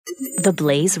The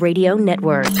Blaze Radio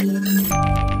Network.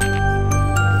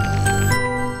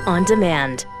 On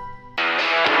demand.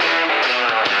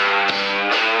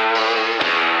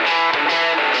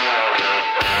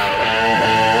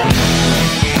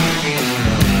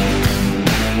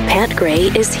 Pat Gray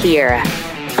is here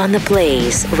on the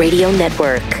Blaze Radio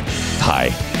Network. Hi.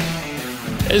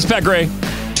 It's Pat Gray.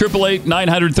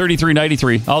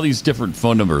 888-900-3393. All these different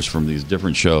phone numbers from these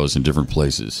different shows in different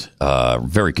places.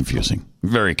 Very confusing.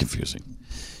 Very confusing.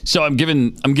 So I'm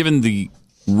given the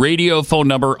radio phone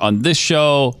number on this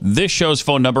show's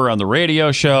phone number on the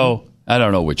radio show. I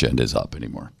don't know which end is up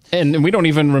anymore. And we don't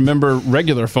even remember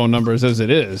regular phone numbers as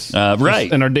it is.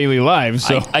 Right. In our daily lives.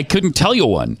 So I couldn't tell you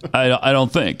one. I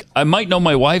don't think. I might know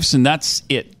my wife's, and that's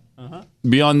it.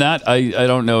 Beyond that, I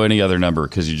don't know any other number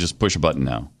because you just push a button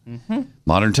now. Mm-hmm.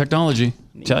 Modern technology,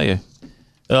 tell you.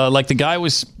 Like the guy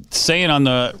was saying on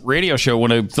the radio show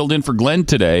when I filled in for Glenn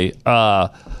today,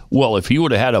 well, if he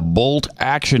would have had a bolt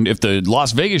action, if the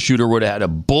Las Vegas shooter would have had a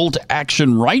bolt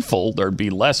action rifle, there'd be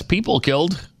less people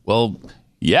killed. Well,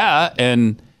 yeah,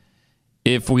 and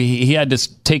if he had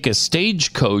to take a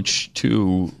stagecoach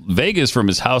to Vegas from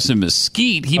his house in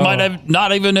Mesquite, he might have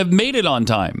not even have made it on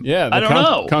time. Yeah, I don't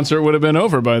know. Concert would have been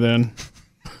over by then.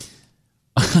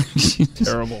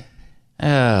 Terrible.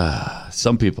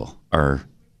 Some people are,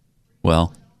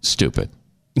 well, stupid.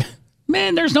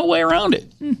 Man, there's no way around it.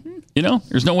 Mm-hmm. You know,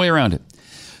 there's no way around it.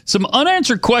 Some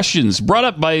unanswered questions brought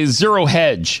up by Zero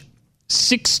Hedge.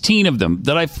 16 of them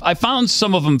that I found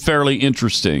some of them fairly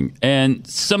interesting, and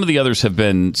some of the others have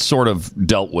been sort of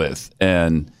dealt with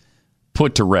and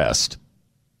put to rest.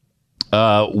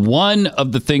 One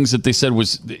of the things that they said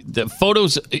was the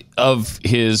photos of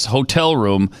his hotel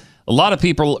room. A lot of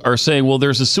people are saying, well,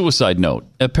 there's a suicide note.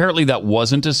 Apparently that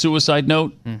wasn't a suicide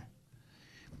note.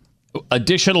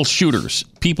 Additional shooters.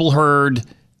 People heard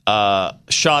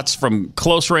shots from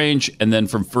close range and then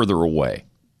from further away.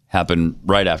 Happen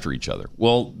right after each other.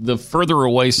 Well, the further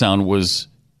away sound was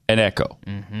an echo.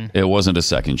 Mm-hmm. It wasn't a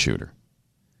second shooter.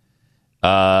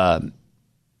 Why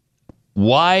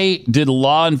did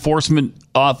law enforcement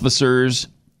officers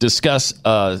discuss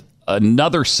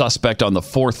another suspect on the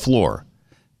fourth floor?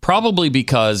 Probably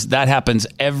because that happens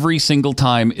every single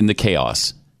time in the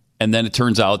chaos. And then it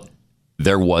turns out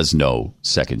there was no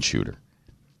second shooter.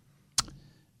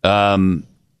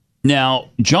 Now,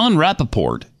 John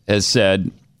Rappaport has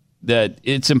said that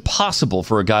it's impossible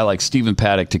for a guy like Stephen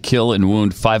Paddock to kill and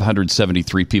wound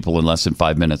 573 people in less than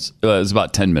 5 minutes. It was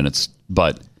about 10 minutes,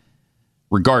 but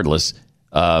regardless,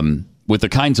 with the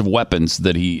kinds of weapons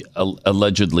that he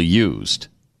allegedly used.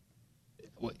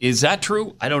 Is that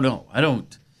true? I don't know. I'm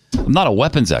not a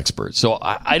weapons expert, so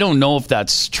I don't know if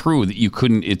that's true that you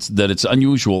couldn't. It's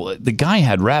unusual. The guy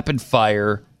had rapid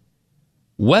fire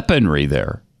weaponry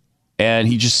there, and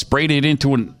he just sprayed it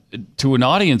into an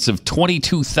audience of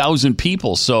 22,000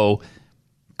 people. So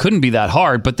couldn't be that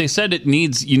hard. But they said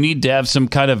you need to have some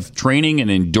kind of training and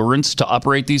endurance to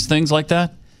operate these things like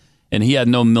that. And he had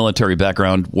no military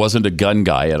background, wasn't a gun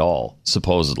guy at all,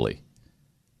 supposedly.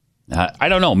 I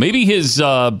don't know. Maybe his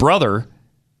brother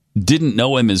didn't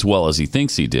know him as well as he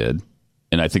thinks he did.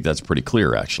 And I think that's pretty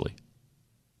clear, actually.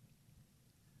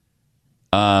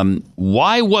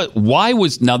 Why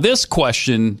was now this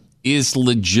question is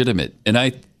legitimate, and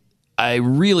I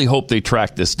really hope they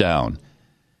track this down.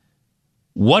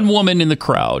 One woman in the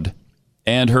crowd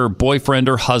and her boyfriend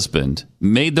or husband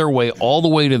made their way all the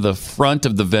way to the front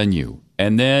of the venue,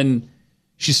 and then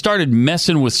she started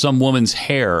messing with some woman's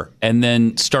hair and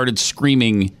then started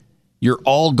screaming, "You're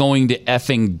all going to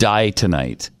effing die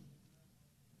tonight."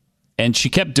 And she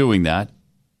kept doing that,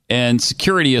 and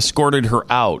security escorted her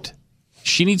out.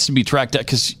 She needs to be tracked down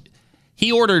because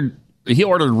he ordered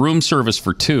room service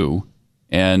for two,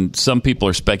 and some people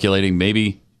are speculating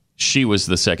maybe she was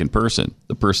the second person,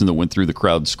 the person that went through the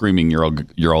crowd screaming, "You're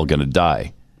all going to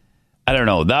die." I don't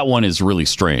know. That one is really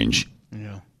strange.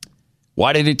 Yeah.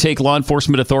 Why did it take law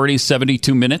enforcement authorities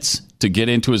 72 minutes to get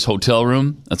into his hotel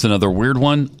room? That's another weird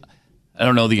one. I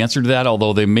don't know the answer to that,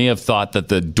 although they may have thought that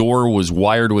the door was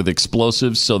wired with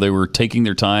explosives, so they were taking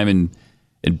their time and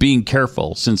being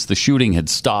careful since the shooting had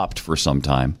stopped for some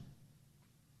time.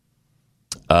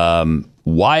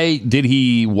 Why did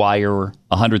he wire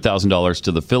 $100,000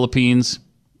 to the Philippines?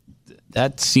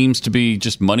 That seems to be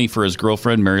just money for his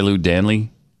girlfriend, Mary Lou Danley.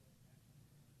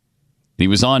 He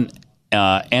was on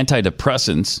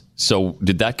antidepressants, so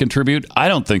did that contribute? I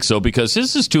don't think so, because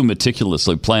this is too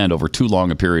meticulously planned over too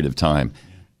long a period of time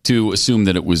to assume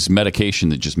that it was medication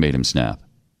that just made him snap.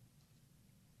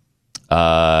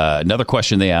 Another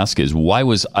question they ask is, why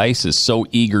was ISIS so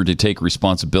eager to take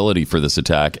responsibility for this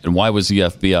attack, and why was the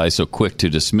FBI so quick to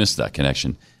dismiss that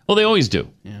connection? Well, they always do.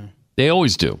 Yeah. They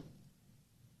always do.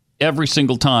 Every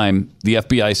single time the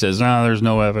FBI says, there's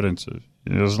no evidence of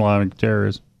Islamic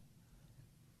terrorism.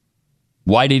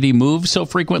 Why did he move so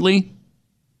frequently?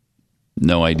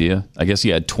 No idea. I guess he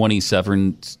had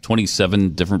 27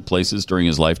 different places during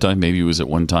his lifetime. Maybe he was at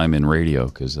one time in radio,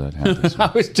 because that happens.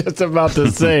 I was just about to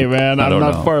say, man, I'm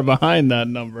not far behind that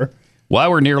number. Why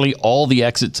were nearly all the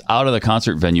exits out of the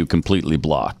concert venue completely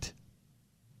blocked?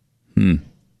 In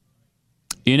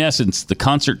essence, the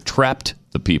concert trapped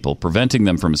the people, preventing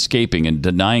them from escaping and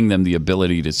denying them the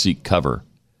ability to seek cover.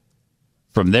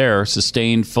 From there,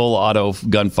 sustained full auto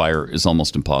gunfire is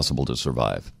almost impossible to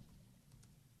survive.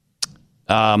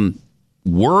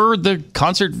 Were the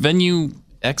concert venue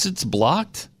exits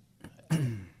blocked?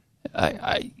 They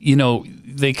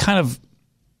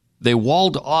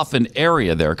walled off an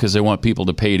area there because they want people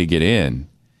to pay to get in.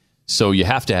 So you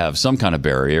have to have some kind of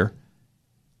barrier.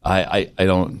 I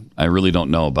really don't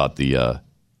know about the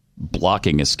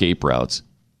blocking escape routes.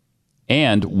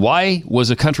 And why was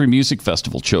a country music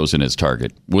festival chosen as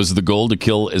target? Was the goal to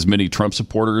kill as many Trump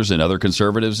supporters and other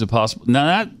conservatives as possible?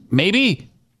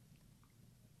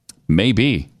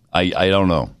 Maybe. I don't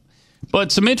know.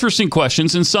 But some interesting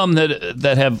questions, and some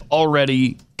that have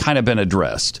already kind of been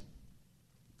addressed.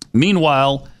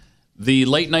 Meanwhile, the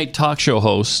late night talk show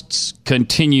hosts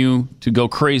continue to go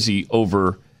crazy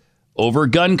over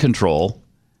gun control.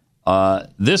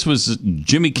 This was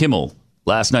Jimmy Kimmel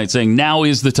last night saying now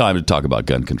is the time to talk about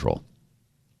gun control.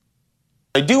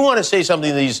 I do want to say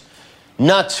something to these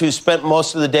nuts who spent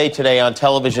most of the day today on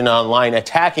television and online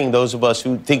attacking those of us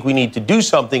who think we need to do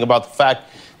something about the fact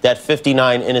that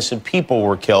 59 innocent people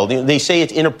were killed. They say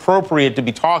it's inappropriate to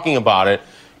be talking about it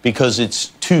because it's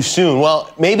too soon.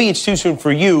 Well, maybe it's too soon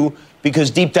for you,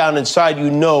 because deep down inside,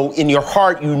 in your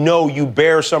heart, you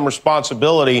bear some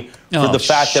responsibility for the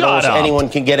fact that almost anyone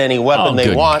can get any weapon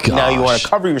they want. And now you want to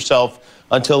cover yourself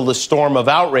until the storm of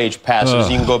outrage passes.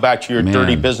 You can go back to your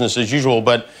dirty business as usual.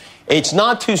 But it's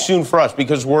not too soon for us,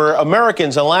 because we're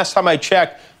Americans. And last time I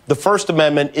checked, the First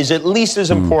Amendment is at least as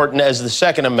important as the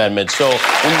Second Amendment. So we will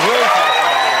talk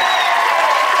about it.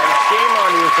 And shame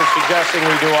on you for suggesting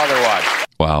we do otherwise.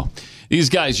 Wow. These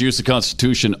guys use the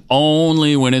Constitution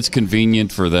only when it's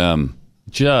convenient for them.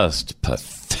 Just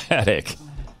pathetic.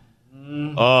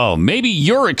 Oh, maybe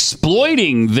you're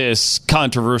exploiting this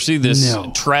controversy, this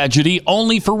tragedy,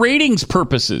 only for ratings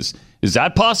purposes. Is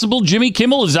that possible, Jimmy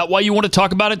Kimmel? Is that why you want to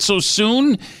talk about it so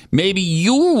soon? Maybe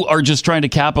you are just trying to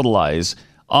capitalize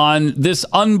on this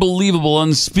unbelievable,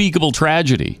 unspeakable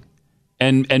tragedy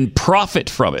and profit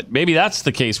from it. Maybe that's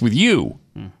the case with you.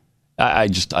 I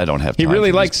don't have time. He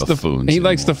really likes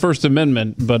the First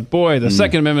Amendment, but boy, the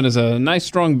Second Amendment is a nice,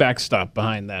 strong backstop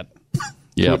behind that.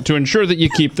 To ensure that you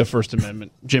keep the First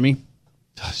Amendment, Jimmy.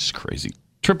 That's crazy.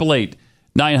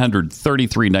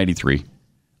 888-900-3393.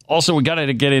 Also, we got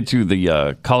to get into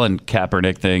the Colin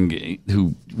Kaepernick thing,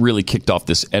 who really kicked off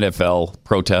this NFL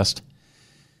protest.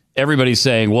 Everybody's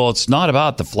saying, well, it's not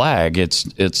about the flag.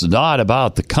 It's not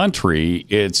about the country.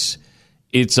 It's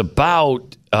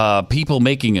about people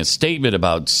making a statement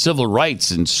about civil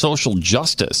rights and social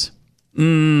justice.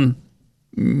 No,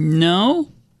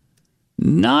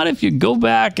 not if you go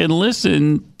back and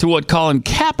listen to what Colin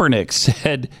Kaepernick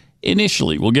said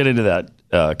initially. We'll get into that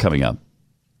coming up.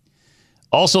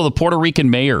 Also, the Puerto Rican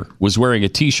mayor was wearing a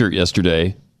T-shirt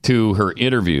yesterday to her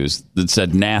interviews that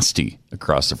said nasty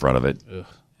across the front of it.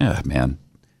 Yeah, man.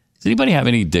 Does anybody have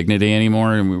any dignity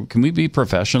anymore? Can we be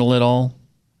professional at all?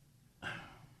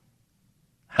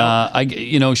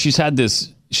 She's had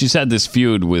this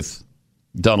feud with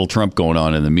Donald Trump going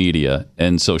on in the media,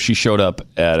 and so she showed up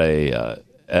at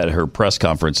her press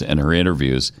conference and her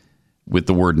interviews with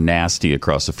the word nasty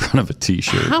across the front of a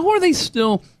T-shirt. How are they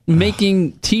still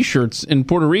making T-shirts in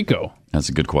Puerto Rico? That's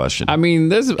a good question. I mean,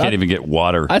 can't even get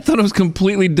water. I thought it was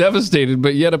completely devastated,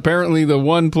 but yet apparently the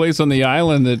one place on the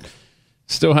island that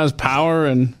still has power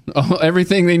and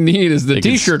everything they need is the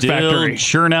T-shirt factory.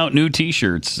 Churn out new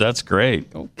T-shirts. That's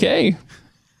great. Okay.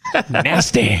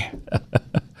 Nasty.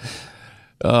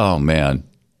 Oh, man.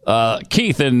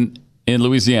 Keith in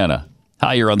Louisiana.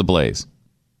 Hi, you're on the Blaze.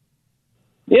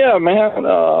 Yeah, man.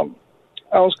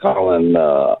 I was calling.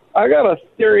 I got a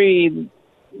theory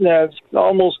that's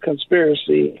almost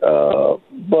conspiracy,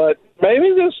 but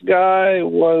maybe this guy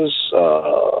was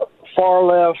far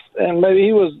left, and maybe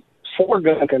he was for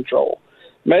gun control.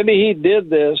 Maybe he did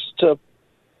this to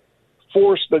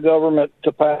force the government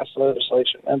to pass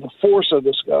legislation and to force a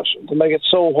discussion, to make it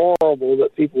so horrible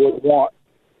that people would want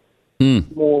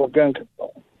more gun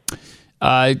control.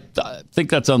 I think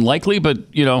that's unlikely, but,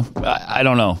 I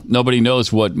don't know. Nobody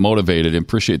knows what motivated him.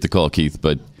 Appreciate the call, Keith,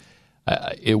 but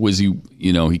it was,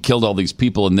 he killed all these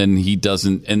people and then he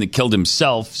killed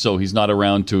himself, so he's not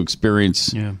around to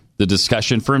experience the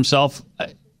discussion for himself.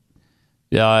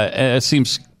 It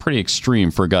seems pretty extreme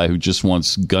for a guy who just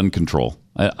wants gun control.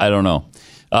 I don't know.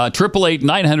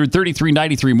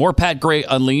 888-900-3393. More Pat Gray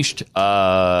Unleashed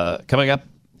coming up.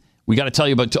 We got to tell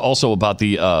you also about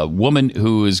the woman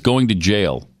who is going to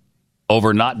jail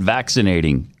over not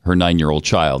vaccinating her 9-year-old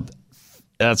child.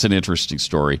 That's an interesting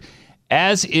story.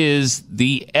 As is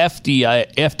the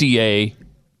FDA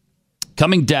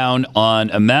coming down on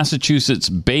a Massachusetts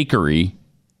bakery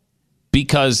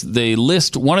because they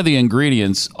list one of the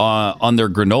ingredients on their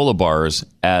granola bars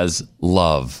as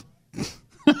love.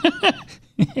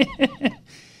 The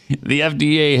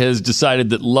FDA has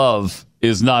decided that love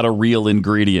is not a real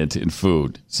ingredient in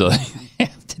food, so they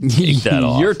have to take that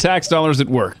off. Your tax dollars at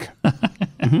work.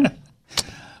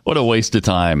 What a waste of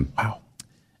time. Wow.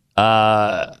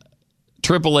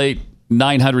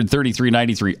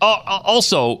 888-900-3393.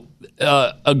 Also,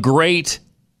 a great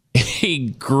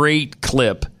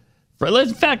clip.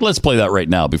 In fact, let's play that right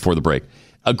now before the break.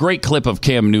 A great clip of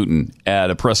Cam Newton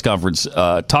at a press conference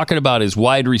talking about his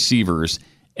wide receivers.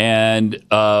 And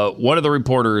one of the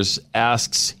reporters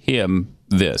asks him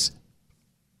this.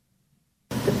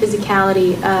 The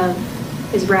physicality of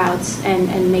his routes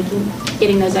and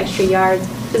getting those extra yards.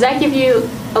 Does that give you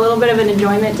a little bit of an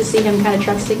enjoyment to see him kind of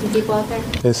truck sticking people out there?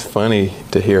 It's funny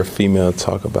to hear a female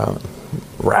talk about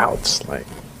routes. Like,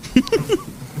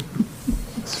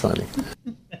 it's funny.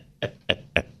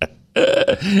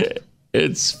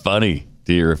 It's funny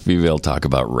to hear a female talk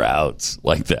about routes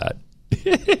like that.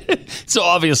 So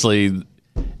obviously,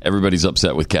 everybody's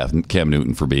upset with Cam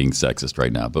Newton for being sexist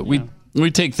right now, but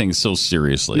we take things so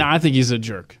seriously. No, I think he's a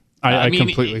jerk. I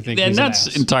completely think he's that's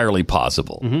an ass. entirely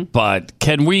possible. Mm-hmm. But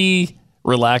can we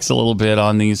relax a little bit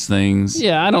on these things?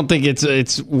 Yeah, I don't think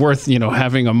it's worth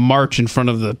having a march in front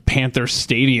of the Panther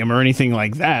Stadium or anything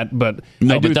like that. But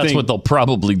but that's what they'll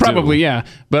probably do. Probably, yeah.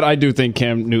 But I do think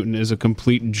Cam Newton is a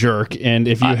complete jerk. And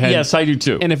if you had, yes, I do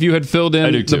too. And if you had filled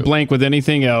in the blank with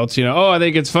anything else, I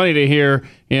think it's funny to hear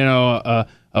a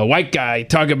white guy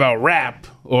talk about rap,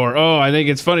 or I think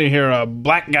it's funny to hear a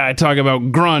black guy talk about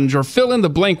grunge, or fill in the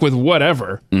blank with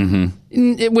whatever. Mm-hmm.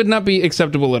 It would not be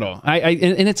acceptable at all.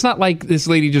 And it's not like this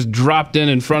lady just dropped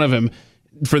in front of him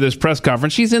for this press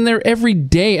conference. She's in there every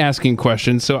day asking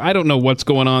questions, so I don't know what's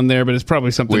going on there, but it's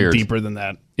probably something deeper than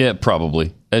that. Yeah,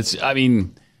 probably. It's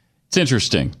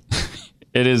interesting.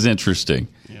 It is interesting.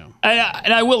 Yeah.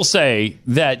 And I will say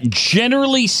that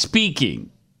generally speaking,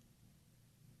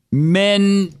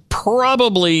 men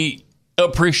probably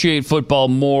appreciate football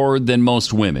more than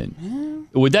most women.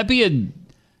 Would that be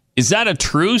is that a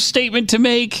true statement to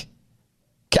make?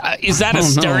 Is that a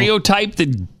stereotype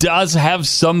that does have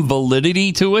some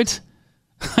validity to it?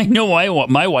 I know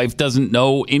my wife doesn't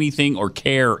know anything or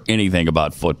care anything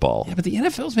about football. Yeah, but the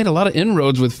NFL's made a lot of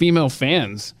inroads with female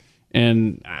fans.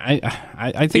 And I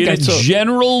think in a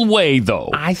general way, though.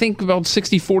 I think about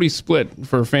 60-40 split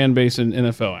for a fan base in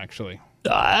NFL, actually.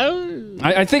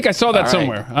 I think I saw that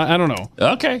somewhere. I don't know.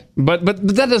 Okay, but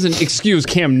that doesn't excuse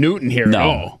Cam Newton here at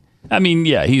all. I mean,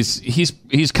 yeah,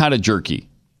 he's kind of jerky.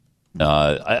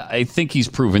 I think he's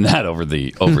proven that over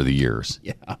the years.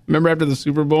 Yeah, remember after the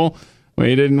Super Bowl when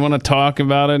he didn't want to talk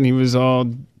about it and he was all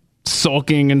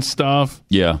sulking and stuff.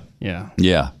 Yeah,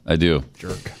 I do.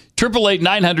 Jerk.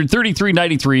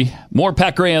 888-900-3393. More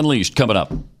Pat Gray Unleashed coming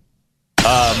up.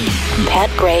 Pat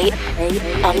Gray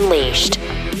Unleashed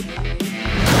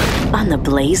on the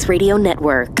Blaze Radio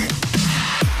Network.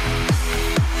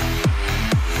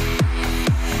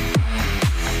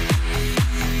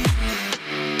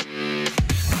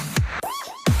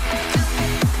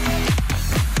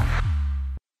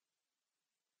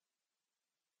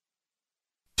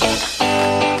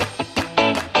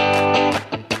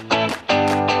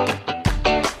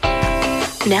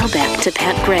 Now back to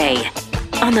Pat Gray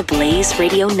on the Blaze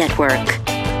Radio Network.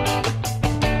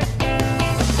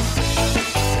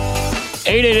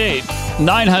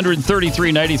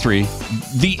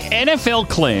 888-900-3393. The NFL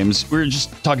claims, we were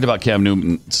just talking about Cam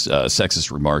Newton's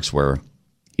sexist remarks where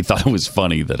he thought it was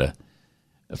funny that a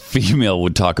female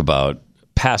would talk about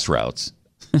pass routes.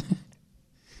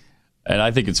 And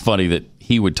I think it's funny that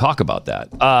he would talk about that.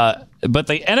 But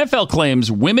the NFL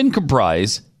claims women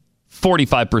comprise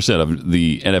 45% of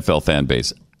the NFL fan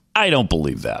base. I don't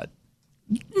believe that.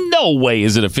 No way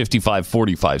is it a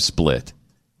 55-45 split.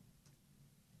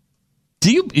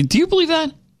 Do you believe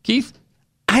that, Keith?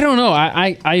 I don't know.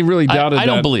 I really doubted that. I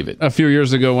don't believe it. A few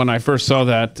years ago when I first saw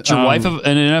that. Is your wife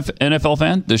an NFL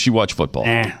fan? Does she watch football?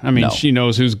 I mean, she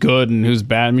knows who's good and who's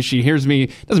bad. I mean, she hears me.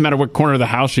 Doesn't matter what corner of the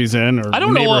house she's in or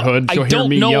neighborhood. She'll hear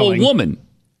me yelling. A woman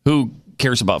who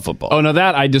cares about football. Oh, no,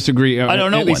 that I disagree. I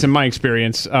don't know. At least in my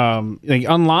experience. Like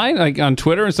online, like on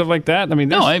Twitter and stuff like that. I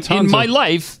mean, in my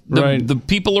life, the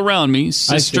people around me,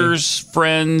 sisters,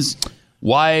 friends,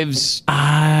 wives,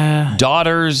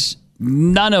 daughters,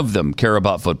 none of them care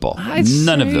about football.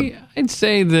 None of them. I'd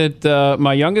say that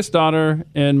my youngest daughter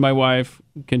and my wife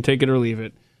can take it or leave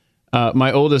it.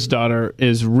 My oldest daughter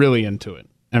is really into it.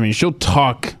 I mean, she'll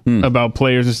talk about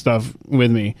players and stuff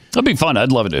with me. That'd be fun.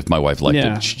 I'd love it if my wife liked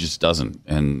it. She just doesn't.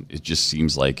 And it just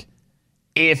seems like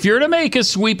if you're to make a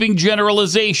sweeping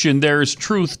generalization, there's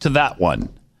truth to that one.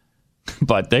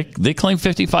 But they claim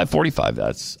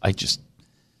 55-45.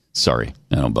 Sorry,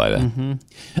 I don't buy that.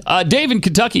 Mm-hmm. Dave in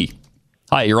Kentucky.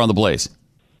 Hi, you're on the Blaze.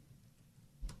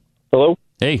 Hello.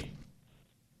 Hey.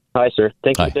 Hi, sir.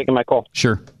 Thank you for taking my call.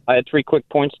 Sure. I had 3 quick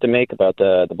points to make about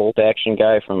the bolt action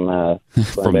guy from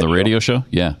the radio show.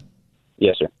 Yeah.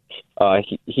 Yes, sir.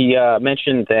 He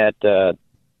mentioned that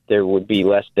there would be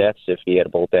less deaths if he had a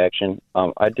bolt action.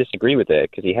 I disagree with that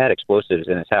because he had explosives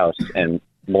in his house and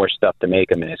more stuff to make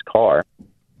them in his car.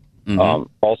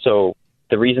 Mm-hmm. Also,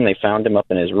 the reason they found him up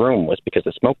in his room was because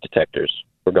the smoke detectors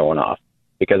were going off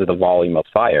because of the volume of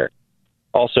fire.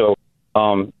 Also,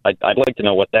 I'd like to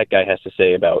know what that guy has to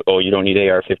say about, you don't need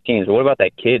AR-15s. What about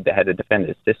that kid that had to defend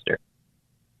his sister,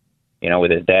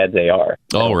 with his dad's AR?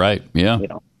 Oh, right. Yeah.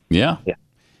 Yeah.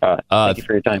 Thank you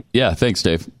for your time. Yeah, thanks,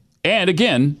 Dave. And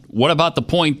again, what about the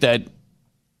point that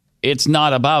it's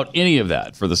not about any of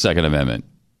that for the Second Amendment?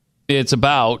 It's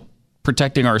about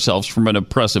protecting ourselves from an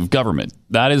oppressive government.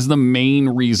 That is the main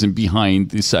reason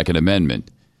behind the Second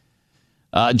Amendment.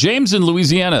 James in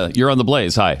Louisiana, you're on the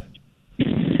Blaze. Hi.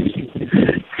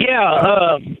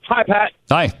 Yeah. Hi, Pat.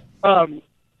 Hi.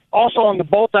 Also on the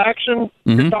bolt action,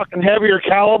 you're talking heavier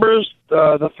calibers,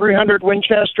 the 300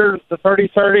 Winchester, the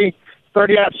 30-30,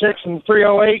 30-06, and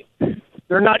 308.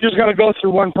 They're not just going to go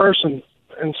through one person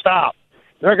and stop.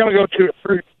 They're going to go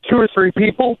through 2 or 3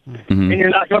 people, and you're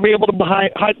not going to be able to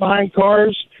hide behind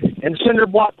cars. And cinder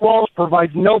block walls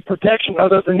provide no protection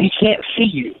other than he can't see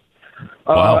you.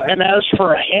 Wow. And as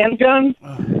for a handgun,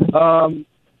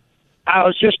 I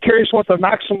was just curious what the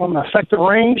maximum effective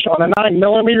range on a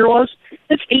 9mm was.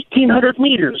 It's 1,800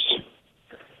 meters.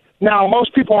 Now,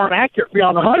 most people aren't accurate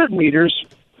beyond 100 meters,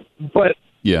 but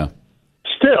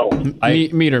still.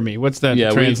 Meter me. What's that?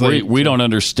 Yeah, we don't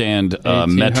understand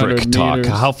metric talk.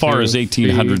 How far is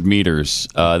 1,800 meters?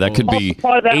 That could be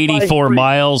 84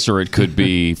 miles or it could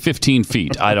be 15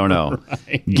 feet. I don't know.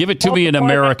 Right. Give it to me in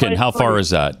American. How far is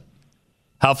that?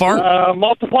 How far?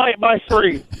 Multiply it by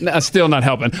 3. Still not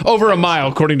helping. Over a mile,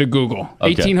 according to Google.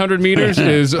 Okay. 1,800 meters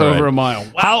is over a mile.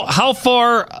 Wow. How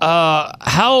far?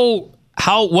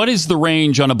 What is the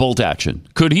range on a bolt action?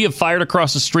 Could he have fired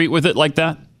across the street with it like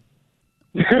that?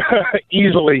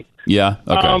 Easily. Yeah.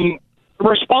 Okay.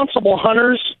 Responsible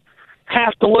hunters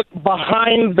have to look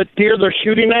behind the deer they're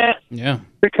shooting at. Yeah.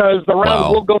 Because the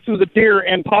round will go through the deer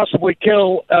and possibly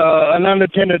kill an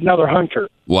unattended another hunter.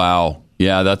 Wow.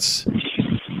 Yeah, that's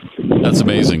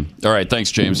amazing. All right,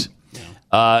 thanks, James.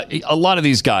 A lot of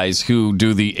these guys who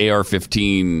do the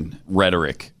AR-15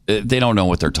 rhetoric, they don't know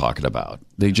what they're talking about.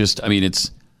 They just,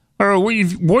 it's,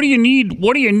 what do you need?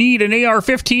 What do you need an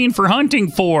AR-15 for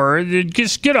hunting for?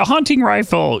 Just get a hunting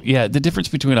rifle. Yeah, the difference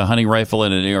between a hunting rifle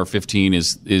and an AR-15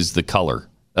 is the color.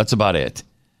 That's about it.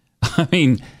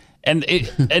 And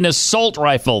an assault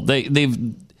rifle,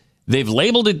 they've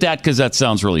labeled it that because that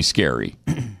sounds really scary,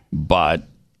 but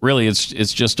really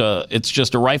it's just a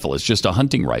rifle. It's just a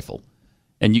hunting rifle,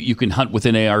 and you can hunt with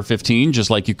an AR-15 just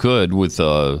like you could with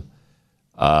one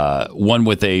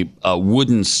with a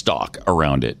wooden stock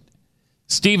around it.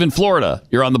 Steve in Florida,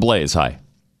 you're on the Blaze. Hi,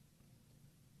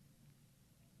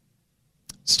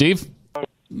 Steve.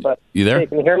 You there? Hey,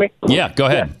 can you hear me? Yeah, go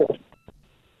ahead. Yeah.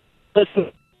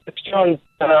 Listen, it's John.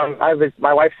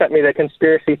 My wife sent me the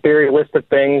conspiracy theory list of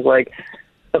things like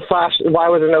the flash. Why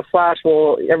was there no flash?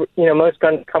 Well, most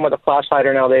guns come with a flash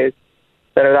hider nowadays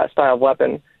that are that style of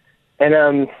weapon.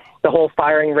 And the whole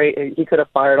firing rate, he could have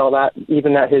fired all that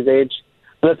even at his age.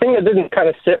 The thing that didn't kind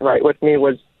of sit right with me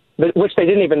was, which they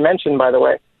didn't even mention, by the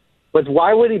way, was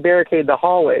why would he barricade the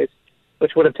hallways,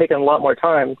 which would have taken a lot more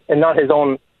time, and not his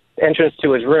own entrance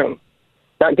to his room?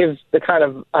 That gives the kind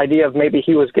of idea of maybe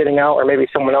he was getting out or maybe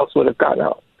someone else would have gotten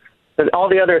out. But all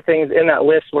the other things in that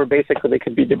list were basically they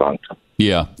could be debunked.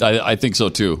 Yeah, I think so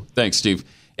too. Thanks, Steve.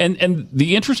 And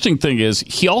the interesting thing is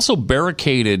he also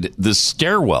barricaded the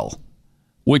stairwell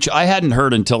which I hadn't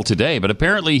heard until today. But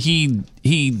apparently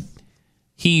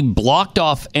he blocked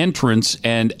off entrance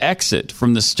and exit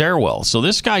from the stairwell. So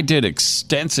this guy did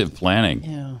extensive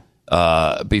planning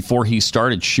before he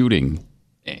started shooting,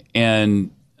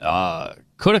 and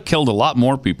could have killed a lot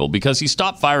more people because he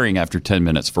stopped firing after 10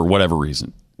 minutes for whatever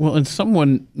reason. Well, and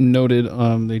someone noted,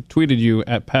 they tweeted you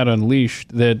at Pat Unleashed,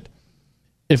 that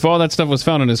if all that stuff was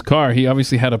found in his car, he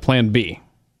obviously had a plan B,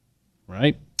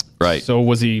 right? Right. So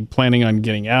was he planning on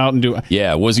getting out and doing...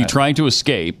 Yeah, was he trying to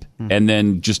escape and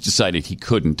then just decided he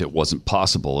couldn't, it wasn't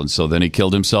possible, and so then he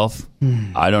killed himself?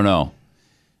 I don't know.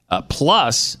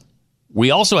 Plus,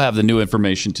 we also have the new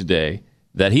information today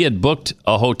that he had booked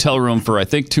a hotel room for, I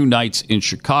think, 2 nights in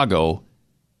Chicago,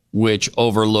 which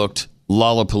overlooked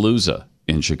Lollapalooza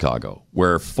in Chicago,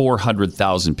 where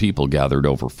 400,000 people gathered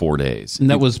over 4 days. And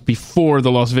that was before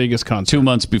the Las Vegas concert. 2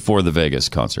 months before the Vegas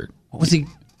concert. What was he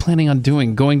planning on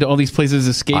doing? Going to all these places,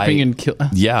 escaping and kill?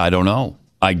 Yeah, I don't know.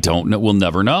 I don't know. We'll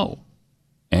never know.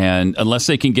 And unless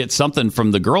they can get something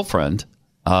from the girlfriend,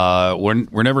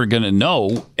 we're never going to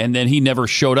know. And then he never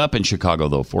showed up in Chicago,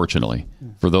 though, fortunately,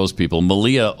 for those people.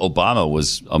 Malia Obama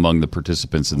was among the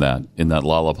participants in that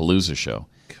Lollapalooza show.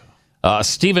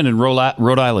 Stephen in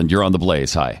Rhode Island, you're on the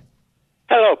Blaze. Hi.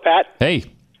 Hello, Pat. Hey.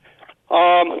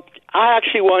 I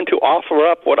actually want to offer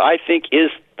up what I think is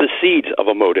the seeds of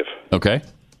a motive. Okay.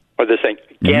 Or this thing,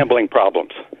 gambling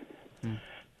problems.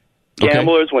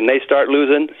 Gamblers, when they start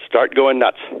losing, start going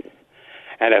nuts.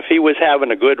 And if he was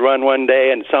having a good run one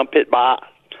day and some pit boss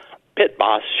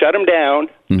shut him down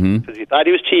because he thought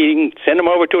he was cheating, sent him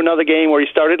over to another game where he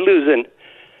started losing,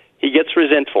 he gets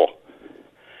resentful.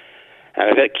 And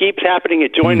if it keeps happening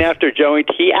at joint after joint,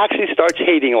 he actually starts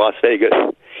hating Las Vegas.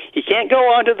 He can't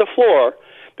go onto the floor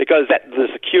because the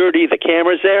security, the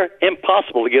cameras there,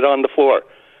 impossible to get on the floor.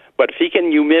 But if he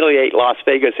can humiliate Las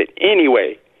Vegas in any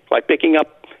way, like picking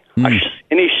up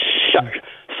any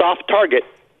soft target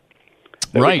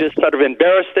that would just sort of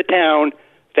embarrass the town,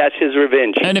 that's his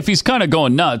revenge. And if he's kind of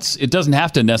going nuts, it doesn't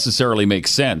have to necessarily make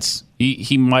sense.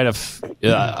 He might have...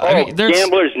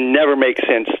 gamblers never make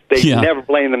sense. They never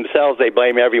blame themselves. They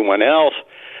blame everyone else.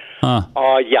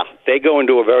 They go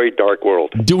into a very dark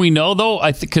world. Do we know, though?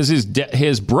 I think because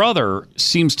his brother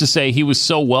seems to say he was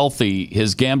so wealthy,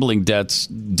 his gambling debts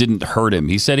didn't hurt him.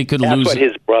 He said he could lose... That's what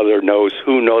his brother knows.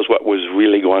 Who knows what was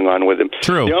really going on with him?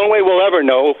 True. The only way we'll ever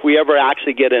know if we ever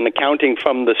actually get an accounting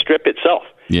from the Strip itself.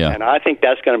 Yeah. And I think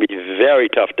that's going to be very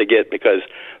tough to get because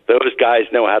those guys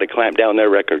know how to clamp down their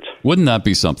records. Wouldn't that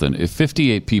be something? If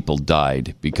 58 people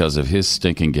died because of his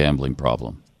stinking gambling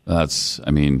problem,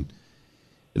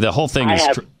 the whole thing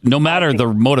is, no matter the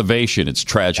motivation, it's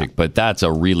tragic, but that's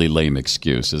a really lame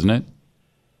excuse, isn't it?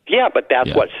 Yeah, but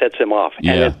that's what sets him off.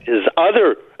 And his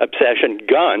other obsession,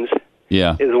 guns,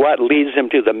 is what leads him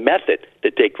to the method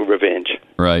to take revenge.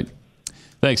 Right.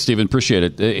 Thanks, Stephen. Appreciate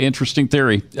it. Interesting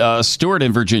theory. Stuart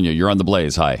in Virginia, you're on the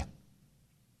Blaze. Hi.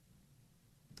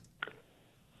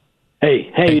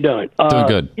 Hey, how you doing? Doing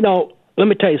good. Let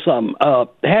me tell you something.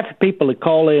 Half the people that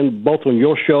call in, both on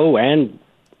your show and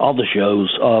other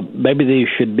shows, maybe they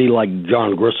should be like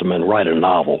John Grisham and write a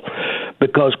novel.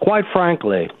 Because, quite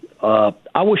frankly,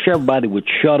 I wish everybody would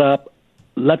shut up,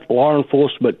 let law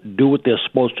enforcement do what they're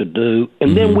supposed to do,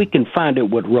 and then we can find out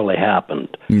what really happened.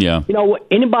 Yeah.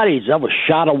 Anybody who's ever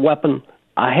shot a weapon,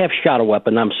 I have shot a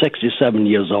weapon. I'm 67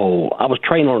 years old. I was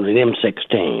trained on an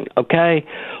M16, okay?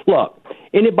 Look,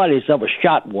 anybody who's ever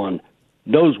shot one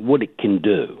knows what it can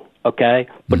do, okay?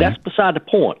 But that's beside the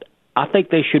point. I think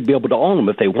they should be able to own them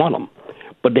if they want them,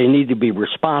 but they need to be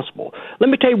responsible. Let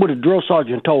me tell you what a drill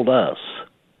sergeant told us.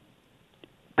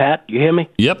 Pat, you hear me?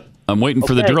 Yep. I'm waiting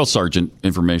for the drill sergeant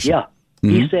information. Yeah.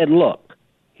 He said,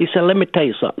 let me tell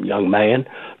you something, young man.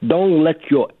 Don't let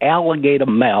your alligator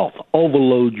mouth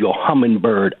overload your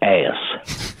hummingbird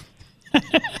ass.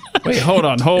 Wait, hold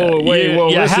on.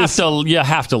 You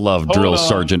have to love drill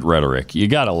sergeant rhetoric. You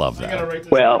got to love that.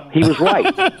 Well, he was right.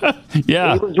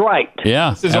 Yeah. He was right. Yeah,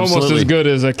 This is almost as good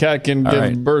as a cat can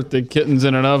give birth to kittens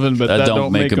in an oven, but that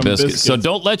don't make them biscuits. So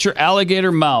don't let your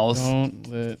alligator mouth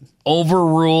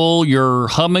overrule your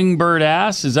hummingbird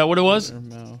ass. Is that what it was?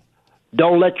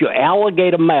 Don't let your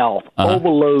alligator mouth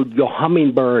overload your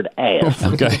hummingbird ass.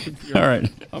 Okay. All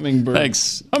right. Hummingbird.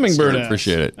 Thanks. Hummingbird ass.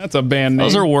 Appreciate it. That's a band name.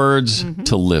 Those are words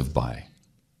to live by,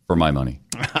 for my money.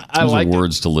 Those are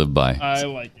words to live by. I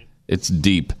like it. It's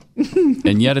deep.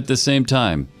 And yet at the same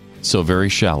time, so very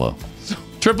shallow.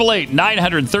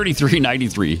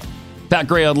 888-933-93. Pat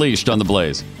Gray Unleashed on the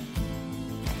Blaze.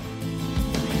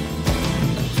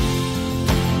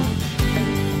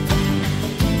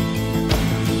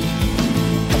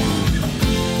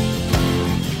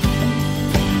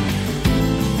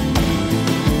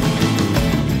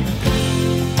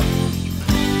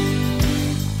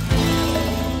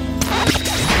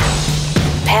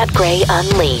 Gray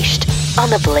Unleashed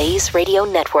on the Blaze Radio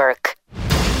Network.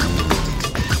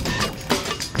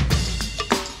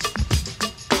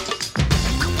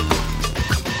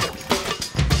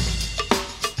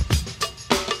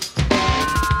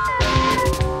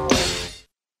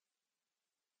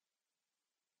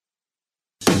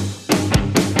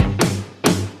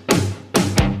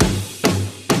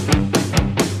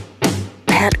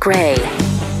 Pat Gray.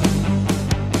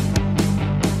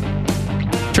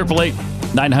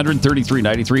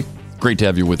 888-933-93. Great to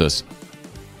have you with us.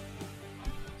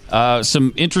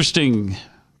 Some interesting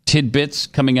tidbits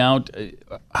coming out.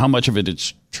 How much of it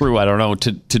is true, I don't know.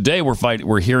 Today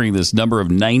we're hearing this number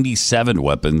of 97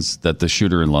 weapons that the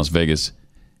shooter in Las Vegas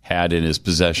had in his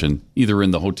possession, either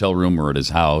in the hotel room or at his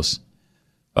house,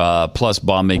 plus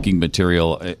bomb-making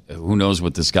material. Who knows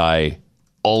what this guy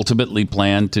ultimately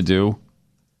planned to do?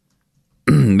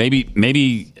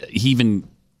 Maybe he even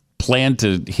planned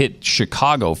to hit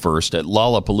Chicago first at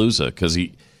Lollapalooza because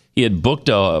he had booked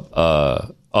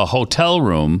a hotel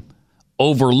room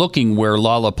overlooking where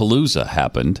Lollapalooza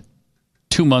happened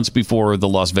 2 months before the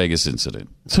Las Vegas incident.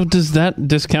 So does that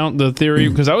discount the theory?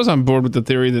 Because I was on board with the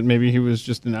theory that maybe he was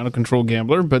just an out-of-control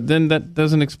gambler, but then that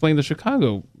doesn't explain the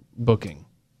Chicago booking.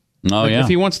 Oh, yeah. If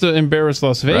he wants to embarrass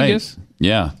Las Vegas. Right.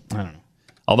 Yeah. I don't know.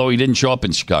 Although he didn't show up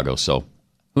in Chicago, so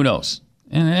who knows?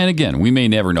 And again, we may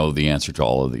never know the answer to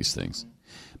all of these things.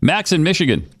 Max in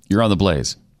Michigan, you're on the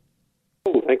Blaze.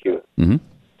 Oh, thank you. Mm-hmm.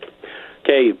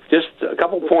 Okay, just a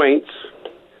couple points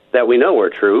that we know are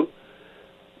true.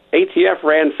 ATF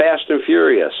ran fast and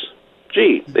furious.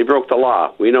 Gee, they broke the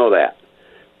law. We know that.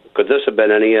 Could this have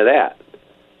been any of that?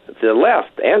 The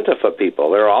left, Antifa people,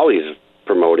 they're always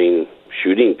promoting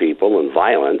shooting people and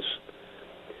violence.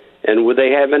 And would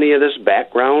they have any of this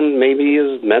background, maybe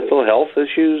his mental health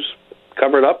issues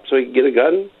covered up so he could get a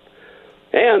gun?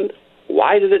 And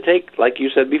why did it take, like you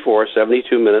said before,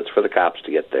 72 minutes for the cops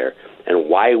to get there? And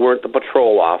why weren't the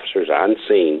patrol officers on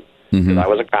scene? Because I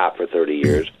was a cop for 30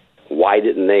 years. Why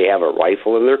didn't they have a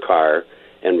rifle in their car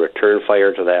and return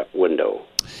fire to that window?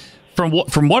 From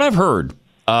what I've heard,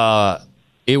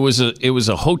 it was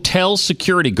a hotel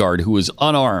security guard who was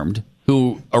unarmed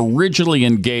who originally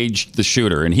engaged the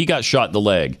shooter, and he got shot in the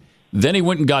leg. Then he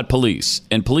went and got police,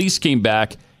 and police came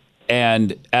back.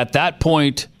 And at that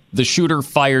point, the shooter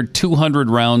fired 200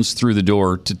 rounds through the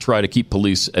door to try to keep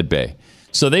police at bay.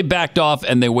 So they backed off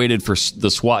and they waited for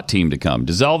the SWAT team to come.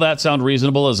 Does all that sound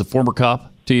reasonable as a former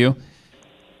cop to you?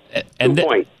 And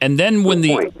then when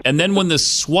the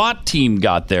SWAT team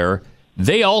got there,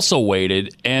 they also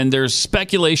waited. And there's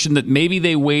speculation that maybe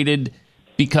they waited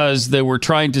because they were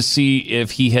trying to see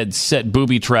if he had set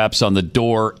booby traps on the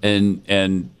door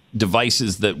and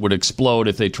devices that would explode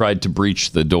if they tried to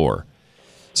breach the door.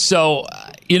 So,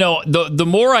 the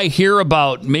more I hear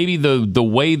about maybe the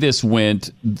way this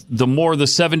went, the more the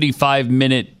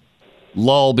 75-minute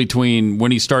lull between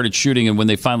when he started shooting and when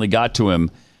they finally got to him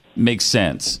makes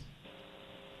sense.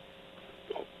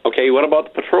 Okay, what about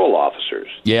the patrol officers?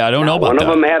 Yeah, I don't know about that.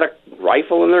 One of them had a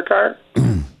rifle in their car?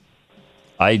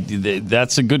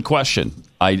 That's a good question.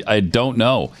 I don't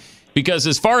know. Because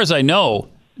as far as I know,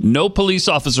 no police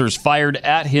officers fired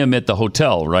at him at the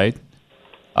hotel, right?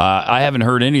 I haven't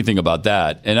heard anything about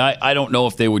that. And I don't know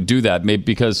if they would do that, maybe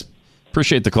because,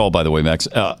 appreciate the call, by the way, Max,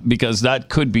 because that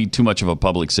could be too much of a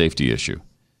public safety issue.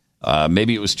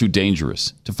 Maybe it was too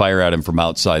dangerous to fire at him from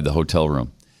outside the hotel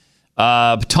room.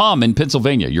 Tom in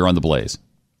Pennsylvania, you're on the Blaze.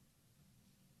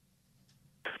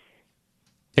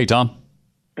 Hey, Tom.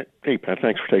 Hey, Pat,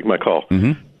 thanks for taking my call.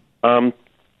 Mm-hmm.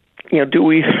 Do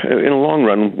we, in the long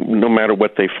run, no matter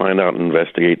what they find out and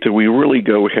investigate, do we really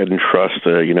go ahead and trust,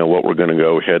 what we're going to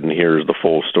go ahead and here's the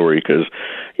full story? Because,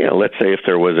 let's say if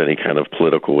there was any kind of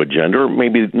political agenda, or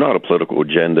maybe not a political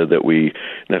agenda that we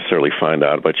necessarily find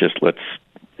out, but just let's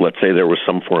say there was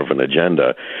some form of an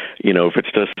agenda. If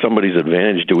it's to somebody's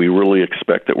advantage, do we really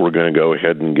expect that we're going to go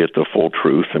ahead and get the full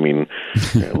truth? I mean,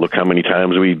 look how many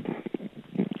times we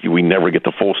never get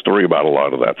the full story about a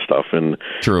lot of that stuff. And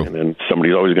true. And then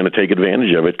somebody's always going to take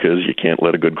advantage of it because you can't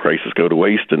let a good crisis go to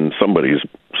waste in somebody's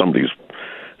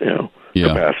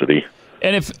capacity.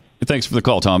 And thanks for the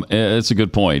call, Tom. It's a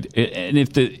good point. And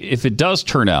if it does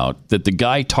turn out that the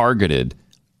guy targeted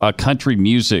a country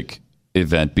music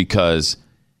event because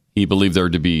he believed there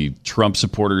to be Trump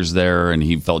supporters there and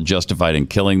he felt justified in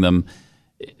killing them,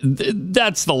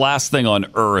 that's the last thing on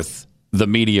earth the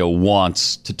media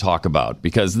wants to talk about,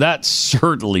 because that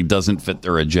certainly doesn't fit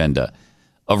their agenda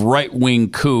of right-wing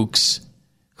kooks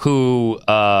who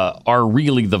are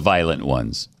really the violent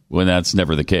ones, when that's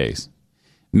never the case.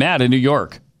 Matt in New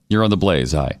York, you're on the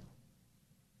Blaze. Hi.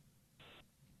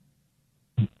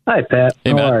 Hi, Pat.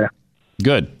 Hey, How Matt. are you?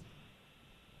 Good.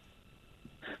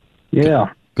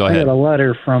 Yeah. Go ahead. I got a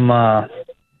letter from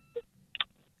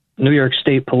New York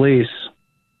State Police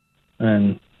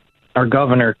and our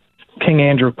governor, King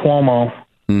Andrew Cuomo,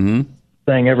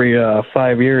 saying every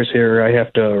 5 years here I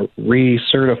have to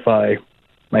recertify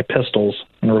my pistols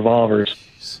and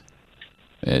revolvers.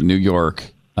 In New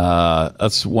York.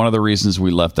 That's one of the reasons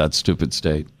we left that stupid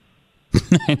state.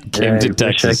 Came to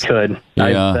Texas. Wish I could.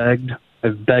 Yeah.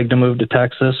 I've begged to move to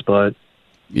Texas, but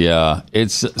yeah,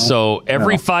 it's so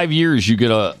every 5 years you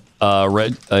get a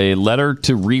letter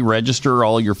to re-register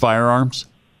all your firearms.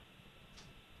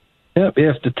 Yep, you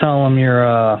have to tell them you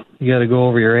got to go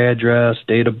over your address,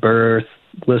 date of birth,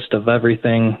 list of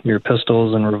everything, your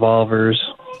pistols and revolvers.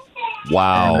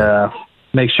 Wow. And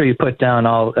make sure you put down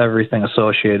everything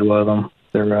associated with them,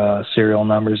 their serial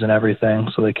numbers and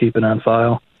everything, so they keep it on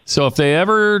file. So if they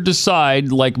ever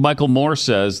decide, like Michael Moore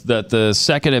says, that the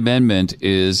Second Amendment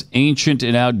is ancient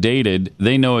and outdated,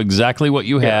 they know exactly what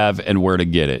you have and where to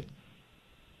get it.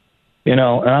 You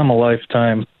know, and I'm a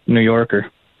lifetime New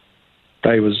Yorker.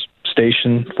 I was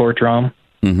stationed Fort Drum,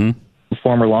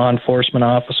 former law enforcement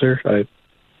officer.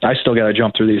 I still got to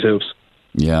jump through these hoops.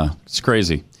 Yeah, it's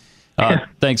crazy.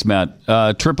 Thanks, Matt.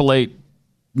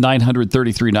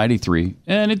 888-933-93,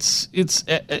 and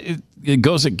it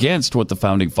goes against what the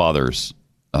founding fathers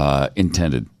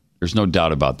intended. There's no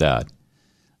doubt about that.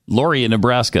 Lori in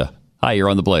Nebraska. Hi, you're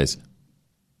on the Blaze.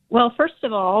 Well, first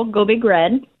of all, go Big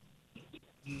Red.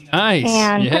 Nice.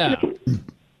 And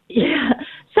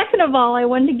second of all, I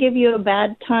wanted to give you a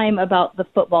bad time about the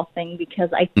football thing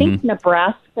because I think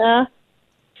Nebraska,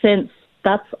 since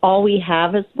that's all we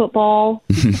have is football,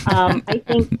 I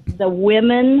think the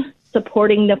women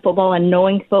supporting the football and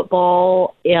knowing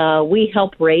football, we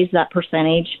help raise that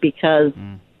percentage because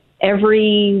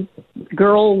every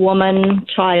girl, woman,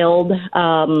 child,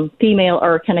 female,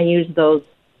 or can I use those,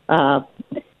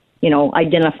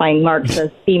 identifying marks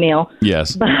as female?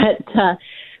 Yes. But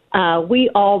we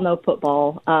all know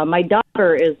football. My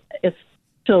daughter is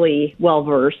actually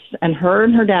well-versed, and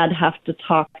her dad have to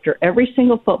talk after every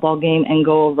single football game and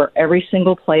go over every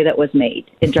single play that was made.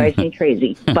 It drives me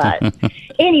crazy. But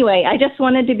anyway, I just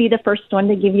wanted to be the first one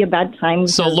to give you a bad time.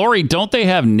 So, Lori, don't they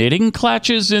have knitting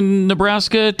clutches in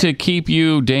Nebraska to keep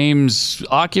you dames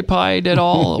occupied at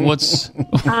all? What's...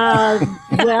 well,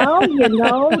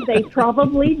 they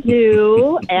probably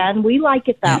do, and we like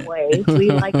it that way. We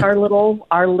like our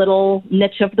little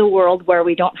niche of the world where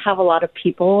we don't have a lot of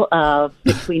people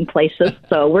between places,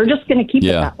 so we're just going to keep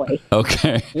it that way.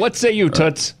 Okay. What say you,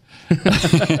 Toots?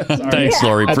 Thanks,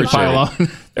 Lori. Appreciate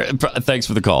it. Thanks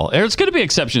for the call. There's going to be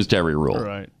exceptions to every rule.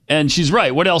 Right. And she's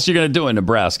right. What else are you going to do in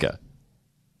Nebraska?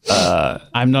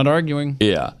 I'm not arguing.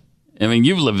 Yeah. I mean,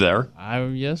 you've lived there.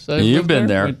 You've been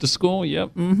there. Went to school.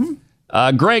 Yep.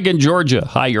 Greg in Georgia.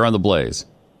 Hi, you're on the Blaze.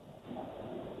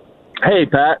 Hey,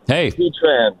 Pat. Hey. Huge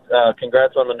fan.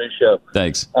 Congrats on the new show.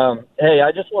 Thanks. Hey,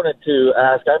 I just wanted to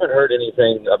ask, I haven't heard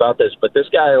anything about this, but this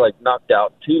guy knocked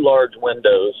out 2 large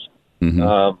windows.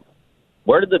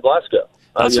 Where did the blast go?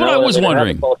 That's what I was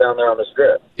wondering. Fall down there on the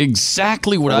strip.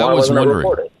 Exactly what I was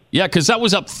wondering. Yeah, because that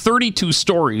was up 32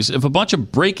 stories. If a bunch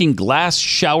of breaking glass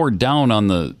showered down on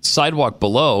the sidewalk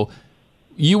below,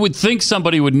 you would think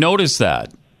somebody would notice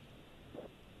that.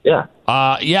 Yeah.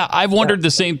 I've wondered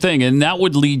the same thing, and that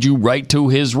would lead you right to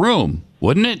his room,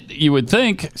 wouldn't it? You would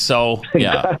think. So,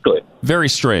 yeah. Exactly. Very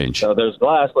strange. So there's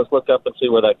glass. Let's look up and see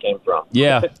where that came from.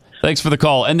 Yeah. Thanks for the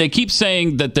call. And they keep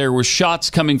saying that there were shots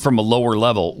coming from a lower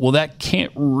level. Well, that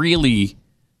can't really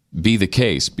be the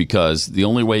case because the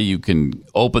only way you can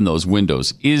open those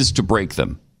windows is to break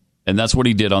them. And that's what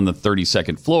he did on the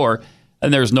 32nd floor.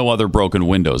 And there's no other broken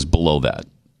windows below that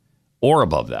or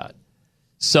above that.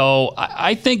 So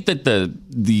I think that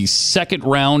the second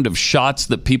round of shots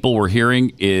that people were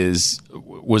hearing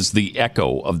was the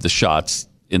echo of the shots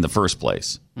in the first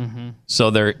place.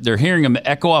 So they're hearing them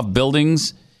echo off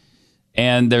buildings,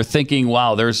 and they're thinking,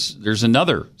 "Wow, there's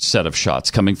another set of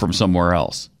shots coming from somewhere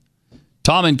else."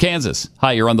 Tom in Kansas,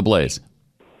 hi, you're on the Blaze.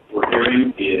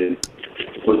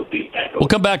 We'll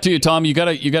come back to you, Tom. You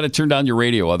gotta turn down your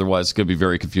radio, otherwise it's gonna be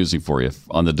very confusing for you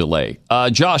on the delay.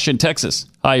 Josh in Texas,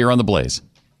 hi, you're on the Blaze.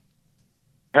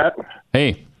 Pat.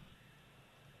 Hey.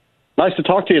 Nice to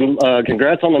talk to you.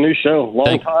 Congrats on the new show.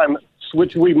 Long time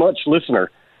Switch We Much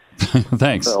listener.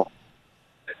 Thanks. So,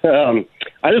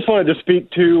 I just wanted to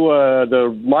speak to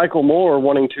the Michael Moore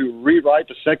wanting to rewrite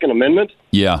the Second Amendment.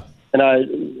 Yeah. And I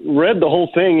read the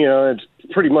whole thing. It's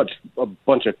pretty much a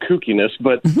bunch of kookiness.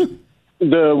 But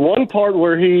the one part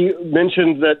where he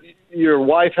mentioned that your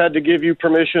wife had to give you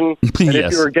permission, and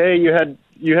if you were gay, you had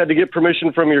to get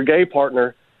permission from your gay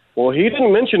partner. Well, he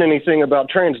didn't mention anything about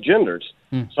transgenders.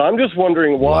 So I'm just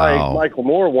wondering why Michael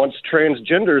Moore wants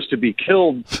transgenders to be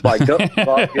killed by guns,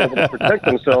 not be able to protect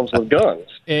themselves with guns.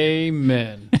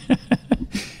 Amen.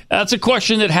 That's a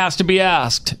question that has to be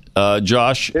asked,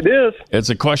 Josh. It is. It's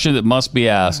a question that must be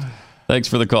asked. Thanks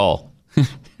for the call.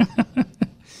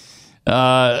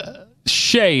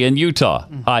 Shay in Utah.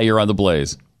 Hi, you're on the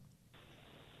Blaze.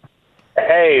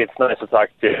 Hey, it's nice to talk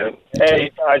to you.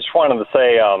 Hey, I just wanted to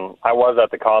say I was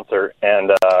at the concert,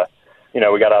 and,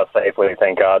 we got out safely,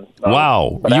 thank God.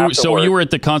 Wow. So you were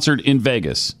at the concert in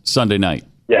Vegas Sunday night?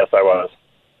 Yes, I was.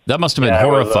 That must have been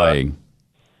horrifying.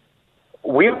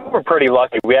 We were pretty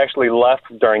lucky. We actually left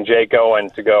during Jay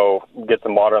going to go get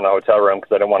some water in the hotel room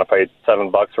because I didn't want to pay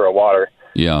 $7 for a water.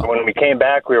 Yeah. So when we came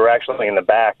back, we were actually in the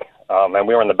back, and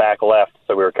we were in the back left,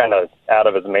 so we were kind of out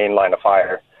of his main line of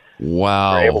fire.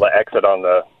 Wow. We were able to exit on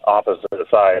the opposite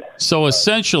side. So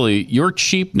essentially, your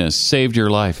cheapness saved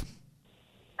your life.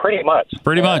 Pretty much.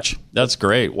 Pretty much. That's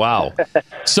great. Wow.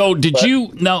 So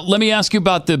now let me ask you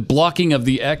about the blocking of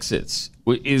the exits.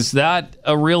 Is that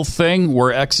a real thing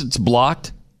where exits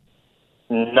blocked?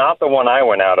 Not the one I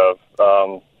went out of.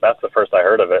 That's the first I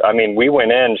heard of it. I mean, we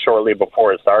went in shortly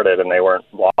before it started, and they weren't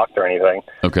blocked or anything.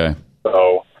 Okay.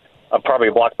 So I'm probably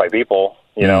blocked by people,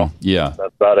 Yeah.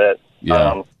 That's about it.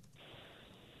 Yeah.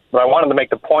 But I wanted to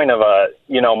make the point of,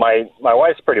 my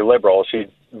wife's pretty liberal. She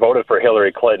voted for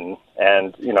Hillary Clinton,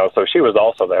 and, so she was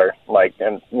also there.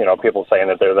 People saying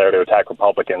that they're there to attack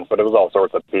Republicans, but it was all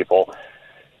sorts of people.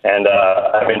 And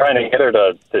I've been trying to get her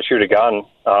to shoot a gun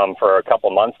for a couple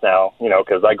months now,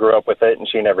 because I grew up with it and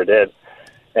she never did.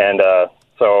 And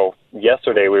so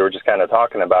yesterday we were just kind of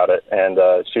talking about it, and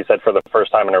she said for the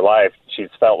first time in her life she's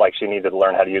felt like she needed to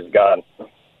learn how to use a gun.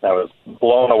 I was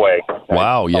blown away.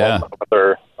 Wow, yeah. With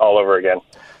her all over again.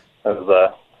 I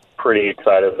was pretty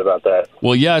excited about that.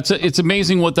 Well, yeah, it's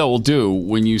amazing what that will do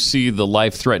when you see the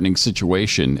life-threatening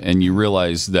situation and you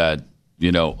realize that,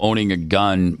 owning a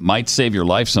gun might save your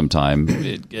life sometime.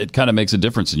 It kind of makes a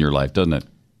difference in your life, doesn't it?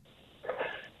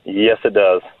 Yes, it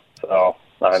does. So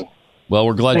well,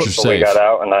 we're glad you're safe. We got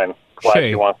out, and I'm glad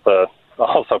she wants to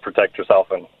also protect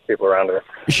herself and people around her.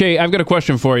 Shay, I've got a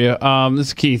question for you. This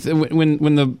is Keith.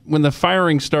 When the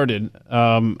firing started,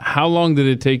 how long did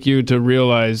it take you to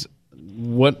realize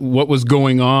what was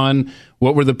going on?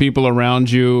 What were the people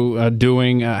around you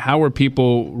doing? How were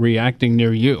people reacting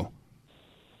near you?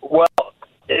 Well,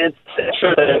 it's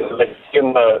sure that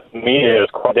in the media is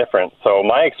quite different. So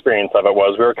my experience of it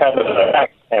was we were kind of in the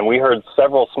back, and we heard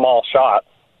several small shots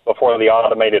before the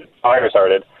automated fire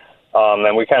started.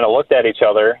 And we kind of looked at each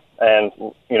other and,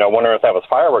 wondering if that was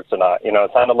fireworks or not.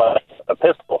 It sounded like a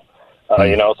pistol, so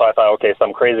I thought, okay,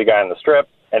 some crazy guy on the strip.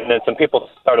 And then some people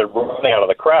started running out of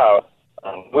the crowd.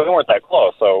 We weren't that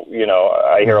close, so,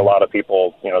 I hear a lot of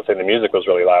people, say the music was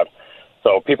really loud.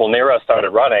 So people near us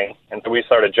started running, and so we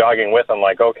started jogging with them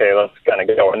like, okay, let's kind of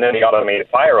go. And then the automated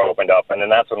fire opened up, and then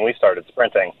that's when we started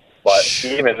sprinting. But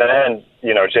even then,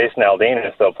 Jason Aldean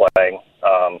is still playing.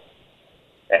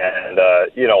 And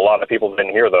a lot of people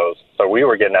didn't hear those. So we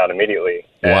were getting out immediately.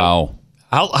 Wow.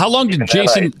 How long did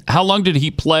Jason, how long did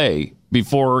he play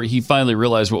before he finally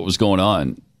realized what was going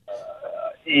on?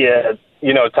 Yeah,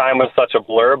 time was such a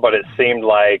blur, but it seemed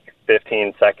like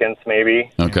 15 seconds maybe.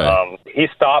 Okay. He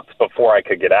stopped before I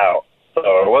could get out, so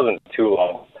it wasn't too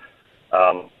long.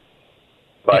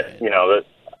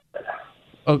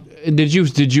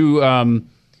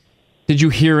 Did you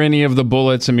hear any of the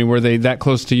bullets? I mean, were they that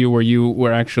close to you where you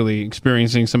were actually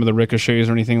experiencing some of the ricochets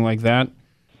or anything like that?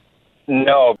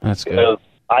 No, that's good.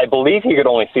 I believe he could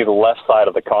only see the left side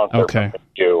of the concert from his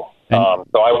view.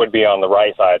 So I would be on the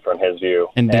right side from his view.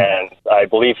 And I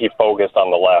believe he focused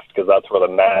on the left because that's where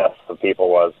the mass of people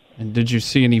was. And did you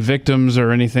see any victims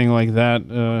or anything like that?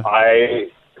 I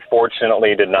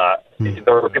fortunately did not.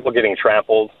 There were people getting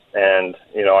trampled, and,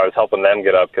 I was helping them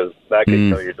get up because that could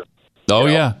kill you.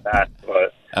 Yeah.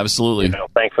 But, absolutely.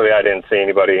 Thankfully, I didn't see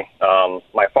anybody.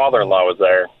 My father-in-law was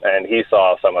there, and he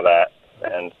saw some of that,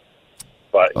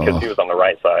 but because he was on the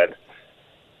right side.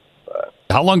 But.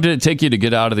 How long did it take you to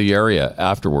get out of the area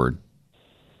afterward?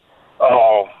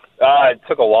 It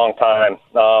took a long time.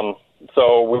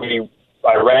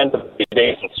 I ran to the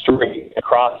adjacent street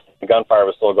across. The gunfire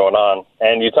was still going on,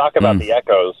 and you talk about the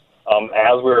echoes.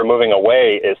 As we were moving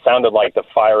away, it sounded like the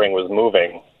firing was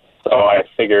moving. So I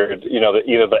figured, that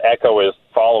either the echo is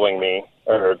following me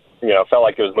or, felt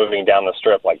like it was moving down the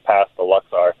strip, like past the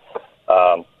Luxor.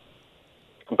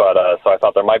 So I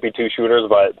thought there might be two shooters,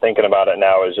 but thinking about it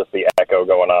now is just the echo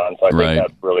going on. So I think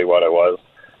that's really what it was.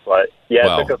 But,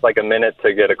 yeah, It took us like a minute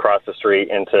to get across the street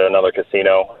into another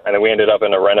casino. And then we ended up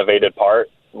in a renovated part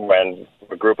when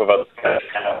we group of us,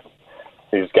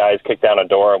 these guys kicked down a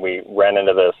door, and we ran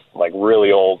into this like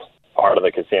really old part of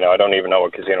the casino. I don't even know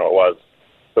what casino it was.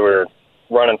 So we were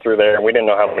running through there, and we didn't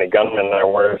know how many gunmen there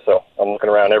were. So I'm looking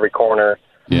around every corner.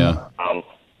 Yeah.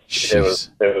 It was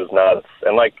nuts.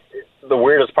 And like the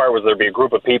weirdest part was there'd be a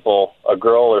group of people, a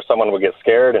girl or someone would get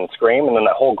scared and scream, and then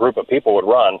that whole group of people would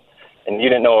run, and you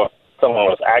didn't know if someone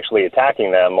was actually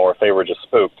attacking them or if they were just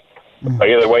spooked. But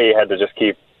either way, you had to just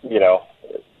keep,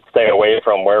 stay away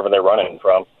from wherever they're running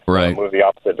from. Right. Move the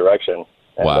opposite direction.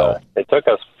 And, wow. It took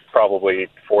us probably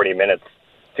 40 minutes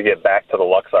to get back to the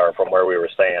Luxor from where we were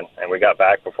staying, and we got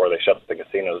back before they shut the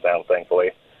casinos down,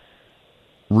 thankfully.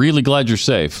 Really glad you're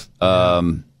safe.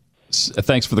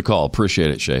 Thanks for the call.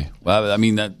 Appreciate it, Shay. I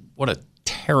mean, what a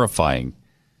terrifying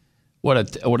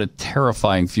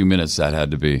few minutes that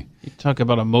had to be. You talk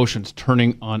about emotions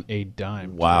turning on a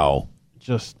dime. Wow.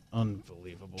 Just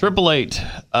unbelievable.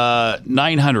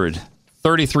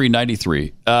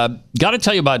 888-900-3393. Got to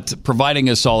tell you about providing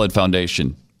a solid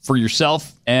foundation for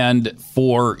yourself and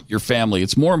for your family.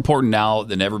 It's more important now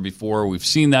than ever before. We've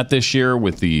seen that this year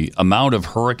with the amount of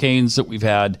hurricanes that we've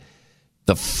had,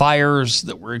 the fires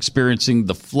that we're experiencing,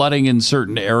 the flooding in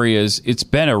certain areas. It's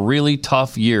been a really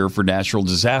tough year for natural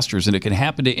disasters, and it can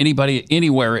happen to anybody,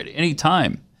 anywhere, at any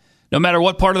time. No matter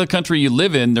what part of the country you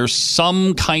live in, there's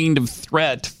some kind of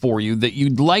threat for you that you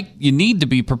need to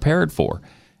be prepared for.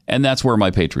 And that's where My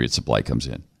Patriot Supply comes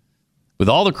in. With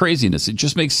all the craziness, it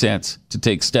just makes sense to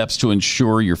take steps to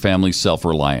ensure your family's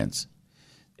self-reliance.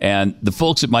 And the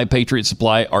folks at My Patriot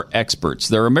Supply are experts.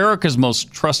 They're America's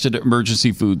most trusted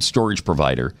emergency food storage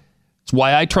provider. It's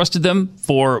why I trusted them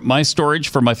for my storage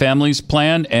for my family's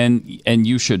plan, and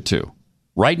you should too.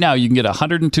 Right now, you can get a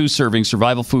 102-serving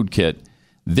survival food kit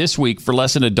this week for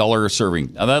less than $1 a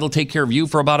serving. Now, that'll take care of you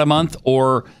for about a month,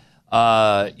 or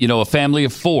a family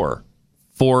of 4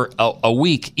 for a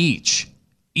week each.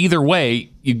 Either way,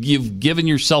 you've given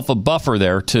yourself a buffer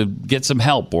there to get some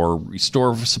help or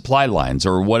restore supply lines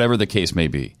or whatever the case may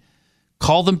be.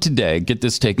 Call them today. Get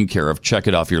this taken care of. Check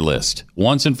it off your list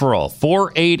once and for all. It's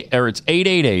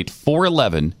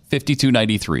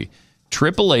 888-411-5293.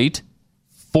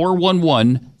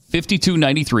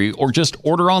 888-411-5293, or just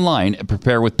order online at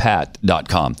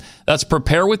preparewithpat.com. That's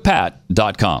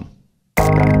preparewithpat.com.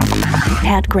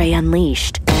 Pat Gray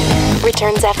Unleashed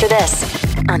returns after this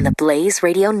on the Blaze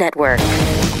Radio Network.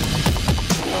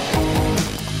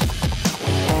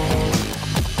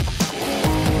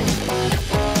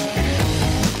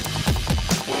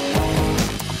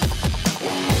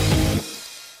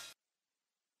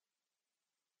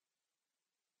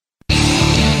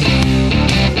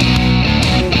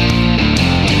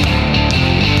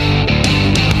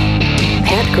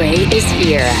 Pat Gray is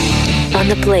here on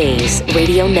the Blaze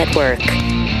Radio Network.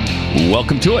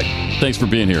 Welcome to it. Thanks for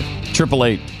being here.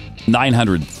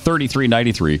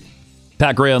 888-900-3393.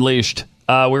 Pat Gray Unleashed.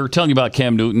 We were telling you about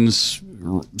Cam Newton's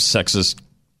sexist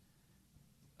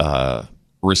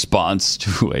response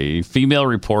to a female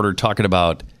reporter talking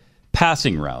about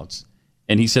passing routes.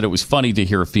 And he said it was funny to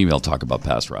hear a female talk about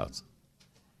pass routes.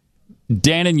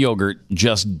 Dannon Yogurt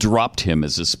just dropped him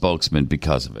as a spokesman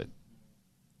because of it.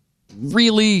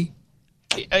 Really?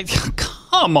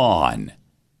 Come on.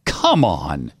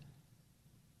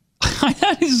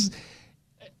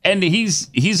 And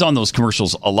he's on those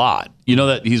commercials a lot. You know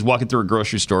that he's walking through a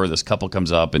grocery store, this couple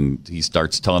comes up and he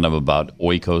starts telling them about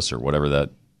Oikos or whatever that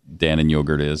Dannon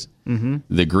yogurt is,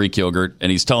 the Greek yogurt,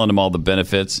 and he's telling them all the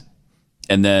benefits.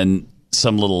 And then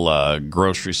some little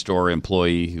grocery store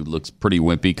employee who looks pretty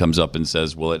wimpy comes up and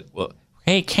says,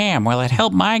 hey, Cam, will it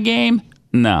help my game?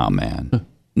 No, man.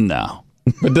 No.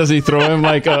 But does he throw him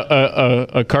like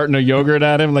a carton of yogurt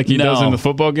at him like he does in the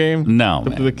football game? No,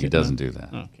 man, he doesn't do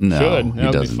that. Okay. No, should. That would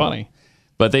be doesn't. funny.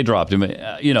 But they dropped him.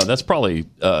 That's probably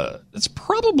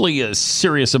a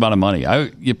serious amount of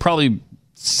money. You probably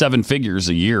 7 figures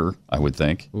a year, I would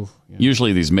think. Oof, yeah.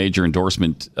 Usually these major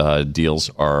endorsement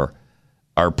deals are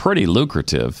pretty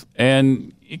lucrative,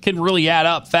 and it can really add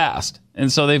up fast.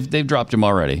 And so they've dropped him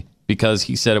already because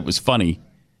he said it was funny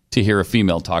to hear a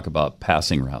female talk about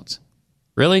passing routes.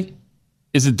 Really?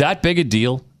 Is it that big a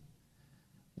deal?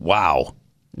 Wow.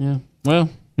 Yeah. Well,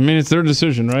 I mean, it's their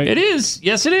decision, right? It is.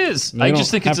 Yes, it is. I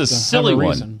just think it's a silly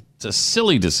one. It's a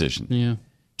silly decision. Yeah.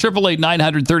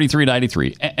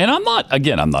 888-900-3393. And I'm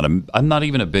not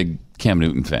even a big Cam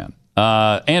Newton fan.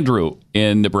 Andrew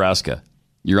in Nebraska,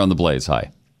 you're on the Blaze.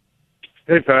 Hi.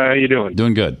 Hey, Pat, how you doing?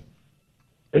 Doing good.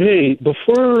 Hey,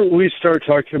 before we start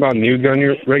talking about new gun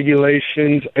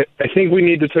regulations, I think we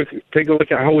need to take a look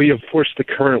at how we enforce the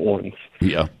current ones.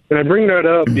 Yeah. And I bring that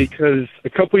up because a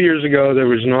couple of years ago, there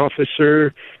was an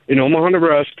officer in Omaha,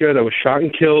 Nebraska that was shot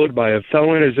and killed by a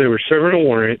felon as they were serving a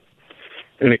warrant.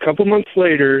 And a couple months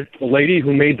later, the lady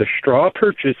who made the straw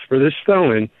purchase for this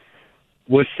felon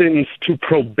was sentenced to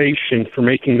probation for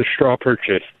making the straw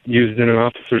purchase used in an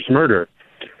officer's murder.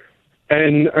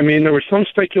 And, I mean, there was some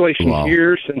speculation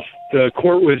here since the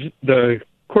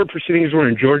court proceedings were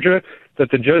in Georgia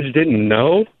that the judge didn't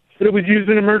know that it was used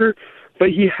in a murder, but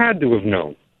he had to have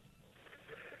known.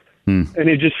 And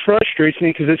it just frustrates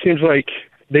me because it seems like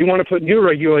they want to put new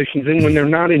regulations in when they're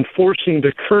not enforcing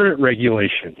the current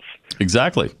regulations.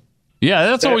 Exactly. Yeah,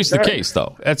 that's always the case,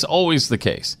 though. That's always the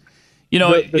case. You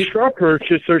know, the straw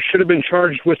purchaser should have been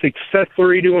charged with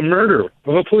accessory to a murder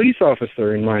of a police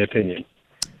officer, in my opinion.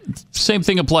 Same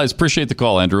thing applies. Appreciate the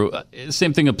call, Andrew.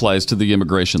 Same thing applies to the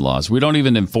immigration laws. We don't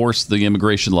even enforce the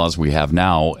immigration laws we have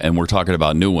now, and we're talking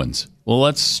about new ones. Well,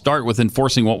 let's start with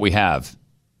enforcing what we have.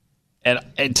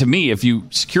 And to me, if you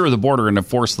secure the border and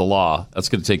enforce the law, that's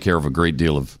going to take care of a great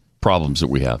deal of problems that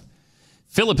we have.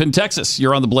 Philip in Texas,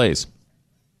 you're on the Blaze.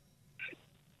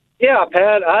 Yeah,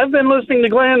 Pat, I've been listening to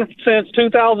Glenn since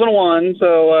 2001,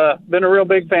 so been a real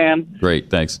big fan.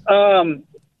 Great, thanks.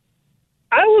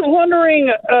 I was wondering,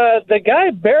 the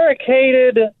guy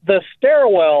barricaded the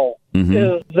stairwell. Mm-hmm.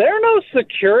 Is there no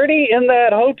security in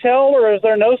that hotel, or is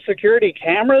there no security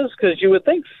cameras? Because you would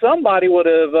think somebody would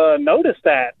have noticed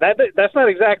that. That's not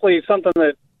exactly something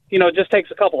that, just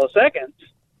takes a couple of seconds.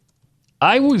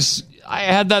 I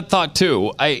had that thought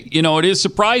too. It is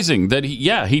surprising that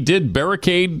he did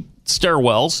barricade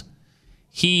stairwells.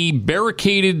 He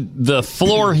barricaded the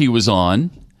floor he was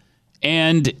on,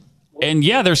 and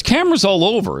yeah, there's cameras all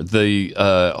over the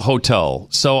hotel.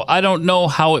 So I don't know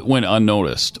how it went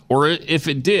unnoticed, or if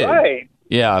it did. Right.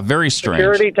 Yeah, very strange.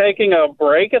 Security taking a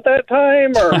break at that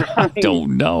time, or I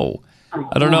don't know.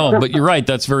 But you're right.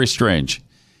 That's very strange.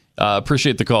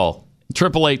 Appreciate the call.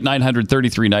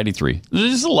 888-900-3393.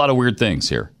 There's a lot of weird things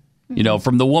here.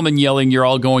 From the woman yelling, "You're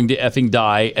all going to effing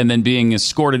die," and then being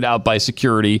escorted out by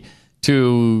security,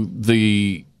 to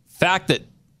the fact that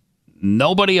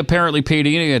nobody apparently paid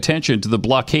any attention to the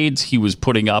blockades he was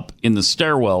putting up in the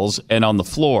stairwells and on the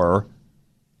floor.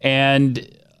 And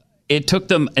it took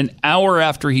them an hour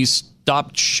after he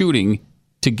stopped shooting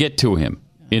to get to him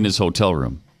in his hotel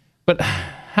room. But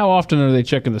how often are they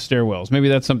checking the stairwells? Maybe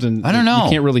that's something I don't know. You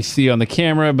can't really see on the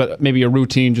camera, but maybe a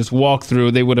routine just walk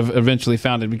through. They would have eventually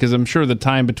found it, because I'm sure the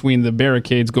time between the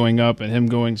barricades going up and him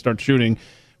going start shooting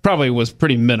probably was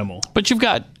pretty minimal. But you've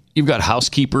got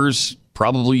housekeepers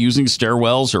probably using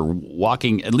stairwells or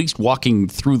walking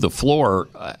through the floor.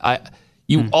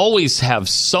 You always have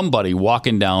somebody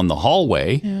walking down the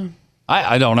hallway. Yeah.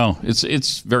 I don't know.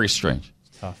 It's very strange.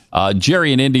 Tough.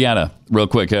 Jerry in Indiana, real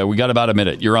quick. We got about a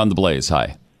minute. You're on the Blaze.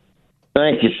 Hi.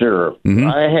 Thank you, sir. Mm-hmm.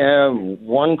 I have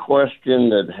one question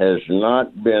that has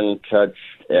not been touched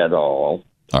at all.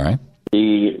 All right.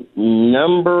 The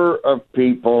number of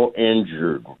people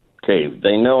injured. Okay,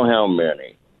 they know how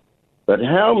many. But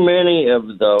how many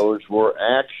of those were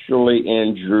actually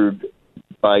injured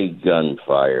by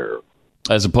gunfire?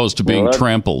 As opposed to being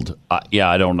trampled.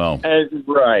 I don't know.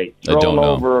 Right. I don't Thrown know.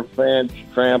 over a fence,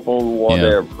 trampled,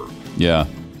 whatever. Yeah.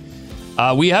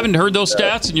 We haven't heard those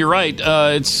stats, and you're right.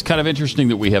 It's kind of interesting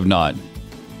that we have not.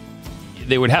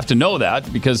 They would have to know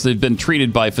that because they've been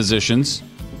treated by physicians.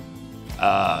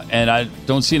 And I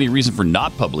don't see any reason for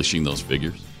not publishing those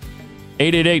figures.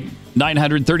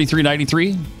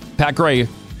 888-900-3393. Pat Gray,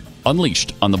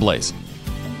 Unleashed on the Blaze.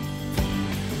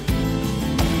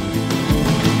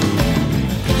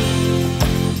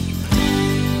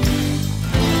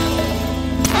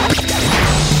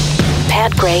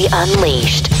 Pat Gray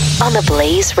Unleashed on the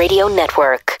Blaze Radio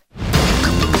Network.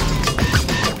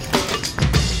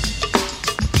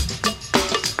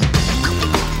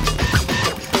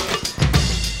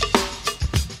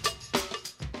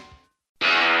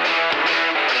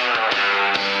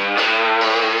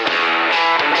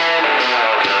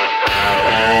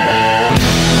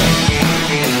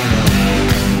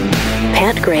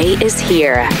 Pat Gray is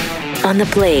here on the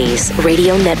Blaze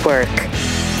Radio Network.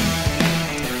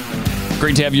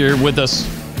 Great to have you here with us.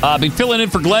 I'll be filling in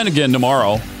for Glenn again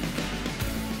tomorrow.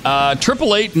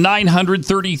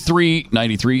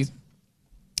 888-900-3393. A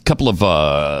couple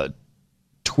of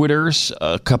Twitters,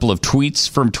 a couple of tweets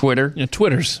from Twitter. Yeah,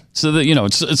 Twitters. So that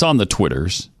it's on the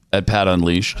Twitters at Pat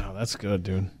Unleashed. Oh, that's good,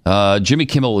 dude. Jimmy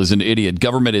Kimmel is an idiot.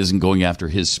 Government isn't going after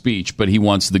his speech, but he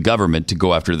wants the government to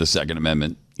go after the Second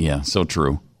Amendment. Yeah, so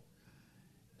true.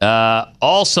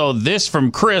 Also, this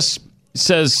from Chris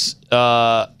says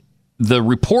the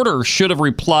reporter should have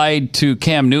replied to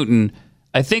Cam Newton,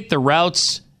 I think the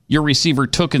routes your receiver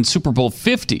took in Super Bowl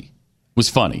 50 was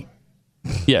funny.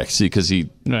 Yeah, see, because they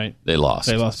lost.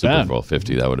 They lost Super bad. Bowl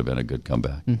 50. That would have been a good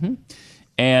comeback. Mm-hmm.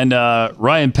 And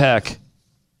Ryan Peck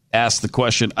asked the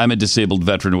question, I'm a disabled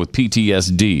veteran with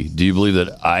PTSD. Do you believe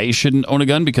that I shouldn't own a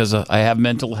gun because I have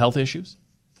mental health issues?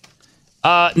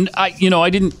 I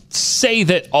didn't say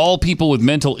that all people with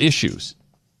mental issues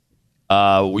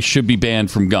should be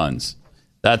banned from guns.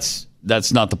 That's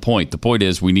not the point. The point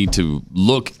is we need to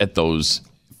look at those,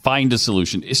 find a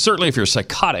solution. Certainly if you're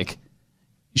psychotic,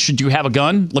 should you have a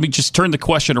gun? Let me just turn the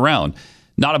question around.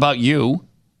 Not about you,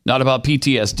 not about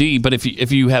PTSD, but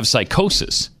if you have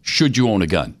psychosis, should you own a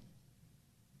gun?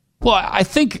 Well, I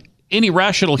think any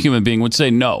rational human being would say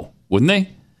no, wouldn't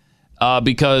they?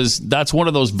 Because that's one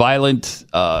of those violent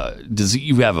disease.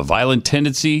 You have a violent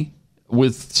tendency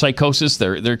with psychosis.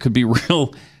 There could be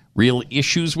real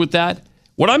issues with that.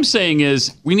 What I'm saying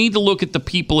is we need to look at the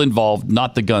people involved,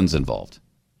 not the guns involved,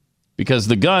 because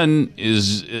the gun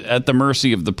is at the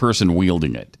mercy of the person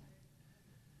wielding it,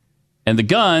 and the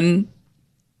gun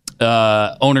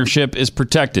ownership is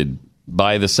protected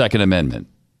by the Second Amendment.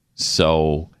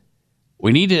 So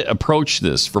we need to approach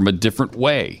this from a different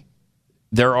way.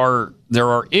 There are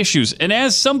issues. And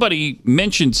as somebody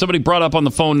brought up on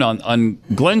the phone on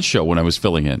Glenn's show when I was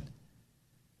filling in,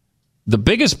 the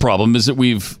biggest problem is that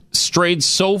we've strayed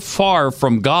so far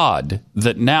from God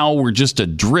that now we're just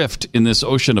adrift in this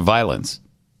ocean of violence.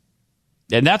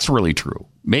 And that's really true.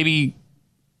 Maybe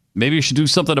you should do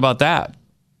something about that.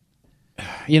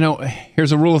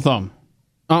 Here's a rule of thumb.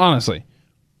 Honestly,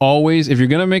 always, if you're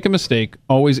going to make a mistake,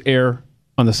 always err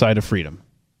on the side of freedom.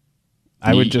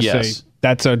 I would just say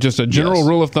that's just a general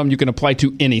rule of thumb you can apply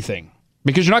to anything,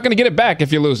 because you're not going to get it back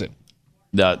if you lose it.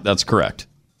 That's correct.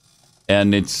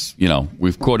 And it's,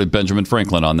 we've quoted Benjamin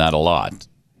Franklin on that a lot.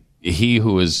 He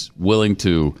who is willing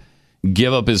to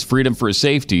give up his freedom for his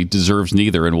safety deserves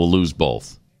neither and will lose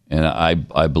both. And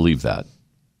I believe that.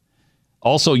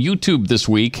 Also, YouTube this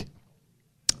week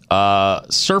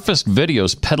surfaced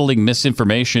videos peddling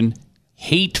misinformation,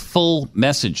 hateful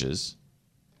messages,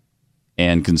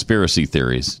 and conspiracy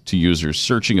theories to users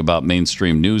searching about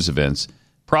mainstream news events,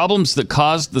 problems that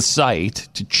caused the site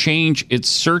to change its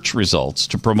search results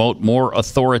to promote more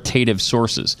authoritative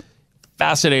sources.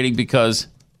 Fascinating, because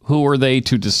who are they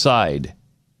to decide?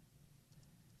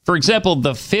 For example,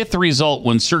 the fifth result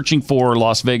when searching for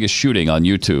Las Vegas shooting on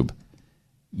YouTube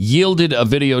yielded a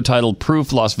video titled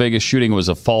 "Proof Las Vegas Shooting Was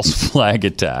a False Flag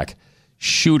Attack.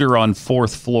 Shooter on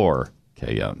fourth floor."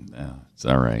 Okay, yeah, it's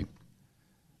all right.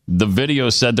 The video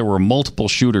said there were multiple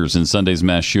shooters in Sunday's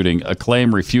mass shooting, a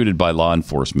claim refuted by law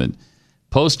enforcement.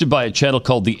 Posted by a channel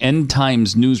called the End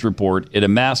Times News Report, it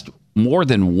amassed more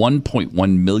than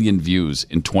 1.1 million views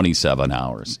in 27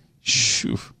 hours.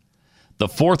 Shoo. The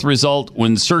fourth result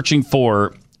when searching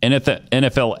for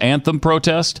NFL anthem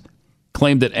protest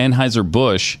claimed that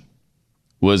Anheuser-Busch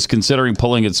was considering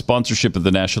pulling its sponsorship of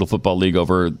the National Football League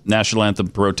over national anthem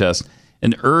protest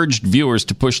and urged viewers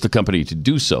to push the company to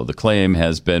do so. The claim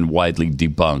has been widely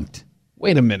debunked.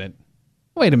 Wait a minute.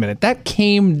 That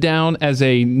came down as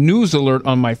a news alert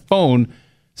on my phone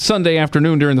Sunday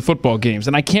afternoon during the football games,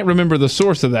 and I can't remember the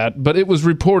source of that, but it was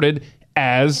reported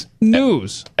as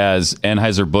news. As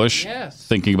Anheuser-Busch? Yes.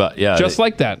 Thinking about, just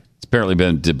like that. It's apparently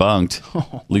been debunked,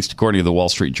 at least according to the Wall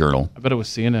Street Journal. I bet it was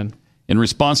CNN. In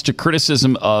response to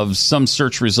criticism of some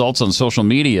search results on social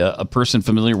media, a person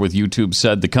familiar with YouTube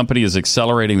said the company is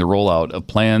accelerating the rollout of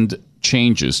planned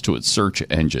changes to its search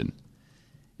engine.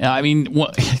 Now, I mean,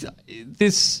 while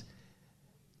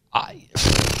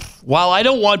I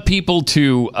don't want people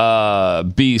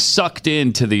to be sucked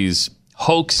into these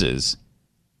hoaxes,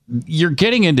 you're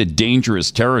getting into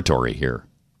dangerous territory here.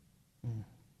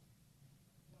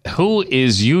 Who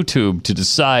is YouTube to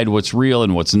decide what's real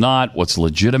and what's not, what's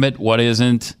legitimate, what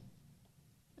isn't?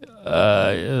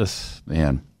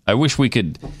 Man, I wish we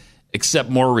could accept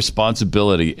more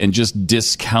responsibility and just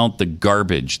discount the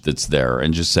garbage that's there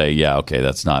and just say, yeah, okay,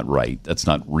 that's not right. That's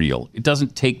not real. It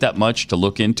doesn't take that much to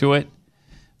look into it,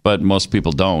 but most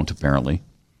people don't, apparently.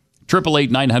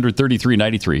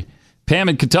 888-900-3393. Pam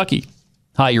in Kentucky.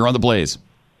 Hi, you're on the Blaze.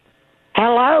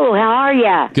 Hello, how are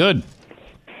you? Good.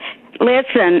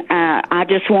 Listen, I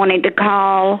just wanted to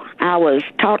call. I was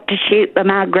taught to shoot by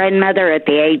my grandmother at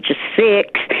the age of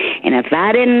 6, and if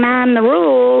I didn't mind the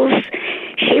rules,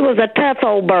 she was a tough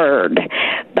old bird.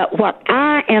 But what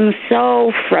I am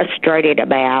so frustrated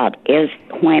about is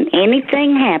when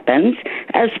anything happens,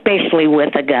 especially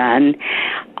with a gun,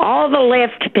 all the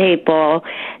left people,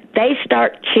 they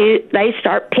start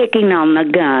picking on the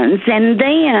guns, and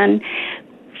then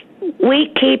we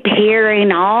keep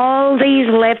hearing all these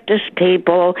leftist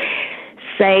people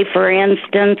say, for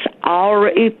instance, all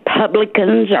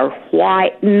Republicans are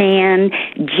white men,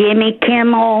 Jimmy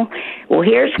Kimmel. Well,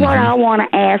 here's what I want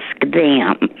to ask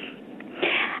them.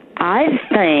 I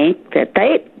think that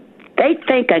they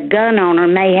think a gun owner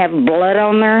may have blood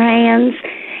on their hands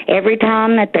every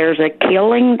time that there's a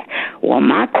killing. Well,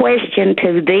 my question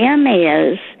to them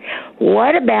is,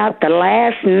 what about the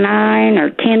last 9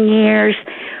 or 10 years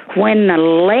when the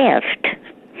left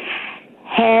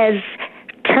has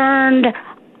turned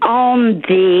on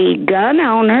the gun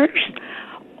owners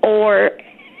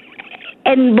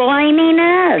and blaming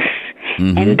us?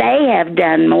 And they have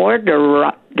done more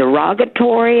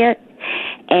derogatory,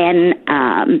 and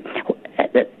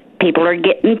people are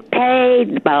getting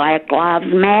paid. Black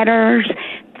Lives Matters,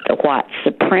 the white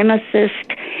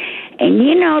supremacist, and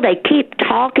they keep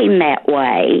talking that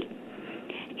way,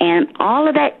 and all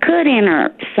of that could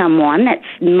enter someone that's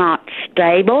not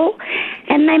stable,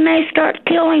 and they may start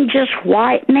killing just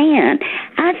white men.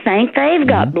 I think they've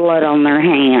got blood on their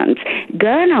hands.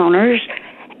 Gun owners,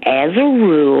 as a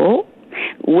rule,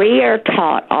 we are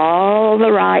taught all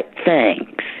the right things,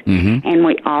 and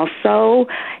we also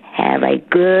have a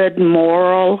good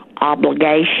moral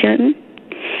obligation.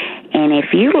 And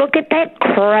if you look at that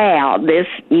crowd,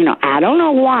 I don't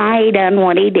know why he done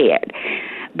what he did,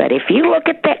 but if you look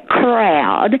at that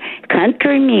crowd,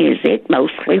 country music,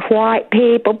 mostly white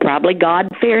people, probably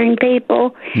God-fearing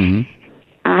people,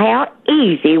 how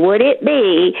easy would it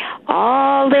be,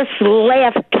 all this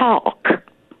left talk?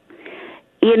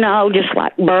 Just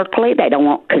like Berkeley, they don't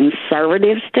want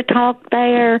conservatives to talk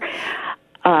there.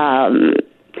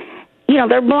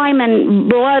 They're blaming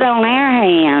blood on our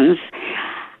hands.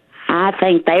 I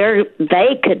think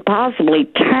they could possibly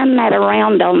turn that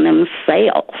around on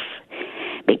themselves,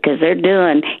 because they're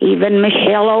doing, even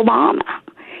Michelle Obama.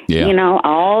 Yeah.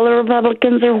 All the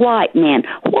Republicans are white men.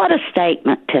 What a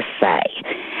statement to say.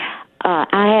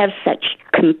 I have such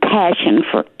compassion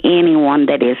for anyone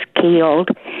that is killed,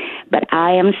 but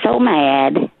I am so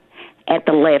mad at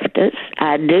the leftists.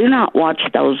 I do not watch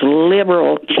those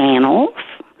liberal channels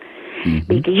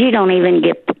because you don't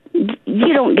get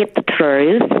the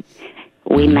truth.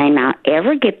 We may not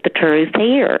ever get the truth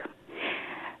here.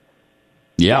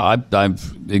 Yeah, I'm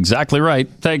exactly right.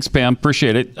 Thanks, Pam.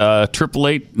 Appreciate it.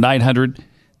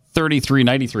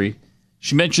 888-900-3393.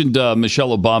 She mentioned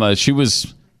Michelle Obama. She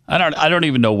was, I don't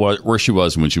even know where she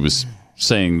was when she was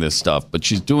saying this stuff, but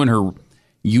she's doing her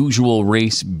usual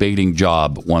race baiting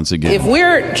job once again. If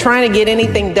we're trying to get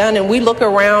anything done and we look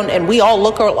around and we all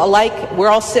look alike, we're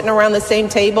all sitting around the same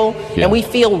table and we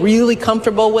feel really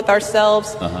comfortable with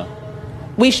ourselves,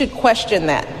 we should question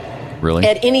that. Really?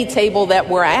 At any table that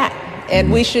we're at.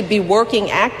 And we should be working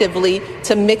actively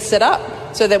to mix it up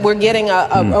so that we're getting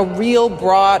a real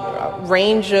broad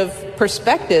range of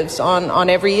perspectives on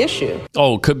every issue.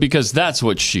 Oh, because that's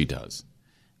what she does.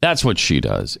 That's what she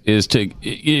does,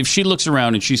 if she looks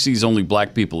around and she sees only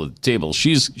black people at the table,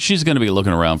 she's going to be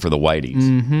looking around for the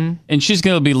whiteys. And she's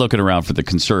going to be looking around for the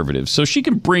conservatives. So she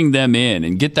can bring them in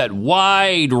and get that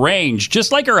wide range,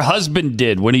 just like her husband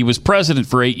did when he was president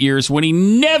for 8 years, when he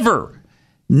never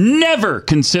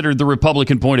considered the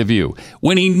Republican point of view,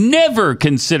 when he never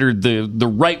considered the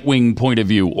right-wing point of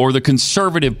view or the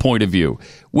conservative point of view,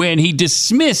 when he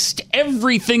dismissed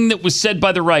everything that was said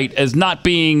by the right as not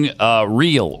being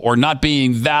real or not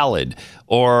being valid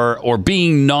or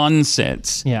being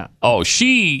nonsense. Yeah. Oh,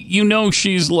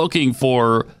 she's looking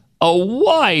for a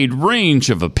wide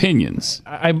range of opinions.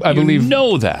 I believe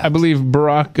that. I believe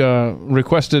Barack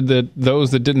requested that those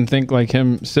that didn't think like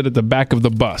him sit at the back of the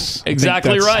bus.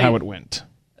 Exactly that's right. How it went.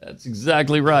 That's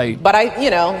exactly right. But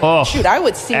I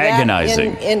would see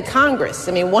agonizing. that in Congress.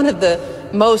 I mean, one of the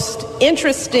most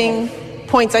interesting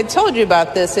points, I told you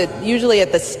about this, usually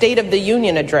at the State of the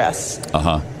Union address.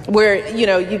 Where,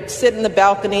 you sit in the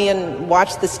balcony and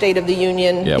watch the State of the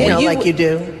Union. Yeah, like you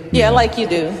do. Yeah, like you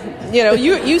do.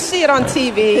 You see it on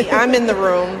TV. I'm in the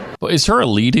room. Is her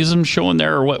elitism showing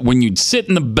there, or what? When you'd sit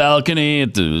in the balcony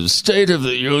at the State of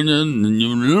the Union and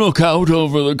you look out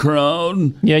over the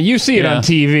crowd. Yeah, you see it on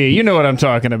TV. You know what I'm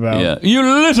talking about. Yeah, you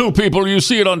little people, you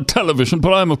see it on television,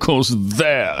 but I'm, of course,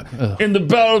 there in the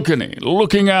balcony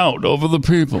looking out over the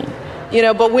people.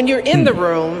 But when you're in the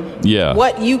room,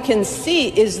 what you can see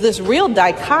is this real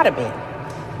dichotomy.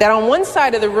 That on one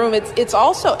side of the room, it's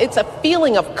a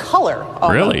feeling of color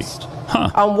almost. Really?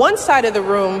 On one side of the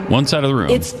room,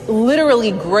 it's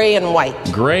literally gray and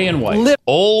white. Gray and white.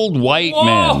 Old white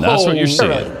man. That's what you're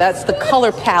saying. That's the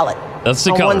color palette. That's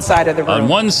the on color. one side of the room. On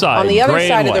one side, on the other gray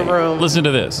side and of the white. room, Listen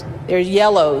to this. There's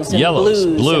yellows and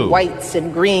blues and whites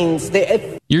and greens.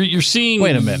 You're seeing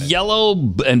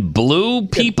yellow and blue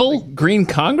people? Green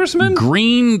congressmen?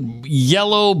 Green,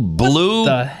 yellow, blue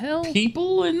the hell?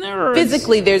 people in there?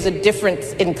 Physically, there's a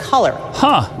difference in color.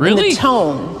 Huh, really? In the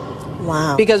tone.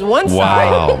 Wow. Because one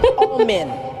side, all men.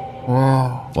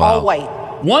 All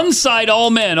white. One side, all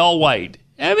men, all white.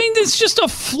 I mean, it's just a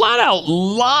flat-out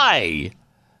lie.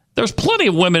 There's plenty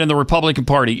of women in the Republican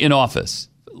Party in office.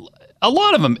 A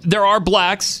lot of them. There are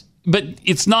blacks, but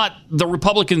it's not the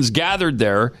Republicans gathered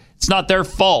there. It's not their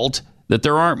fault that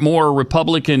there aren't more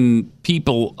Republican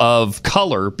people of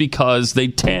color because they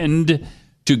tend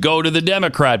to go to the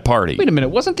Democrat Party. Wait a minute.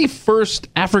 Wasn't the first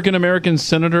African-American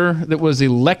senator that was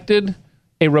elected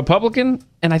a Republican?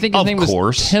 And I think his name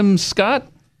was Tim Scott?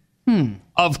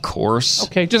 Of course.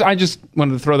 Okay, I just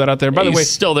wanted to throw that out there. By the way, he's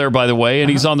still there, by the way,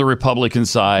 and he's on the Republican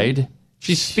side.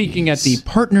 She's speaking at the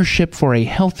Partnership for a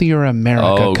Healthier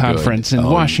America conference in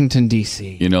Washington,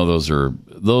 D.C. You know, those are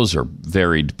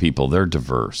varied people. They're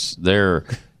diverse.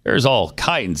 There's all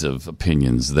kinds of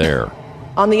opinions there.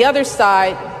 On the other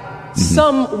side,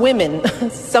 some women,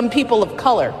 some people of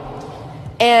color.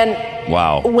 And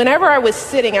whenever I was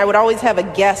sitting, I would always have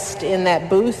a guest in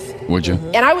that booth. Would you?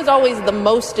 And I was always the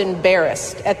most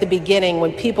embarrassed at the beginning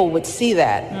when people would see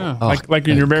that. Yeah, like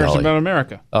you're embarrassed about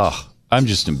America. Oh, I'm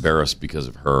just embarrassed because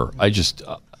of her.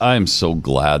 I'm so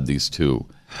glad these two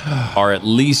are at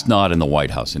least not in the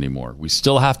White House anymore. We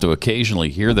still have to occasionally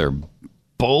hear their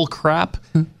bull crap,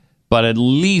 but at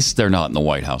least they're not in the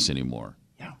White House anymore.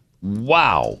 Yeah.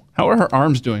 Wow. How are her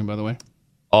arms doing, by the way?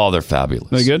 Oh, they're fabulous.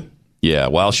 They good? Yeah,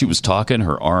 while she was talking,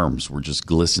 her arms were just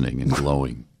glistening and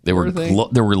glowing. They were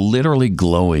literally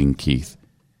glowing, Keith.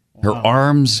 Her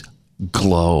arms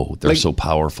glow. They're so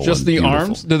powerful. Just and the beautiful.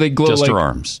 arms? Do they glow just like her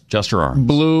arms? Just her arms.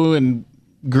 Blue and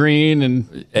green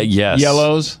and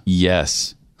yellows?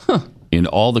 Yes. In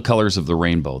all the colors of the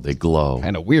rainbow, they glow.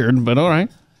 Kind of weird, but all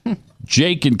right.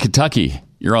 Jake in Kentucky,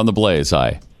 you're on the Blaze.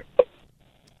 Hi.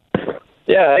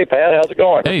 Yeah, hey, Pat. How's it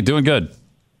going? Hey, doing good.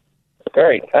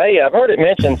 Great. Hey, I've heard it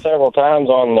mentioned several times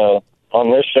on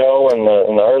this show and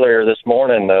the earlier this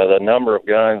morning the number of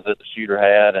guns that the shooter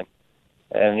had, and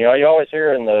you know you always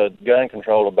hear in the gun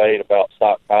control debate about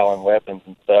stockpiling weapons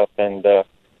and stuff, and I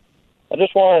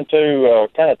just wanted to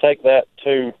kind of take that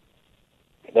to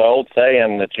the old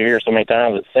saying that you hear so many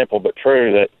times. It's simple but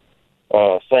true that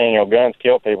saying guns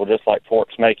kill people just like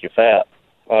forks make you fat.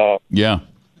 Yeah.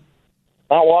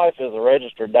 My wife is a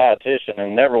registered dietitian,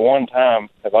 and never one time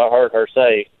have I heard her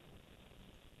say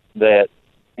that,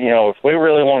 if we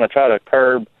really want to try to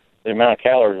curb the amount of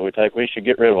calories we take, we should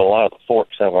get rid of a lot of the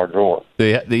forks out of our drawer.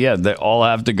 They all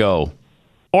have to go.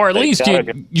 Or at least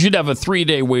you should have a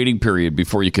 3-day waiting period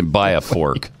before you can buy a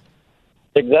fork.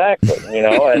 Exactly,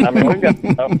 and I mean, we've got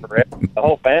enough for the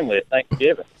whole family at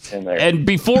Thanksgiving in there. And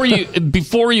before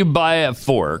you buy a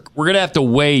fork, we're going to have to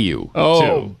weigh you.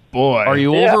 Oh, boy. Are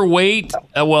you overweight?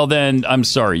 Well, then, I'm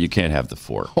sorry. You can't have the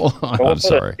fork. I'm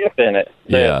sorry. Put a chip in it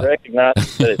to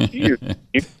recognize that it's you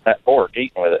that fork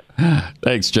eating with it.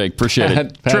 Thanks, Jake. Appreciate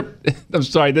it. I'm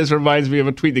sorry. This reminds me of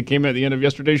a tweet that came at the end of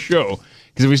yesterday's show.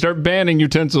 Because if we start banning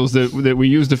utensils that we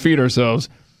use to feed ourselves,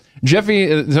 Jeffy,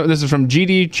 this is from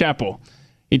GD Chapel.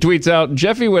 He tweets out,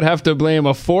 Jeffy would have to blame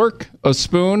a fork, a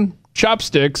spoon,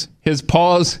 chopsticks, his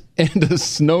paws, and a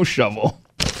snow shovel.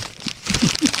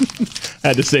 I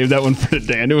had to save that one for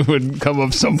today. I knew it would come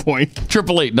up some point.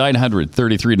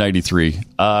 888-900-3393.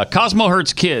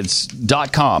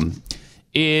 CosmoHurtsKids.com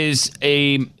is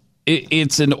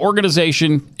it's an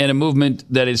organization and a movement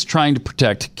that is trying to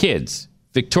protect kids.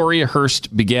 Victoria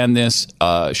Hearst began this.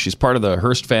 She's part of the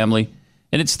Hearst family.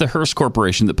 And it's the Hearst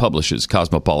Corporation that publishes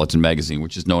Cosmopolitan magazine,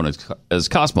 which is known as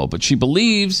Cosmo. But she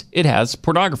believes it has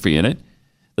pornography in it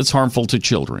that's harmful to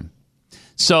children.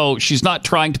 So she's not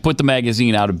trying to put the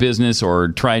magazine out of business or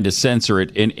trying to censor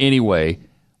it in any way.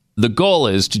 The goal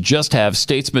is to just have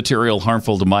states material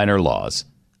harmful to minor laws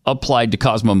applied to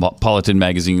Cosmopolitan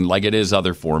magazine like it is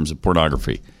other forms of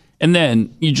pornography. And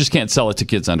then you just can't sell it to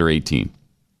kids under 18.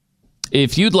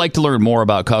 If you'd like to learn more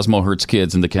about Cosmo Hurts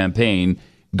Kids and the campaign,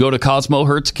 go to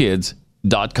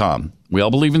CosmoHurtsKids.com. We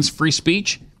all believe in free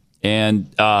speech,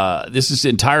 and this is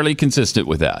entirely consistent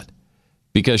with that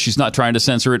because she's not trying to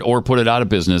censor it or put it out of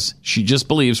business. She just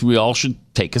believes we all should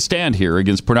take a stand here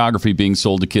against pornography being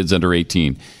sold to kids under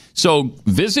 18. So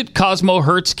visit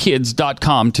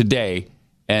CosmoHurtsKids.com today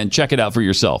and check it out for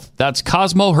yourself. That's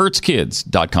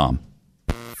CosmoHurtsKids.com.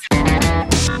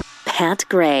 Pat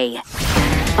Gray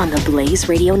on the Blaze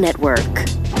Radio Network.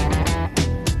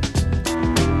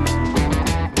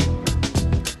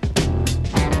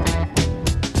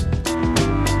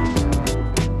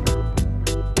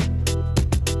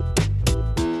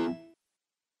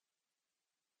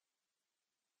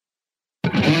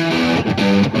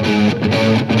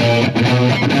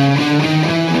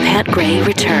 Pat Gray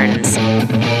returns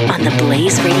on the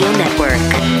Blaze Radio Network.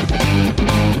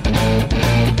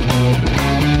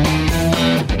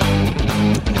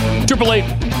 Triple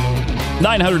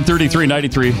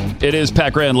 8-933-93. It is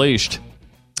Pat Gray Unleashed.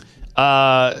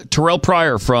 Terrell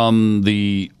Pryor from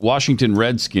the Washington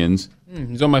Redskins.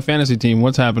 He's on my fantasy team.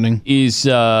 What's happening? He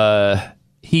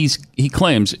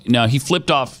claims now he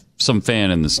flipped off some fan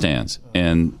in the stands,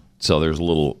 and so there's a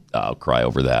little outcry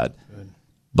over that.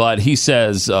 But he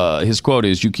says his quote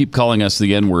is, "You keep calling us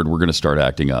the N-word, we're going to start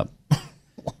acting up."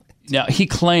 Now he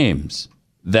claims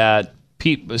that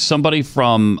somebody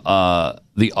from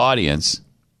the audience,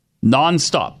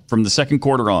 nonstop from the second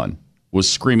quarter on, was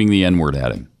screaming the N-word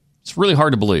at him. It's really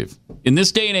hard to believe in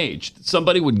this day and age that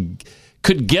somebody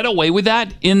could get away with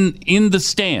that in the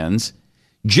stands,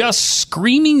 just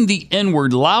screaming the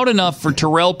N-word loud enough for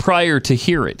Terrell Pryor to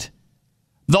hear it.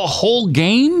 The whole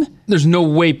game? There's no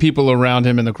way people around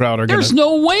him in the crowd are going to There's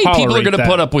no way people are going to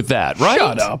put up with that, right?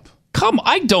 Shut up. Come,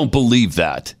 I don't believe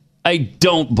that. I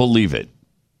don't believe it.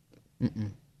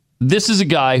 This is a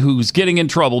guy who's getting in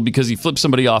trouble because he flipped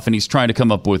somebody off and he's trying to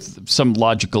come up with some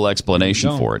logical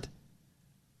explanation for it.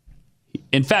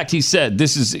 In fact, he said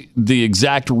this is the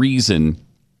exact reason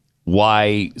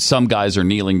why some guys are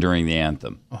kneeling during the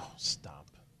anthem. Oh, stop.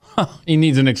 He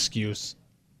needs an excuse.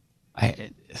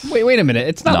 Wait a minute.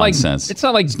 It's not nonsense. It's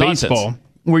not like it's baseball nonsense.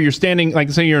 Where you're standing,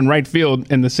 like say you're in right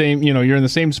field in the same, you're in the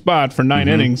same spot for 9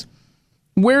 innings.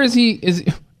 Where is he?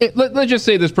 Let's just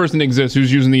say this person exists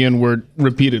who's using the N-word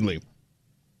repeatedly.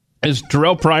 Is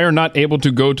Terrell Pryor not able to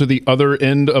go to the other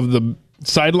end of the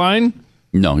sideline?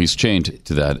 No, he's chained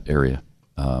to that area,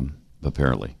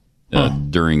 apparently,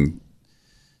 during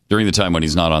the time when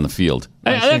he's not on the field.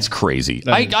 That's crazy.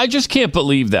 I just can't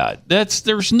believe that.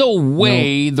 There's no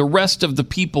way the rest of the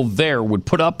people there would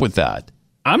put up with that.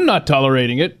 I'm not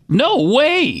tolerating it. No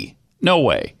way. No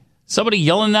way. Somebody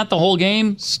yelling that the whole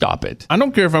game? Stop it. I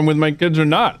don't care if I'm with my kids or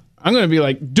not. I'm going to be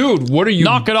like, dude, what are you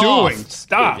doing? Off.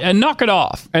 Stop. And knock it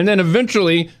off. And then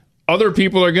eventually other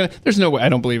people are going to... There's no way. I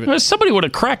don't believe it. Somebody would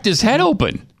have cracked his head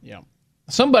open. Yeah.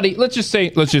 Somebody, let's just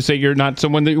say you're not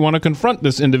someone that you want to confront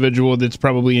this individual that's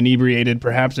probably inebriated,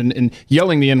 perhaps, and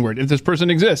yelling the N-word. If this person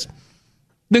exists,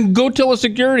 then go tell a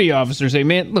security officer, say,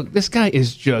 man, look, this guy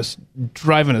is just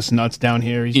driving us nuts down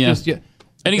here.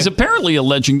 And he's apparently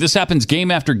alleging this happens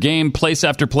game after game, place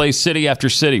after place, city after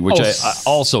city, which I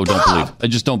also don't believe. I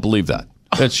just don't believe that.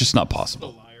 That's just not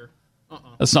possible.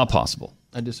 That's not possible.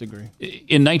 I disagree.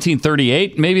 In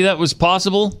 1938, maybe that was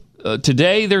possible.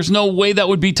 Today, there's no way that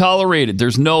would be tolerated.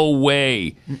 There's no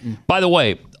way. By the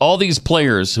way, all these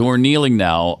players who are kneeling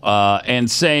now and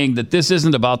saying that this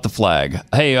isn't about the flag.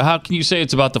 Hey, how can you say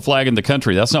it's about the flag in the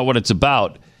country? That's not what it's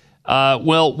about.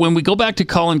 Well, when we go back to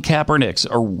Colin Kaepernick's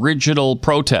original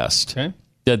protest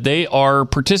that they are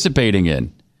participating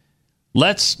in,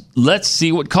 let's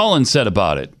see what Colin said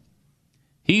about it.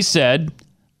 He said,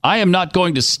 "I am not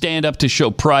going to stand up to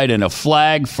show pride in a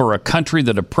flag for a country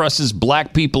that oppresses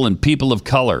black people and people of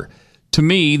color. To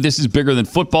me, this is bigger than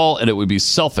football, and it would be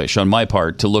selfish on my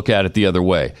part to look at it the other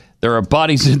way. There are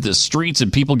bodies in the streets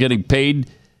and people getting paid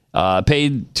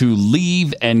to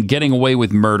leave and getting away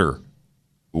with murder."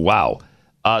 Wow.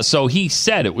 So he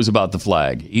said it was about the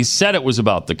flag. He said it was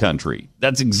about the country.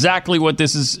 That's exactly what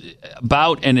this is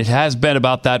about, and it has been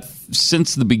about that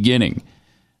since the beginning.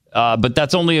 But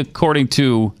that's only according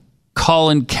to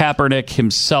Colin Kaepernick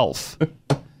himself.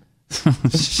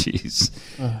 Jeez.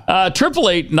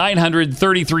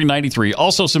 888-900-3393.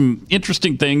 Also some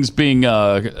interesting things being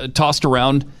tossed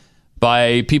around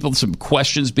by people, some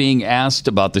questions being asked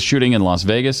about the shooting in Las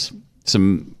Vegas.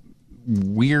 Some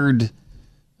weird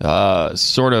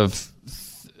sort of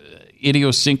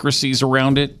idiosyncrasies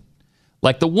around it.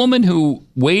 Like the woman who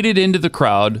waded into the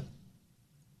crowd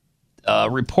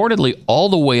reportedly all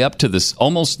the way up to this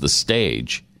almost the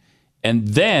stage, and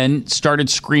then started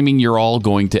screaming, "You're all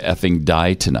going to effing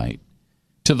die tonight,"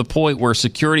 to the point where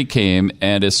security came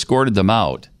and escorted them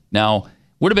out. Now,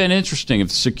 would have been interesting if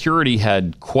security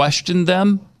had questioned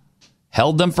them,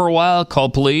 held them for a while,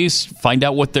 called police, find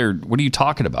out what are you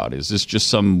talking about? Is this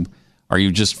just are you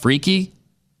just freaky?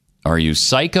 Are you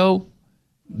psycho?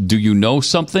 Do you know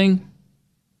something?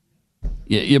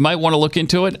 You might want to look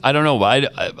into it. I don't know.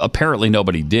 Apparently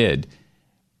nobody did.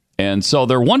 And so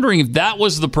they're wondering if that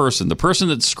was the person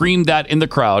that screamed that in the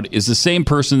crowd is the same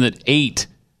person that ate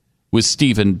with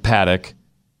Stephen Paddock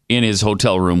in his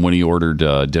hotel room when he ordered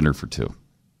dinner for two.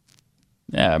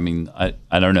 Yeah, I mean,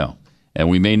 I don't know. And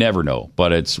we may never know,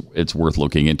 but it's worth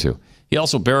looking into. He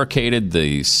also barricaded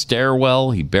the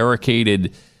stairwell. He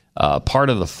barricaded part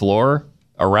of the floor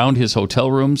around his hotel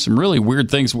room. Some really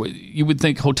weird things. You would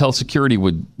think hotel security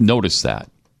would notice that.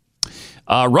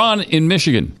 Ron in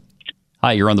Michigan.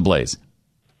 Hi, you're on the Blaze.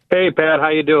 Hey, Pat. How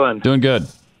you doing? Doing good.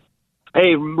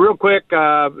 Hey, real quick,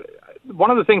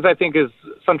 one of the things I think is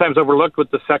sometimes overlooked with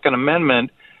the Second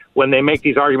Amendment when they make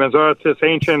these arguments, it's this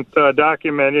ancient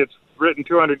document, it's written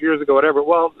 200 years ago, whatever.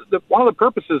 Well, one of the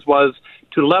purposes was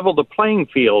to level the playing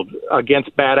field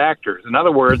against bad actors. In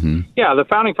other words, the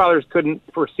Founding Fathers couldn't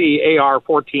foresee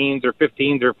AR-14s or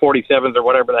 15s or 47s or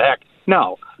whatever the heck.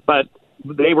 No, but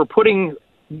they were putting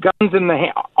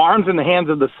arms in the hands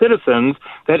of the citizens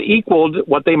that equaled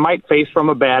what they might face from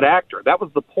a bad actor. That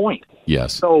was the point.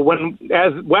 Yes. So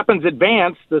as weapons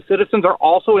advance, the citizens are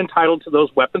also entitled to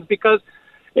those weapons because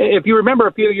if you remember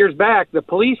a few years back, the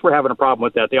police were having a problem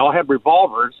with that. They all had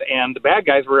revolvers, and the bad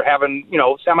guys were having,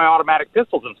 semi-automatic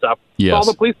pistols and stuff. Yes. So all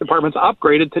the police departments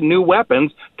upgraded to new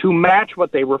weapons to match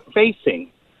what they were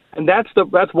facing. And that's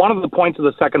one of the points of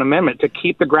the Second Amendment, to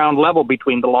keep the ground level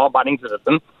between the law-abiding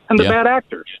citizen and the bad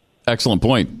actors. Excellent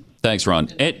point. Thanks, Ron.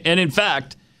 And in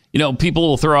fact, people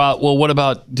will throw out, well, what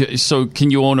about, so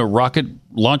can you own a rocket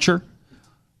launcher?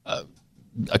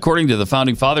 According to the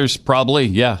Founding Fathers, probably,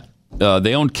 yeah.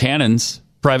 They owned cannons.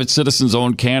 Private citizens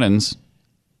owned cannons.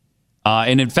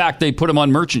 And in fact, they put them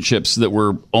on merchant ships that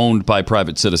were owned by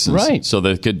private citizens. Right. So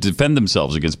they could defend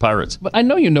themselves against pirates. But I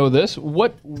know you know this.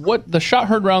 What the shot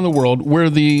heard around the world, where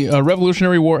the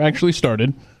Revolutionary War actually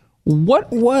started,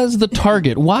 what was the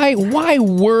target? Why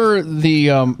were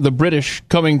the British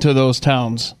coming to those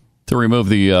towns? To remove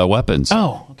the weapons.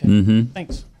 Oh, okay. Mm-hmm.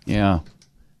 Thanks. Yeah.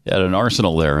 They had an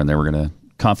arsenal there, and they were going to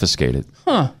confiscate it.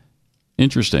 Huh.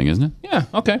 Interesting, isn't it? Yeah,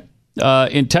 okay.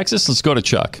 In Texas, let's go to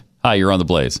Chuck. Hi, you're on the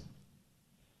Blaze.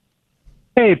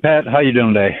 Hey, Pat. How you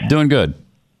doing today? Doing good.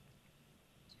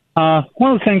 One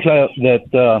of the things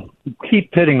that keep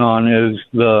hitting on is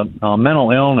the mental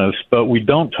illness, but we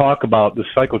don't talk about the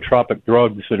psychotropic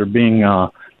drugs that are being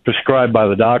prescribed by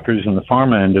the doctors in the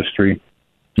pharma industry.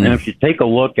 And if you take a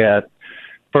look at,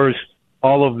 first,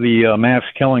 all of the mass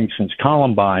killings since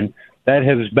Columbine, that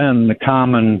has been the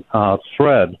common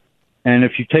thread. And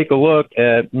if you take a look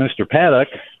at Mr. Paddock,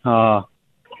 not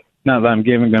that I'm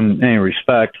giving him any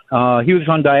respect, he was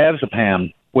on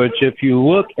diazepam, which if you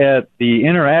look at the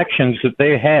interactions that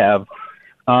they have,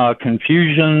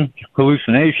 confusion,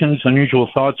 hallucinations, unusual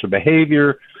thoughts or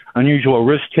behavior, unusual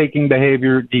risk-taking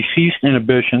behavior, deceased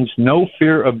inhibitions, no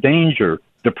fear of danger,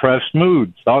 depressed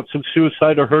mood, thoughts of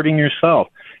suicide or hurting yourself.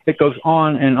 It goes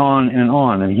on and on and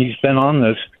on, and he's been on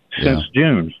this since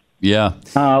June. Yeah.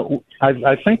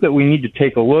 I think that we need to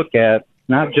take a look at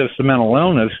not just the mental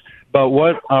illness, but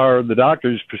what are the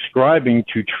doctors prescribing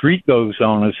to treat those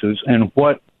illnesses, and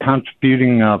what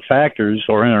contributing factors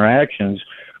or interactions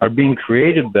are being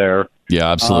created there.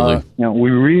 Yeah, absolutely.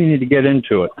 We really need to get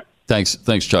into it.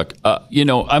 Thanks, Chuck.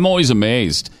 I'm always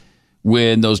amazed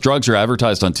when those drugs are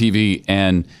advertised on TV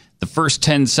and the first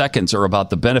 10 seconds are about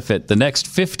the benefit. The next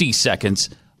 50 seconds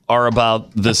are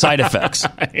about the side effects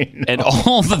and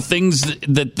all the things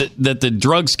that the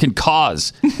drugs can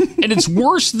cause. And it's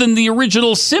worse than the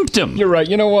original symptom. You're right.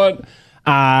 You know what?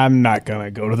 I'm not going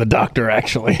to go to the doctor,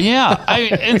 actually. Yeah.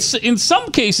 And in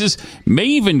some cases, may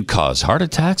even cause heart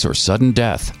attacks or sudden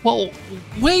death. Well,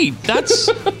 wait, that's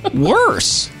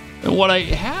worse than what I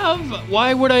have.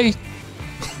 Why am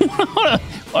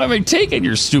I taking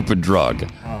your stupid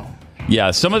drug? Oh.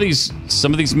 Yeah, some of these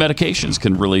medications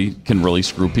can really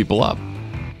screw people up,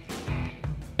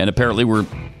 and apparently we're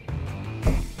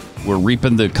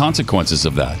reaping the consequences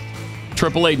of that.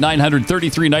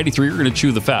 888-900-3393. You're going to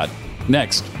chew the fat.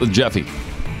 Next with Jeffy.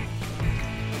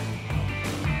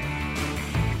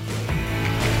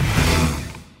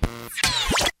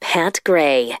 Pat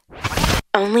Gray,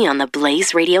 only on the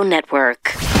Blaze Radio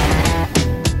Network.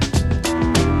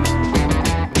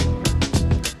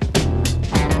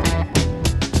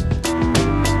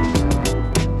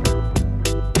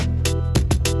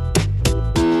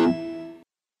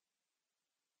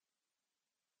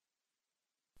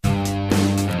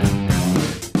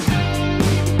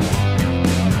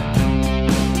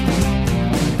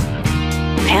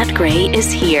 Pat Gray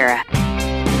is here.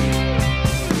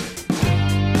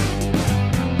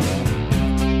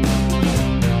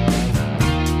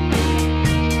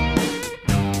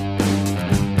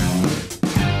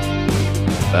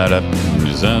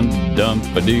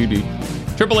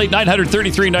 888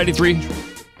 933 93.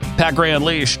 Pat Gray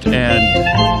Unleashed. And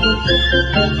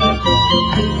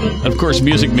of course,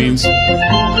 music means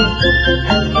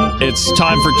it's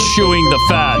time for Chewing the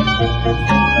Fat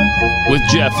with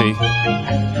Jeffy.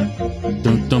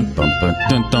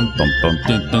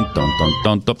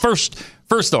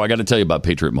 First, though, I got to tell you about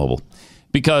Patriot Mobile,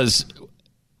 because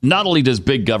not only does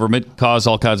big government cause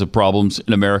all kinds of problems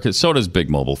in America, so does Big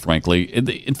Mobile, frankly.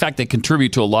 In fact, they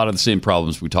contribute to a lot of the same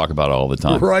problems we talk about all the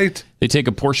time. Right. They take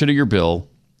a portion of your bill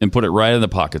and put it right in the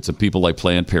pockets of people like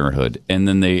Planned Parenthood, and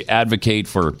then they advocate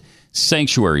for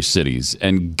sanctuary cities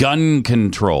and gun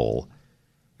control.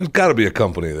 There's got to be a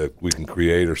company that we can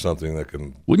create or something that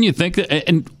can... Wouldn't you think that?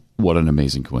 And what an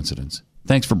amazing coincidence.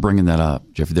 Thanks for bringing that up,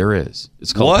 Jeff. There is.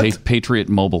 It's called Patriot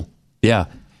Mobile. Yeah.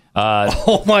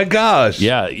 Oh, my gosh.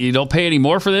 Yeah. You don't pay any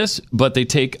more for this, but they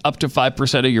take up to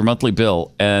 5% of your monthly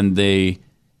bill, and they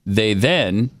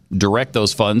then direct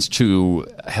those funds to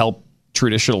help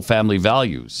traditional family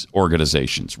values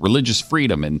organizations, religious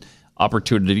freedom, and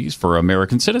opportunities for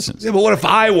American citizens. Yeah, but what if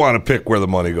I want to pick where the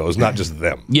money goes, not just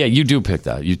them? Yeah, you do pick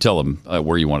that. You tell them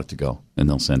where you want it to go, and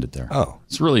they'll send it there. Oh.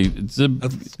 It's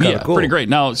cool. Pretty great.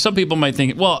 Now, some people might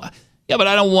think, well, yeah, but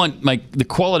I don't want the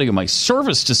quality of my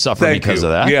service to suffer because of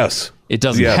that. Yes. It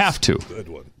doesn't Yes. have to. Good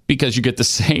one. Because you get the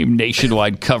same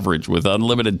nationwide coverage with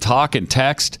unlimited talk and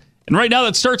text. And right now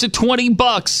that starts at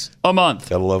 $20 a month.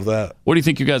 Gotta love that. What do you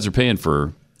think you guys are paying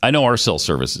for? I know our cell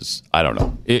services. I don't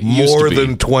know. It More used to be,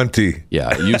 than 20. Yeah,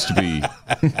 it used to be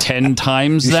 10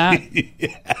 times that.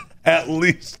 Yeah, at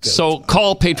least. So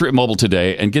call Patriot Mobile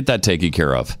today and get that taken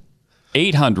care of.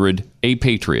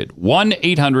 800-A-PATRIOT.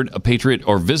 1-800-A-PATRIOT,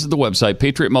 or visit the website,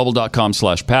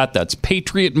 patriotmobile.com/Pat. That's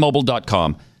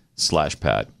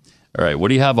patriotmobile.com/Pat. All right, what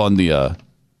do you have on the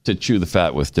to chew the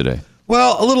fat with today?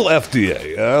 Well, a little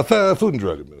FDA, Food and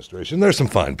Drug Administration. There's some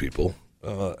fine people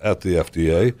at the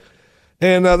FDA.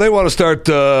 And they want to start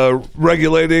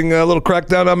regulating a little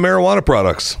crackdown on marijuana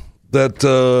products. That,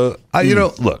 look,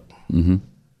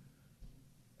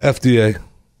 FDA,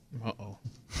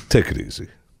 take it easy.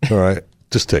 All right?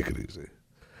 Just take it easy.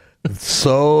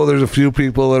 So there's a few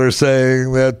people that are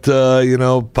saying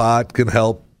that, pot can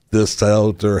help this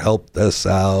out or help this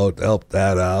out, help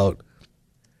that out.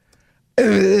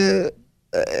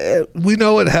 We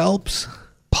know it helps.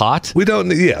 Pot? We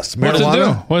don't. Yes, marijuana. What does it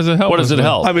do? What does it help? What does it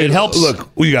help? I mean, it helps. Look,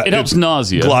 it helps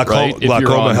nausea. Glaucoma, right?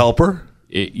 glaucoma helper.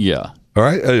 Yeah. All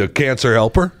right, a cancer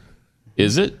helper.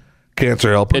 Is it?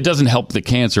 Cancer helper. It doesn't help the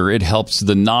cancer. It helps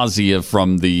the nausea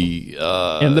from the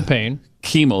and the pain,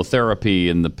 chemotherapy,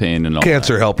 and the pain and all.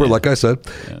 Cancer helper, like I said.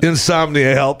 Yeah.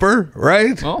 Insomnia helper,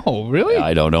 right? Oh, really?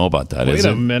 I don't know about that. Wait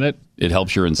a minute. It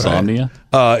helps your insomnia.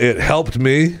 Right. It helped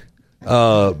me.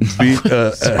 Helped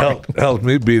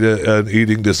me beat an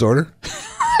eating disorder.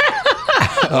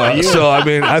 So I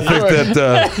mean, I think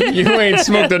that you ain't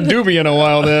smoked a doobie in a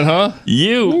while, then, huh?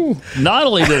 Not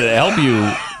only did it help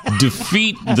you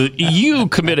defeat you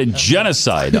committed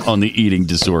genocide on the eating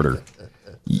disorder.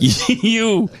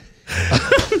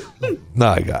 No,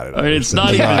 I got it. I mean, it's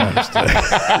not even.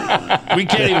 We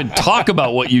can't even talk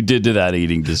about what you did to that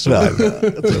eating disorder. No,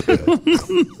 it's okay.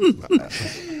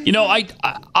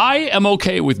 I am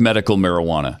okay with medical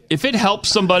marijuana if it helps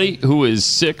somebody who is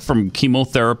sick from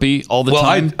chemotherapy all the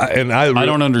time. I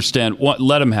don't understand.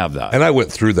 Let them have that. And I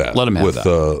went through that. Let them have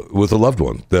that with a loved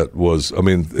one. That was. I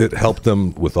mean, it helped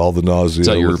them with all the nausea, Is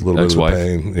that your with a little ex-wife?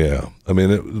 bit of pain. Yeah. I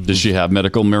mean, does she have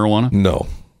medical marijuana? No.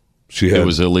 It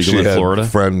was illegal in Florida.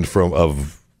 Friend.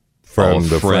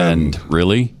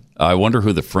 Really? I wonder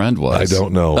who the friend was. I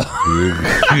don't know.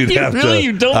 You'd have really? to.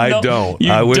 You don't I know? don't.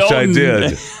 You I wish don't. I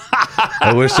did.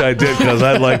 I wish I did because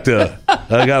I'd like to.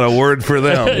 I got a word for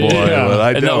them, boy. Yeah. But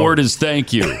I and don't. that word is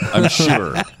thank you. I'm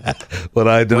sure. But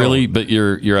I don't. Really? But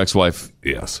your ex-wife?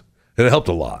 Yes. And it helped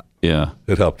a lot. Yeah.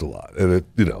 It helped a lot. And it,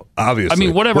 obviously. I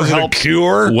mean, whatever was it helps. a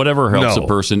cure? Whatever helps No. a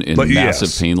person in But massive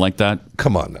yes. pain like that.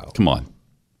 Come on now. Come on.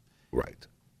 Right.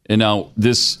 And now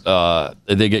this,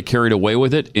 they get carried away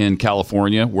with it in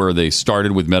California, where they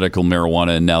started with medical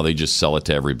marijuana and now they just sell it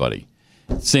to everybody.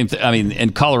 Same thing. I mean,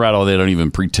 in Colorado, they don't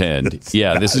even pretend.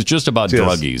 This is just about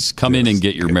druggies. Come in and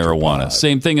get your marijuana.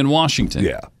 Same thing in Washington.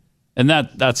 Yeah. And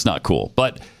that's not cool.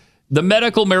 But the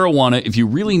medical marijuana, if you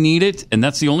really need it, and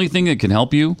that's the only thing that can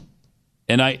help you,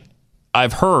 and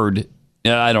I've heard,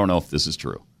 and I don't know if this is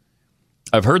true,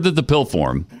 I've heard that the pill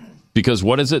form, because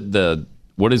what is it?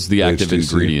 What is the active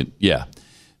HTC. ingredient? Yeah.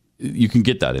 You can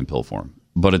get that in pill form,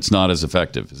 but it's not as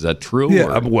effective. Is that true?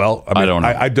 Yeah. or- Well, I don't know.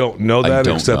 I don't know that,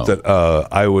 except that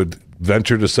I would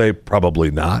venture to say probably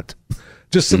not.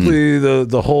 Just simply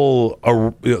the whole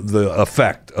the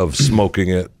effect of smoking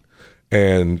it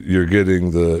and you're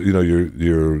getting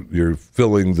you're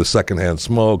filling the secondhand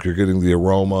smoke, you're getting the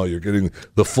aroma, you're getting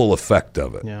the full effect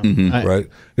of it. Yeah. Right?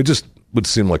 It just would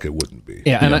seem like it wouldn't be.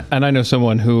 Yeah, and I know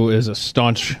someone who is a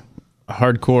staunch,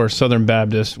 hardcore Southern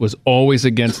Baptist, was always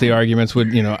against the arguments,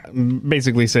 would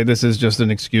basically say this is just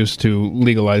an excuse to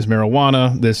legalize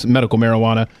marijuana, this medical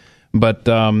marijuana. But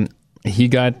he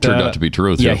got turned out to be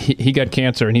true. Yeah, he got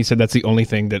cancer, and he said that's the only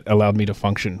thing that allowed me to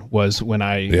function was when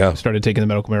I started taking the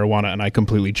medical marijuana, and I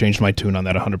completely changed my tune on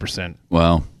that 100%.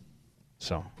 Wow.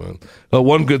 So,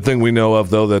 one good thing we know of,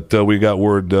 though, that we got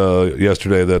word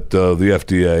yesterday that the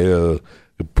FDA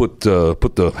put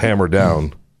the hammer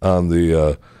down on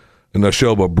the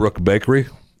Neshoba Brook Bakery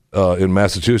in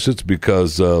Massachusetts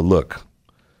because look.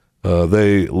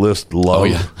 They list love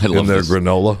in their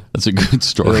granola. That's a good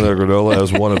story. In their granola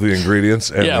as one of the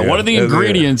ingredients. And one of the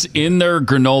ingredients in their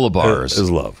granola bars is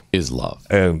love.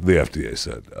 And the FDA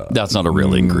said that's not a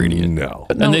real ingredient. No.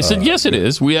 And they said, yes, it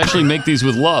is. We actually make these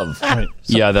with love. Right.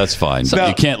 Yeah, that's fine. So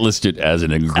you can't list it as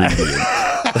an ingredient.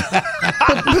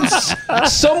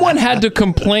 Someone had to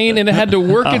complain, and it had to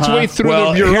work its way through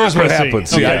the bureaucracy. Here's what happened.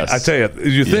 See, I tell you,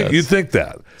 you think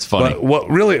that. It's funny. But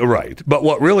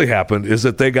what really happened is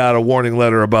that they got a warning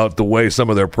letter about the way some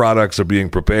of their products are being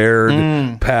prepared,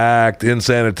 packed in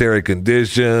sanitary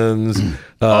conditions.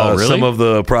 Really? Some of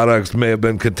the products may have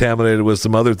been contaminated with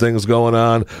some other things going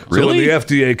on. Really? So when the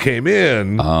FDA came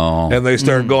in and they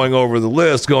started going over the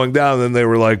list, going down, then they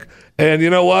were like, and you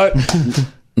know what?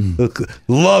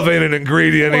 Love ain't an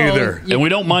ingredient either. And we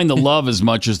don't mind the love as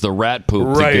much as the rat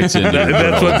poop that gets into and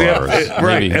that's what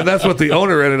and that's what the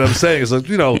owner ended up saying. Is like,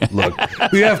 look,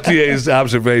 the FDA's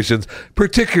observations,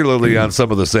 particularly on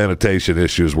some of the sanitation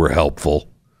issues, were helpful.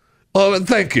 Oh, and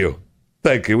thank you.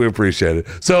 We appreciate it.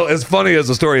 So as funny as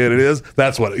the story it is,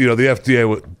 that's what, the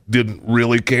FDA didn't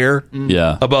really care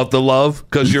about the love,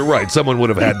 because you're right. Someone would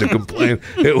have had to complain.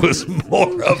 It was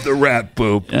more of the rat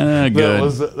poop. Good. That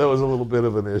was a little bit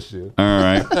of an issue. All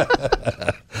right.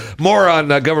 More on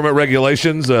government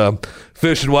regulations.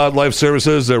 Fish and Wildlife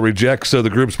Services rejects the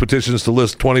group's petitions to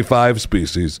list 25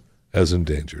 species as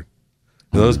endangered.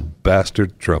 Those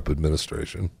bastard Trump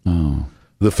administration. Oh.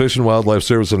 The Fish and Wildlife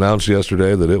Service announced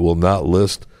yesterday that it will not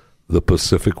list the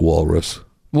Pacific walrus.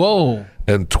 Whoa.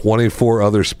 And 24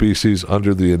 other species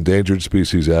under the Endangered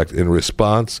Species Act in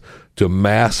response to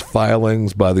mass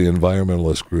filings by the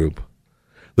environmentalist group.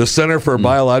 The Center for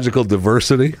Biological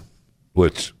Diversity,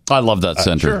 which... I love that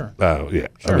center. Sure. Yeah.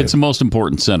 Sure. It's the most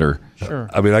important center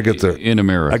I get their... in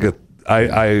America.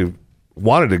 I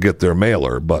wanted to get their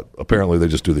mailer, but apparently they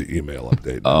just do the email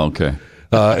update. Oh, okay.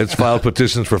 It's filed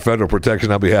petitions for federal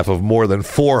protection on behalf of more than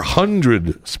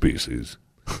 400 species.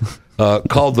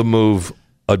 Called the move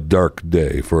a dark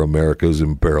day for America's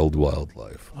imperiled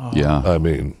wildlife. Oh. Yeah. I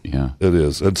mean, it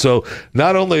is. And so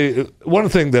not only, one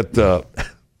thing that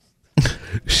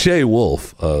Shay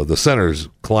Wolf, the center's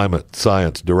climate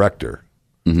science director,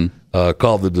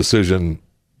 called the decision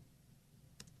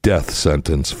death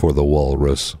sentence for the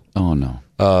walrus. Oh, no.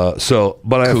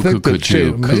 But I think that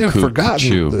Shay may have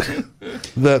forgotten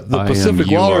that the Pacific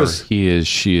walrus, he is,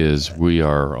 she is, we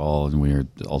are all, and we are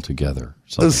all together.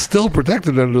 Is still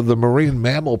protected under the Marine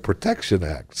Mammal Protection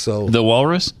Act. So the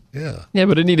walrus, yeah,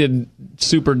 but it needed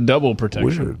super double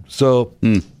protection. Weird. So,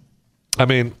 I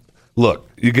mean, look,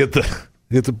 you get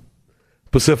the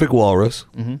Pacific walrus,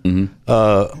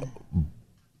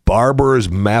 Barber's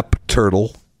map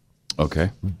turtle.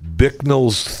 Okay.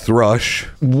 Bicknell's thrush.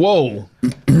 Whoa.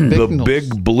 The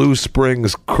Big Blue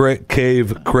Springs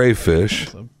cave crayfish.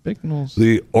 Bicknell's.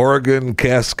 The Oregon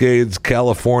Cascades,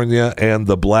 California, and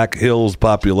the Black Hills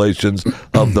populations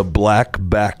of the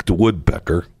black-backed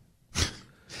woodpecker.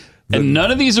 And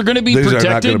none of these are going to be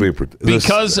protected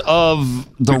because of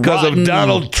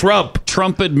Donald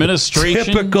Trump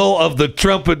administration. Typical of the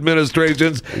Trump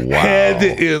administration's head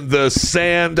in the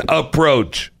sand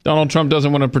approach. Donald Trump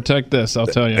doesn't want to protect this, I'll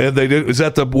tell you. And they did. Is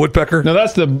that the woodpecker? No,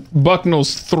 that's the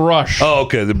Bucknell's thrush. Oh,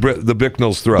 okay. The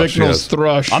Bicknell's thrush. Bicknell's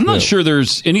thrush. I'm not sure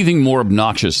there's anything more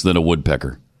obnoxious than a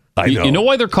woodpecker. I know. You know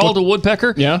why they're called a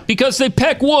woodpecker? Yeah. Because they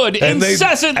peck wood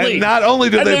incessantly. And not only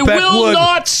do they peck will wood,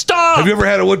 not stop. Have you ever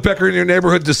had a woodpecker in your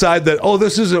neighborhood decide that,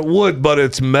 this isn't wood, but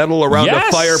it's metal around a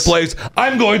fireplace?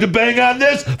 I'm going to bang on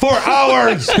this for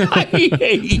hours. I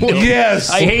hate them. Yes.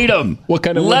 I hate them. What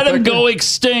kind of Let woodpecker? them go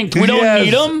extinct. We don't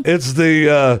need them. It's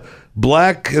the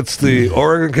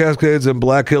Oregon Cascades and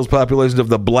Black Hills populations of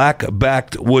the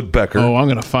black-backed woodpecker. Oh, I'm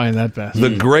going to find that bastard.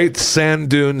 The Great Sand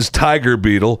Dunes tiger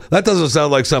beetle. That doesn't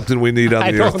sound like something we need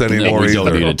on the earth anymore We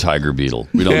either. don't need a tiger beetle.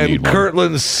 We don't need one.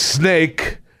 Kirtland's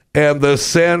snake and the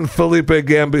San Felipe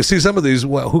Gambino. See, some of these,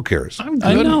 well, who cares? I'm good.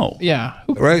 I know. Yeah.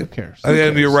 Who cares?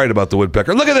 And you're right about the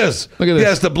woodpecker. Look at this.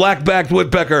 Yes, the black-backed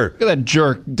woodpecker. Look at that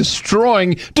jerk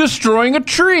destroying a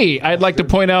tree. I'd like to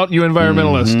point out, you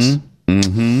environmentalists.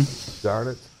 Darn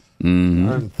it.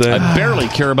 I barely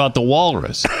care about the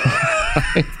walrus.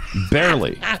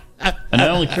 Barely. And I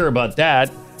only care about that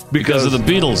because of the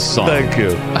Beatles song. Thank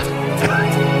you.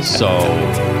 So...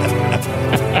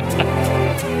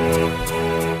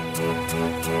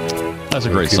 That's a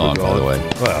great song, by the way.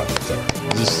 Well,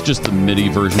 is this just the MIDI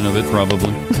version of it,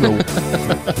 probably? No.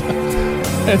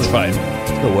 It's fine.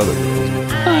 No weather.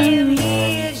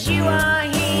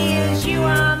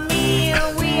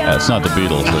 It's not the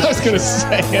Beatles. I was going to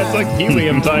say, it's like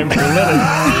helium time for Lennon.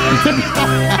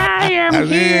 I am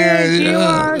here, you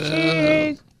are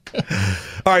here.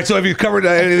 All right, so have you covered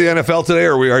any of the NFL today,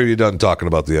 or are you done talking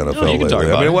about the NFL? No, you can talk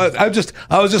about it.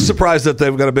 I was just surprised that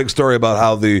they've got a big story about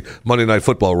how the Monday Night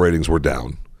Football ratings were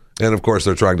down, and of course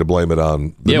they're trying to blame it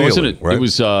on the kneeling, wasn't it? Right? It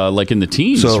was like in the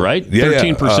teens, right? Yeah,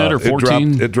 13% or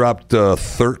 14%. It dropped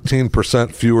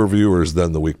 13% fewer viewers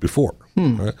than the week before,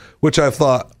 right? Which I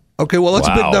thought. Okay, well, that's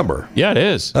a big number. Yeah, it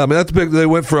is. I mean, that's big. They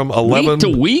went from 11 week to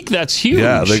week. That's huge.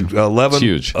 Yeah, they 11. That's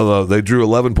huge. They drew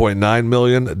 11.9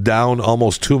 million, down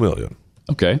almost 2 million.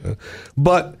 Okay,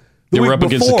 but they were up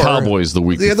against the Cowboys the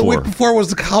week before. Yeah, the week before was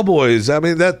the Cowboys. I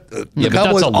mean, the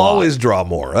Cowboys always draw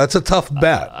more. That's a tough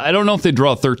bet. I don't know if they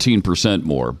draw 13%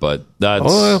 more, but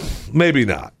that's maybe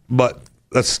not. But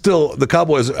that's still, the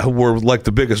Cowboys were like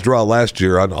the biggest draw last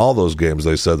year on all those games.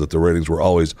 They said that the ratings were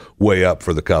always way up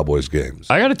for the Cowboys games.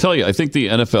 I got to tell you, I think the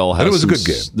NFL has it was a good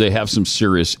game. They have some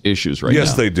serious issues right now.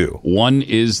 Yes, they do. One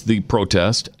is the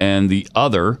protest, and the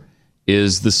other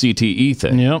is the CTE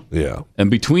thing. Yep. Yeah.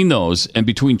 And between those, and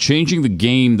between changing the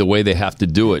game the way they have to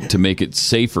do it to make it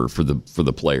safer for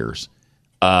the players,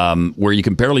 where you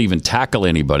can barely even tackle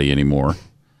anybody anymore.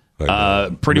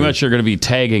 Pretty much they're going to be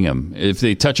tagging them if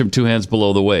they touch them 2 hands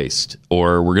below the waist,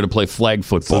 or we're going to play flag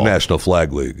football. It's the National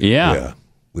Flag League. Yeah.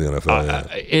 The NFL.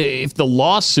 If the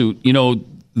lawsuit,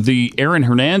 the Aaron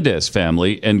Hernandez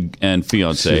family and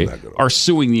fiance are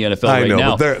suing the NFL right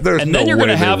now. But there's and then you're going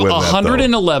to have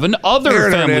 111 other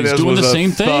Aaron families Hernandez doing the was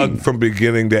same a thug thing. From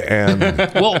beginning to end.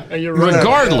 Well,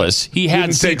 regardless, he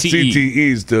had didn't take CTE.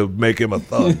 CTEs to make him a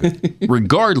thug.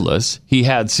 Regardless, he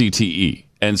had CTE.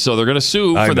 And so they're going to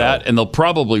sue for that, and they'll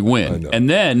probably win. And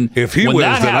then, if he when wins,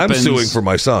 that then happens, I'm suing for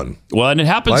my son. Well, and it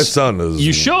happens. My son is.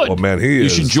 You should. Well, man, you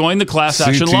should join the class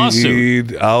action lawsuit.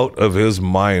 CTE'd out of his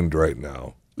mind right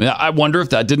now. Yeah, I wonder if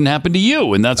that didn't happen to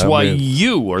you, and that's why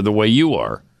you are the way you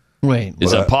are. Wait,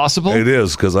 is that possible? It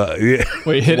is because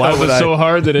wait, hit Elvis so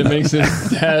hard that it makes his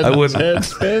head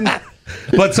spin.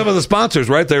 But some of the sponsors,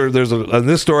 right? There's in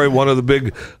this story, one of the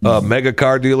big mega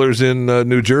car dealers in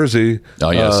New Jersey. Oh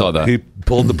yeah, I saw that. He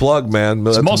pulled the plug, man.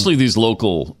 It's mostly these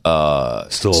local.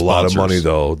 Still a lot of money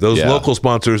though. Those local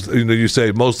sponsors, you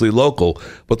say mostly local,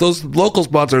 but those local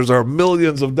sponsors are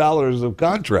millions of dollars of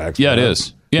contracts. Yeah, man. It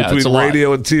is. Yeah, between it's a radio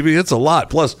lot. and TV, it's a lot.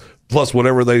 Plus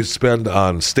whatever they spend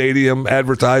on stadium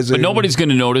advertising. But nobody's going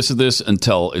to notice this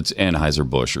until it's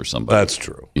Anheuser-Busch or somebody. That's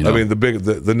true. I mean,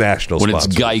 the national when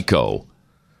sponsors. it's Geico.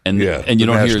 And you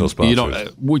don't hear,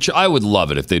 which I would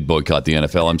love it if they'd boycott the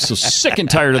NFL. I'm so sick and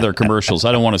tired of their commercials.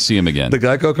 I don't want to see them again. The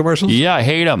Geico commercials? Yeah, I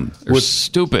hate them. They're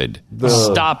stupid.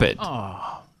 Stop it.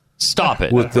 Stop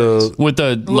it. With the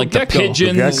the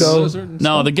pigeons. The gecko?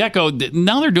 No, the gecko.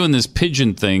 Now they're doing this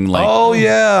pigeon thing. Oh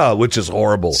yeah, which is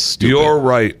horrible. Stupid. You're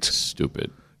right.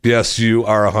 Stupid. Yes, you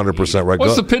are 100% right.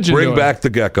 What's the pigeon Bring doing? back the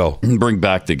gecko. Bring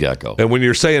back the gecko. And when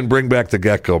you're saying bring back the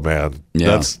gecko, man,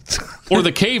 that's or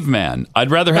the caveman. I'd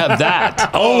rather have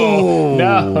that.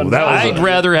 I'd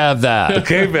rather have that. The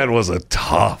caveman was a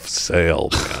tough sale,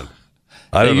 man.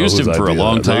 They used him for a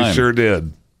long time. They sure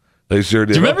did. They sure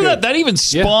did. Do you remember that? That even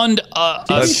spawned a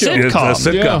sitcom. A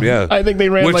sitcom, yeah. I think they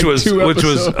ran which was 2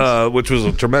 episodes. which was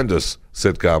a tremendous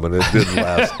sitcom, and it didn't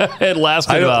last. It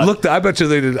lasted. I bet you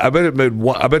they did. I bet it made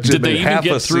one. I bet you did they they made half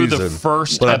even a get through season. the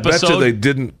first but episode? I bet you they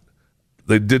didn't.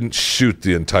 They didn't shoot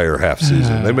the entire half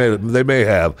season. They may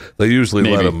have. They usually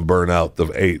let them burn out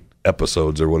the 8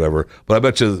 episodes or whatever. But I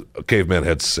bet you Caveman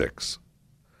had 6.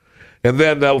 And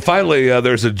then finally,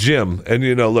 there's a gym, and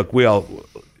look, we all.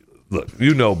 Look,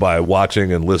 by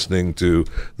watching and listening to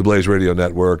the Blaze Radio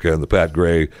Network and the Pat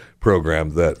Gray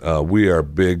program that we are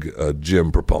big gym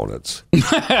proponents, and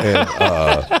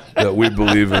that we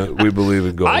believe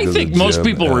in going. I to think the most gym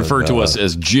people refer to us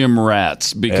as gym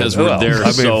rats because we're there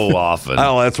so often.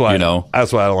 That's why.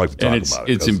 That's why I don't like to talk and about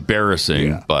it. It's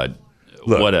embarrassing, but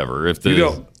whatever. If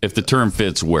the term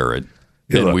fits, wear it.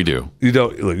 Then we do. You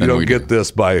don't get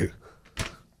this by.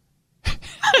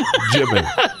 gymming.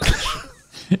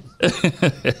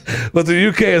 But the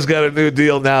UK has got a new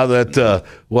deal now that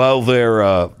while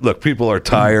they're people are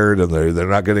tired and they're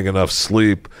not getting enough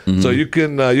sleep, so you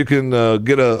can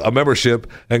get a membership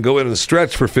and go in and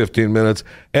stretch for 15 minutes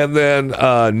and then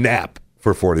nap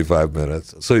for 45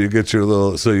 minutes. So you get your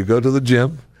you go to the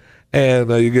gym and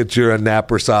you get your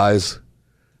napper size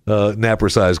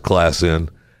class in.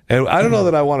 And I don't know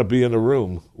that I want to be in a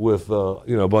room with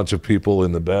a bunch of people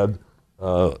in the bed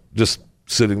just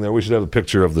sitting there. We should have a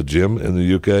picture of the gym in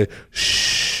the UK.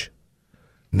 Shh.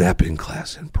 Napping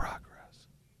class in progress.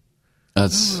 I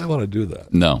want to do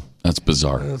that. No, that's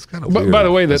bizarre. That's kind of weird. By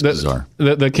the way, bizarre.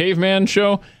 The Caveman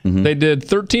show, they did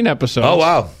 13 episodes. Oh,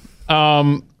 wow.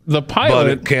 The pilot. But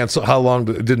it canceled. How long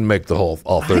it didn't make the all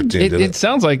 13, did it? It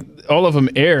sounds like all of them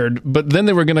aired, but then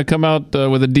they were going to come out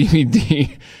with a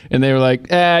DVD, and they were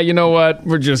like, you know what?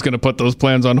 We're just going to put those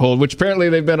plans on hold, which apparently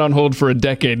they've been on hold for a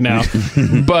decade now.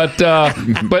 But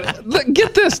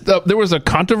get this. There was a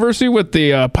controversy with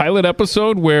the pilot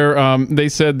episode where they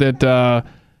said that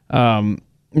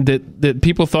that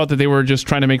people thought that they were just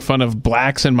trying to make fun of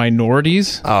blacks and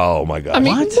minorities. Oh, my God. I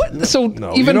mean, what? So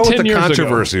No, even you know 10 what the years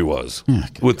controversy ago, was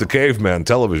with the Caveman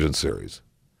television series?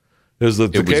 Is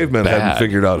that the cavemen hadn't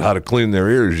figured out how to clean their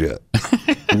ears yet.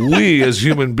 We, as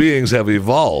human beings, have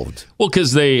evolved. Well,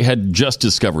 because they had just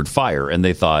discovered fire, and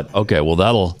they thought, okay, well,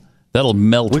 that'll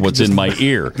melt what's in my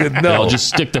ear. No. I'll just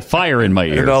stick the fire in my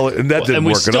ear. And that didn't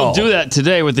we work at all. still do that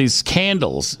today with these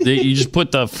candles. You just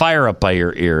put the fire up by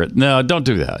your ear. No, don't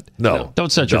do that. No.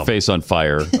 Don't set your face on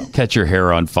fire. Catch your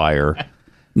hair on fire.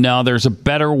 No, there's a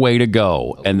better way to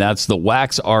go, and that's the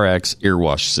Wax RX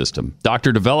earwash system.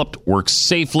 Doctor developed, works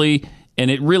safely,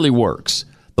 and it really works.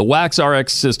 The Wax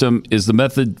RX system is the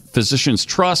method physicians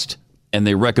trust, and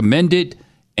they recommend it,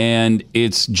 and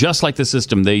it's just like the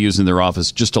system they use in their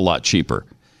office, just a lot cheaper.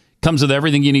 Comes with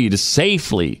everything you need to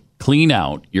safely clean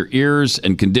out your ears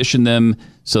and condition them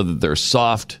so that they're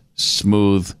soft,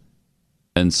 smooth,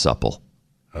 and supple.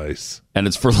 Nice. And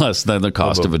it's for less than the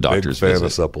cost of a doctor's big fan visit.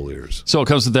 of supple ears. So it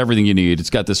comes with everything you need. It's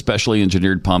got this specially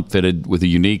engineered pump fitted with a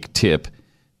unique tip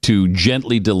to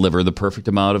gently deliver the perfect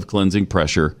amount of cleansing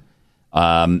pressure.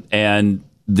 And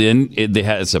then it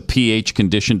has a pH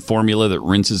conditioned formula that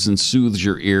rinses and soothes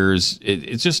your ears.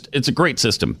 It's a great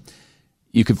system.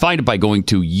 You can find it by going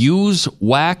to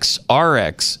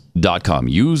usewaxrx.com.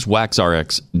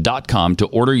 Usewaxrx.com to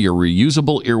order your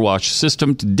reusable earwash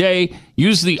system today.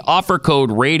 Use the offer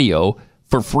code RADIO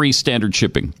for free standard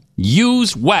shipping.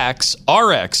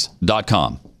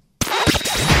 Usewaxrx.com.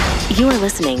 You are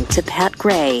listening to Pat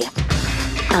Gray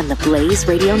on the Blaze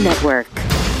Radio Network.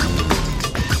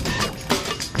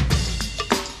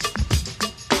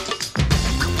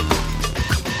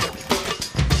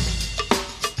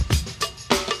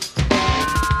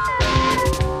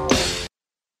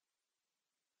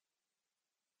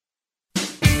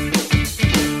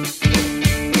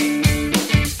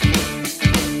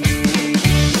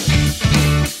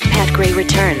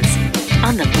 Returns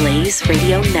on the Blaze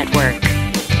Radio Network.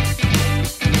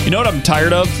 You know what I'm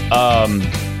tired of?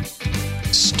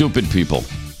 Stupid people.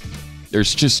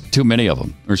 There's just too many of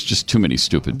them. There's just too many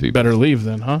stupid people. Better leave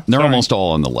then, huh? They're almost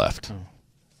all on the left.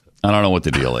 I don't know what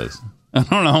the deal is. I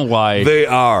don't know why. They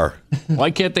are. Why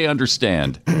can't they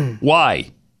understand? Why?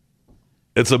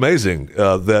 It's amazing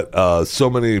that so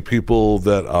many people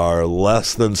that are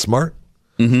less than smart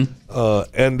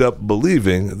end up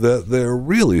believing that they're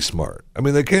really smart. I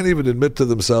mean, they can't even admit to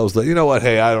themselves that, you know what,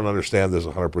 hey, I don't understand this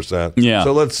 100%. Yeah.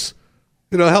 So let's,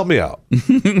 help me out.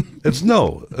 It's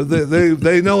no.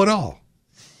 They know it all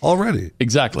already.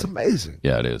 Exactly. It's amazing.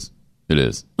 Yeah, it is. It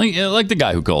is. Like the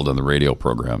guy who called on the radio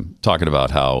program talking about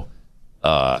how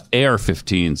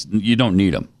AR-15s, you don't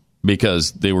need them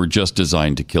because they were just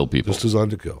designed to kill people. Just designed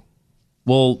to kill.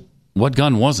 Well, what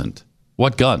gun wasn't?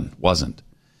 What gun wasn't?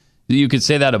 You could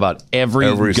say that about every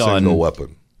gun single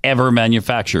weapon ever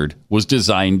manufactured was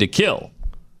designed to kill.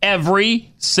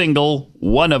 Every single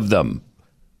one of them.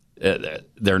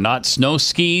 They're not snow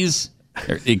skis.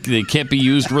 They can't be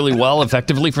used really well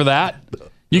effectively for that.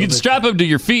 You can strap them to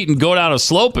your feet and go down a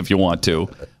slope if you want to,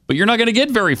 but you're not going to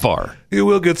get very far. You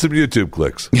will get some YouTube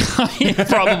clicks. Yeah,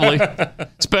 probably,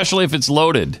 especially if it's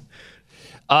loaded.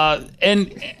 And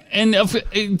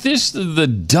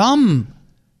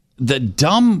the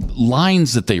dumb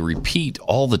lines that they repeat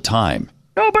all the time.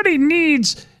 Nobody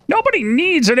needs an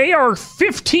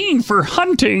AR-15 for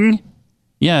hunting.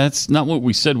 Yeah, that's not what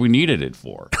we said we needed it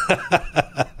for.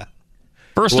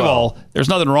 First of all, there's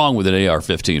nothing wrong with an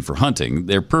AR-15 for hunting.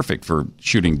 They're perfect for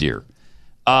shooting deer.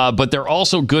 But they're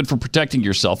also good for protecting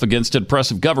yourself against an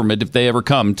oppressive government if it ever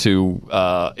comes to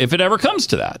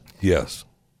that. Yes.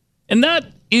 And that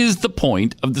is the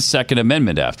point of the Second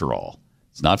Amendment, after all.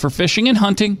 It's not for fishing and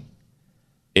hunting.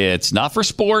 It's not for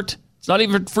sport. It's not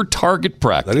even for target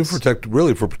practice. Not even for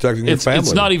protecting your family.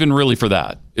 It's not even really for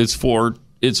that. It's for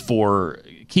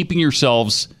keeping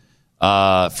yourselves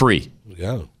free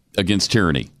against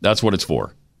tyranny. That's what it's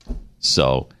for.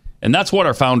 So, and that's what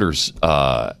our founders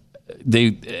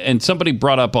and somebody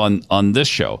brought up on this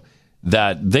show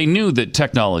that they knew that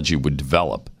technology would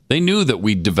develop. They knew that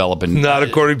we'd develop. Not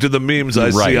according to the memes I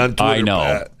see on Twitter. I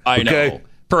know. I know.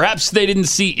 Perhaps they didn't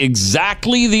see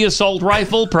exactly the assault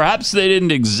rifle. Perhaps they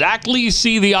didn't exactly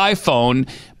see the iPhone,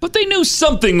 but they knew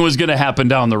something was going to happen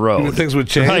down the road. Things would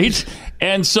change. Right?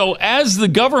 And so as the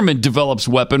government develops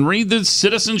weaponry, the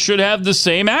citizens should have the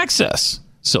same access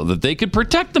so that they could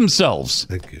protect themselves.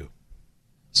 Thank you.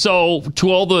 So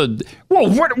to all the,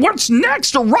 what's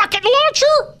next? A rocket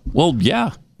launcher? Well,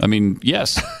 yeah. I mean,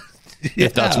 yes.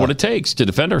 If that's what it takes to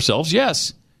defend ourselves,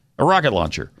 yes. A rocket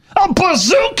launcher. A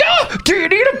bazooka? Do you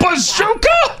need a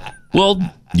bazooka? Well,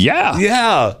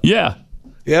 yeah.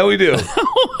 Yeah, we do. Are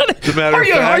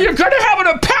you going to have an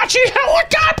Apache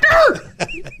helicopter?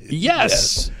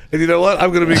 Yes. And you know what?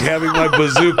 I'm going to be having my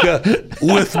bazooka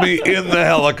with me in the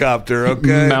helicopter,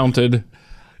 okay? Mounted.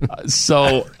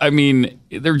 So, I mean,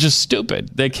 they're just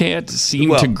stupid. They can't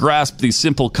seem to grasp these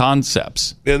simple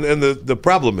concepts. And the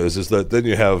problem is that then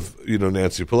you have,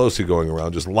 Nancy Pelosi going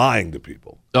around just lying to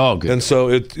people. Oh, good. And so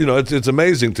it's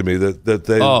amazing to me that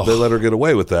they let her get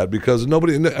away with that because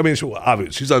nobody. I mean,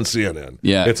 obviously she's on CNN.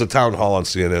 Yeah, it's a town hall on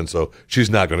CNN, so she's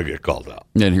not going to get called out.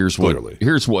 And here's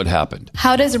what happened.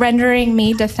 How does rendering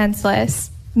me defenseless,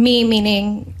 me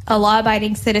meaning a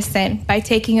law-abiding citizen, by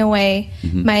taking away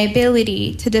my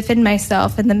ability to defend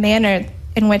myself in the manner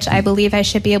in which I believe I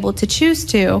should be able to choose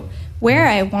to, where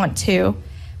I want to?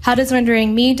 How does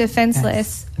rendering me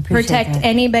defenseless protect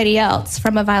anybody else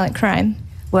from a violent crime?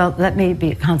 Well, let me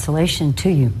be a consolation to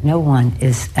you. No one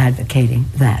is advocating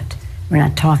that. We're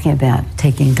not talking about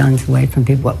taking guns away from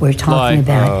people. What we're talking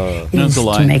about is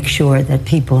to make sure that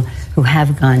people who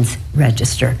have guns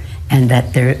register and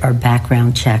that there are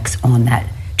background checks on that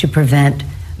to prevent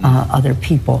other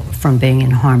people from being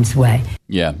in harm's way.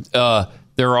 Yeah,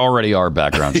 there already are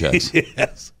background checks.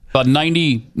 Yes. About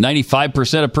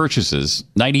 95% of purchases,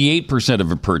 98%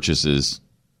 of purchases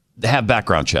have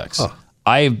background checks.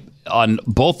 On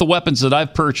both the weapons that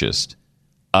I've purchased,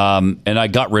 and I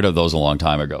got rid of those a long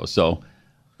time ago. So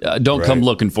don't come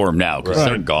looking for them now because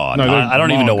they're gone. No, I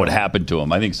don't even know what happened to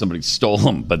them. I think somebody stole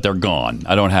them, but they're gone.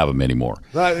 I don't have them anymore.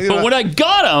 But when I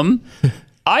got them,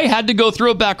 I had to go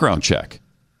through a background check.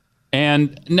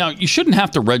 And now you shouldn't have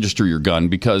to register your gun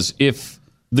because if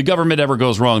the government ever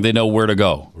goes wrong, they know where to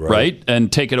go, right?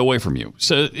 And take it away from you.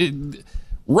 So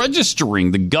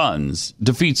registering the guns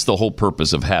defeats the whole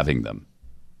purpose of having them.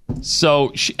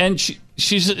 So, she's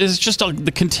just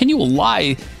the continual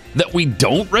lie that we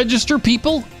don't register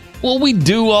people. Well, we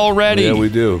do already. Yeah, we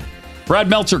do. Brad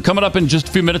Meltzer coming up in just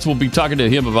a few minutes. We'll be talking to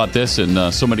him about this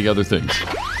and so many other things.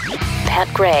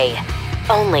 Pat Gray,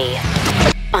 only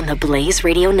on the Blaze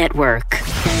Radio Network.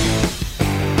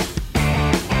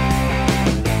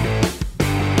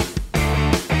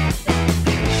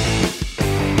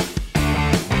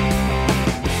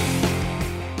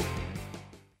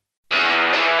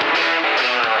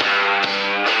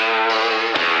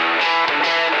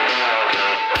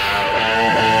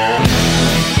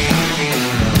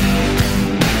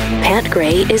 Pat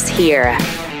Gray is here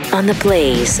on the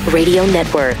Blaze Radio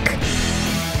Network.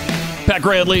 Pat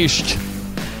Gray Unleashed.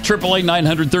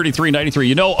 888-933-93.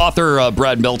 You know author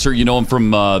Brad Meltzer. You know him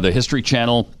from the History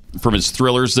Channel, from his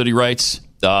thrillers that he writes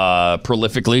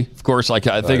prolifically. Of course, like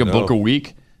I think a book a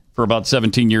week for about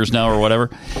 17 years now or whatever.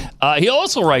 He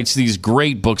also writes these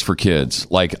great books for kids,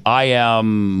 like I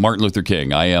Am Martin Luther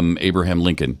King, I Am Abraham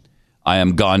Lincoln, I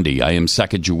Am Gandhi, I Am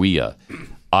Sacagawea,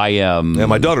 I Am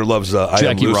my daughter loves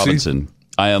Jackie Robinson,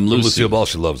 I Am Lucy. Lucille Ball,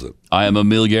 she loves it. I Am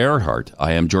Amelia Earhart,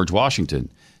 I Am George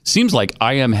Washington. Seems like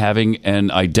I am having an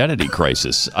identity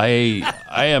crisis. I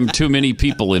am too many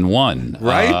people in one.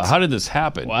 Right? How did this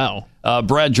happen? Wow.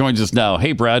 Brad joins us now.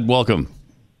 Hey, Brad, welcome.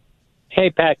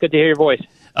 Hey, Pat. Good to hear your voice.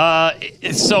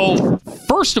 So,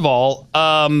 first of all,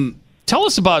 tell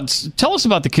us about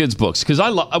the kids' books because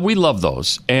we love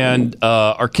those, and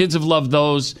our kids have loved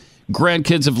those.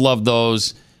 Grandkids have loved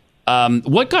those.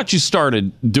 What got you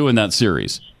started doing that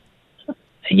series?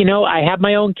 You know, I have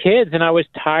my own kids, and I was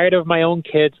tired of my own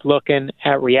kids looking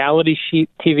at reality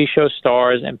TV show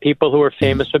stars and people who are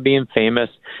famous for being famous.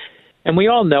 And we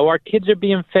all know our kids are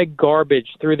being fed garbage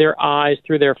through their eyes,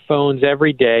 through their phones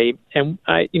every day. And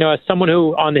I, as someone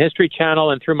who on the History Channel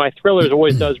and through my thrillers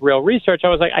always does real research, I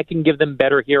was like, I can give them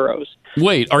better heroes.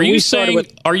 Wait, are you saying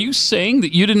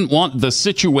that you didn't want the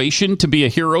situation to be a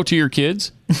hero to your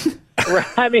kids?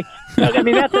 I mean,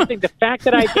 that's the thing. The fact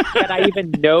that I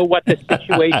even know what the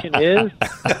situation is,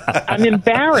 I'm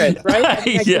embarrassed, right?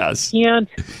 I yes. Can't.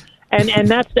 And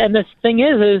the thing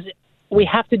is we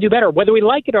have to do better. Whether we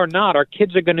like it or not, our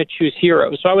kids are going to choose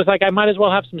heroes. So I was like, I might as well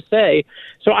have some say.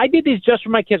 So I did these just for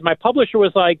my kids. My publisher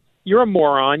was like, you're a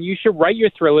moron. You should write your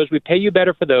thrillers. We pay you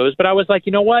better for those. But I was like,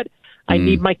 you know what? I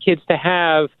need my kids to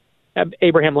have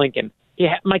Abraham Lincoln.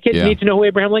 Yeah, my kids need to know who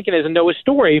Abraham Lincoln is and know his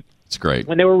story. It's great.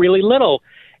 When they were really little.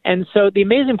 And so the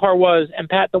amazing part was, and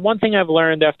Pat, the one thing I've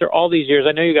learned after all these years,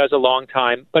 I know you guys a long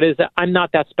time, but is that I'm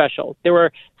not that special. There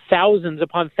were thousands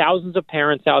upon thousands of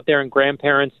parents out there and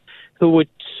grandparents who would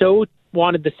so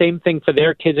wanted the same thing for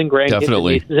their kids and grandkids and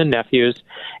nieces and nephews.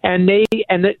 And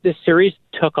the series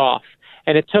took off.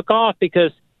 And it took off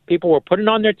because people were putting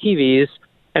on their TVs,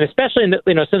 and especially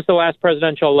since the last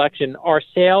presidential election, our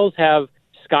sales have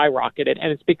skyrocketed.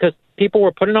 And it's because people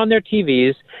were putting on their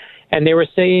TVs and they were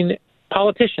saying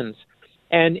politicians.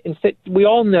 And instead, we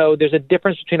all know there's a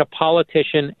difference between a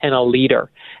politician and a leader.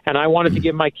 And I wanted to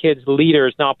give my kids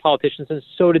leaders, not politicians, and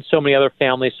so did so many other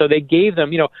families. So they gave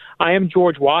them, I Am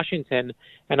George Washington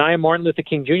and I Am Martin Luther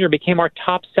King Jr. became our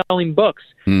top-selling books.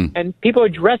 And people are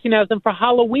dressing as them for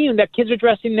Halloween. That kids are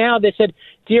dressing now. They said,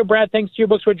 Dear Brad, thanks to your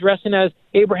books, we're dressing as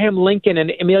Abraham Lincoln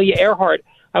and Amelia Earhart.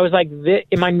 I was like,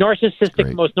 in my most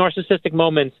narcissistic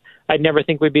moments, I'd never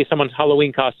think we'd be someone's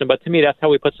Halloween costume. But to me, that's how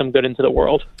we put some good into the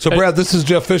world. So, Brad, this is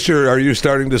Jeff Fisher. Are you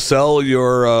starting to sell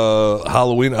your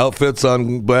Halloween outfits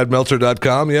on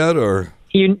BradMeltzer.com yet? Or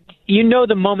you know,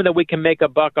 the moment that we can make a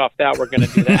buck off that, we're going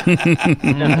to do that.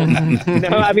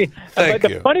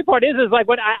 The funny part is like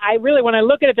when I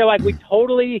look at it, they're like, we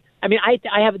totally. I mean,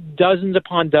 I have dozens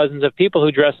upon dozens of people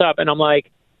who dress up, and I'm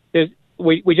like,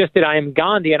 we just did I Am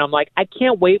Gandhi, and I'm like, I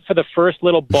can't wait for the first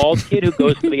little bald kid who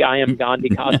goes for the I Am Gandhi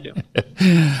costume. And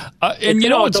it's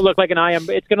going to look like an I Am.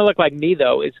 It's going to look like me,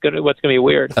 though. What's going to be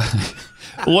weird.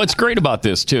 What's great about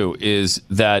this too is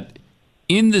that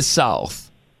in the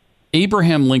South,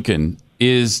 Abraham Lincoln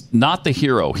is not the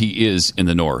hero he is in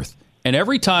the North. And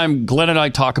every time Glenn and I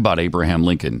talk about Abraham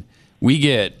Lincoln, we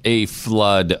get a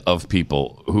flood of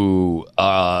people who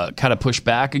kind of push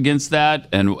back against that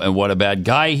and what a bad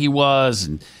guy he was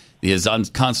and his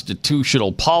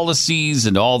unconstitutional policies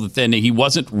and all that. Then he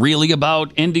wasn't really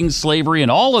about ending slavery and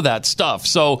all of that stuff.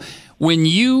 So when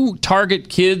you target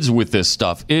kids with this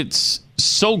stuff, it's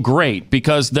so great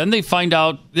because then they find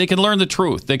out they can learn the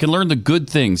truth. They can learn the good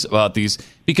things about these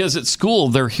because at school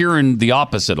they're hearing the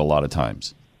opposite a lot of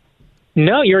times.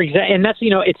 No, you're exactly, and that's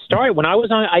it started when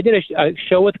I did a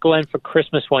show with Glenn for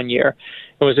Christmas one year.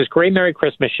 It was this great Merry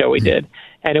Christmas show we did,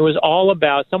 and it was all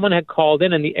about someone had called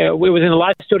in, and it was in a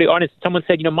live studio audience. Someone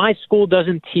said, my school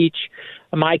doesn't teach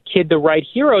my kid the right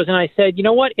heroes, and I said, you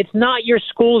know what? It's not your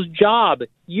school's job.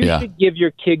 You should give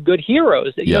your kid good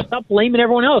heroes. Stop blaming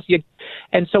everyone else.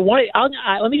 And so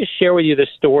let me just share with you this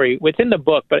story. It's in the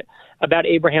book, but about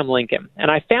Abraham Lincoln, and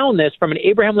I found this from an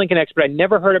Abraham Lincoln expert. I'd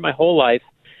never heard it my whole life.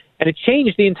 And it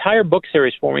changed the entire book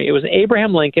series for me. It was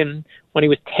Abraham Lincoln when he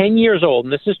was 10 years old,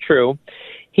 and this is true.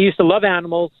 He used to love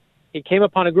animals. He came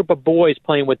upon a group of boys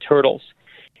playing with turtles.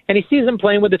 And he sees them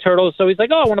playing with the turtles, so he's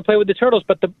like, I want to play with the turtles.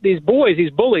 But these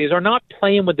bullies, are not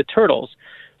playing with the turtles.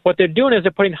 What they're doing is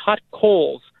they're putting hot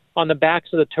coals on the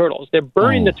backs of the turtles. They're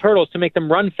burning the turtles to make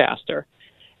them run faster.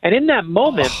 And in that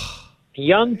moment,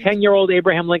 young 10-year-old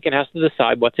Abraham Lincoln has to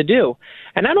decide what to do.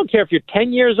 And I don't care if you're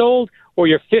 10 years old or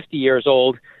you're 50 years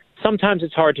old. Sometimes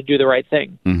it's hard to do the right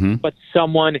thing, but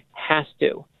someone has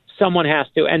to. Someone has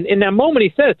to. And in that moment,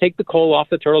 he said, take the coal off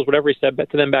the turtles, whatever he said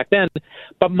to them back then.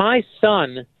 But my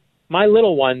son, my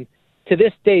little one, to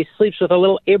this day sleeps with a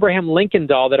little Abraham Lincoln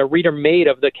doll that a reader made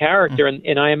of the character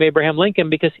in I Am Abraham Lincoln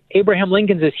because Abraham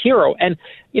Lincoln's his hero. And,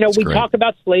 we talk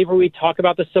about slavery, we talk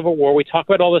about the Civil War, we talk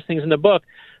about all those things in the book.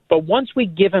 But once we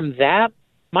give him that,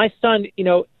 my son,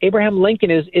 Abraham Lincoln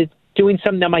is doing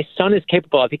something that my son is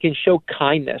capable of. He can show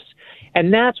kindness.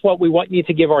 And that's what we need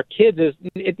to give our kids is,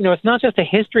 it's not just a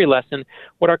history lesson.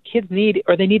 What our kids need,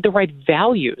 or they need the right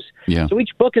values. Yeah. So each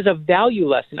book is a value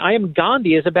lesson. I Am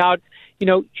Gandhi is about,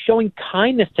 showing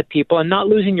kindness to people and not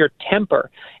losing your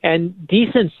temper and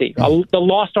decency, the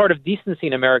lost art of decency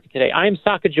in America today. I Am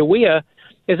Sacagawea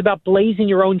is about blazing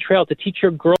your own trail, to teach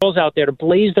your girls out there to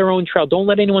blaze their own trail. Don't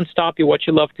let anyone stop you what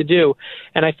you love to do.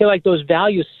 And I feel like those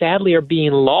values sadly are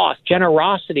being lost.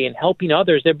 Generosity and helping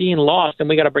others, they're being lost, and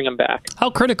we got to bring them back. How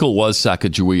critical was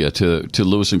Sacagawea to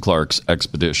Lewis and Clark's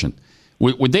expedition?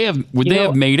 Would they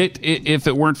have made it if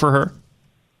it weren't for her?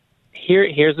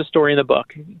 Here's the story in the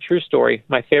book. True story.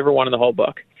 My favorite one in the whole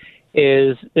book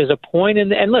is there's a point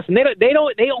in and listen,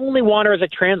 they only want her as a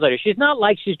translator. She's not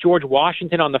like she's George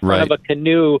Washington on the front of a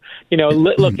canoe,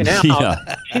 looking out.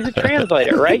 Yeah. She's a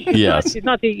translator, right? She's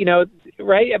not the,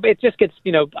 right? It just gets,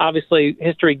 obviously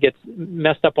history gets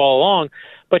messed up all along.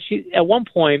 But at one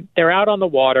point, they're out on the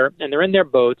water and they're in their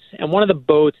boats, and one of the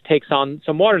boats takes on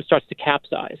some water and starts to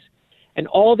capsize. And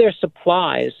all their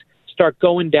supplies start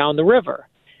going down the river.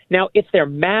 Now, it's their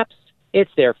maps,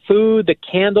 it's their food, the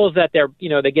candles that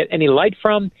they get any light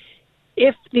from.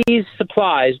 If these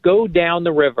supplies go down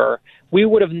the river, we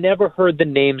would have never heard the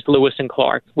names Lewis and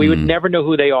Clark. We would never know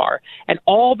who they are. And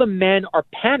all the men are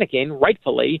panicking,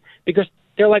 rightfully, because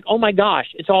they're like, oh my gosh,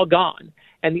 it's all gone.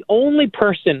 And the only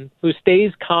person who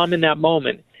stays calm in that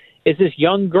moment is this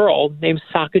young girl named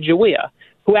Sacagawea,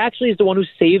 who actually is the one who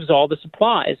saves all the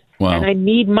supplies. Wow. And I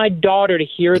need my daughter to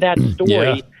hear that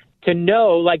story, to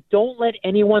know, don't let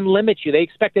anyone limit you. They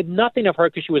expected nothing of her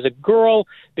because she was a girl,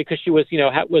 because she was,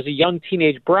 was a young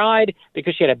teenage bride,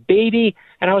 because she had a baby.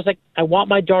 And I was like, I want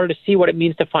my daughter to see what it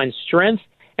means to find strength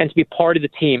and to be part of the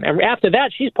team. And after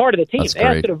that, she's part of the team. They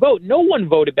asked her to vote. No one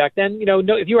voted back then. No,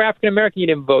 if you were African American, you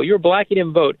didn't vote. You were black, you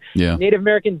didn't vote. Yeah. Native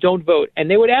American, don't vote. And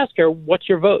they would ask her, what's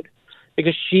your vote?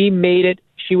 Because she made it.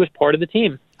 She was part of the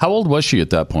team. How old was she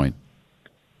at that point?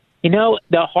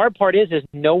 The hard part is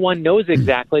no one knows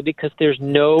exactly because there's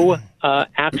no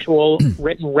actual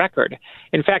written record.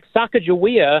 In fact,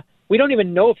 Sacagawea, we don't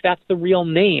even know if that's the real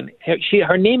name.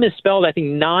 Her name is spelled, I think,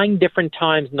 9 different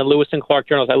times in the Lewis and Clark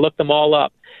journals. I looked them all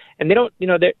up. And they don't,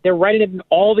 they're writing it in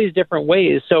all these different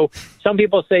ways. So some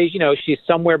people say, she's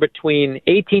somewhere between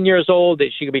 18 years old,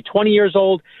 that she could be 20 years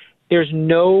old. There's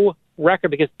no record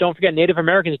because don't forget, Native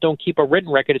Americans don't keep a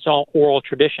written record. It's all oral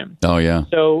tradition. Oh, yeah.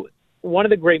 So one of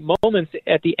the great moments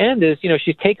at the end is,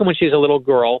 she's taken when she's a little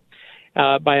girl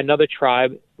by another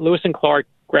tribe. Lewis and Clark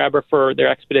grab her for their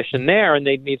expedition there, and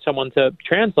they need someone to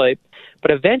translate. But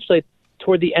eventually,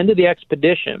 toward the end of the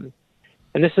expedition,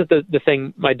 and this is the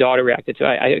thing my daughter reacted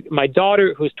to. My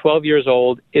daughter, who's 12 years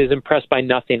old, is impressed by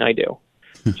nothing I do.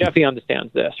 Jeffy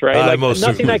understands this, right?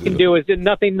 Nothing I can do is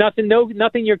nothing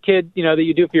your kid, that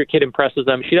you do for your kid impresses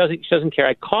them. She doesn't care.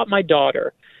 I caught my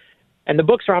daughter. And the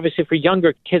books are obviously for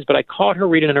younger kids, but I caught her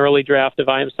reading an early draft of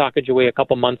I Am Sacagawea a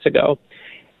couple months ago.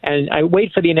 And I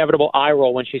wait for the inevitable eye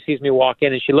roll when she sees me walk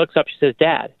in, and she looks up, she says,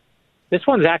 Dad, this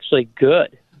one's actually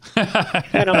good.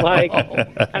 And I'm like,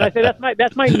 and I say,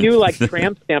 that's my new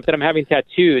tramp stamp that I'm having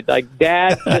tattooed.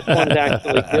 Dad, this one's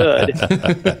actually good.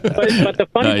 But the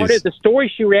funny part is the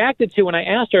story she reacted to when I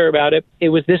asked her about it, it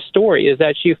was this story, is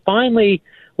that she finally,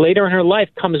 later in her life,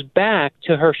 comes back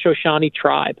to her Shoshone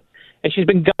tribe. And she's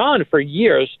been gone for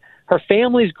years. Her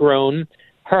family's grown.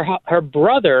 Her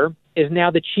brother is now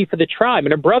the chief of the tribe.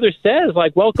 And her brother says,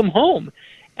 welcome home.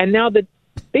 And now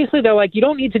basically they're like, you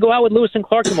don't need to go out with Lewis and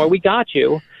Clark anymore. We got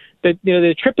you.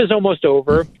 The trip is almost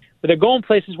over. But they're going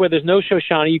places where there's no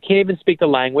Shoshone. You can't even speak the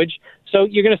language. So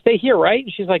you're going to stay here, right?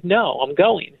 And she's like, no, I'm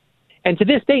going. And to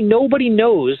this day, nobody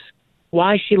knows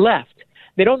why she left.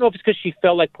 They don't know if it's because she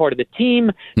felt like part of the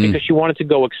team, because she wanted to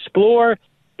go explore.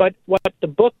 But what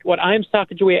I Am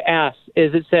Sacagawea asks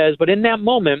is, it says, but in that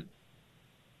moment,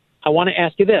 I want to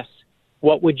ask you this.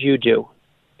 What would you do?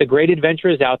 The great adventure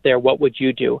is out there. What would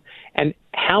you do? And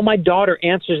how my daughter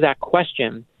answers that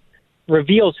question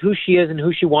reveals who she is and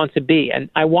who she wants to be. And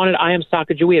I wanted I Am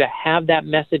Sacagawea to have that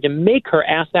message and make her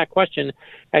ask that question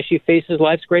as she faces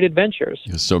life's great adventures.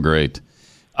 It's so great.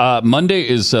 Monday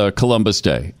is Columbus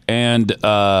Day, and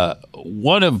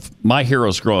one of my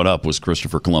heroes growing up was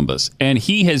Christopher Columbus, and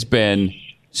he has been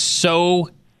so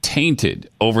tainted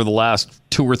over the last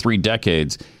 2 or 3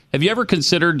 decades. Have you ever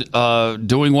considered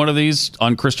doing one of these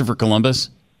on Christopher Columbus?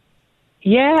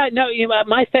 Yeah, no,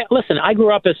 listen, I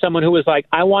grew up as someone who was like,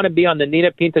 I want to be on the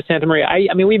Nina Pinta Santa Maria.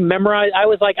 I mean, we memorized, I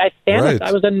was like, I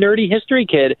was a nerdy history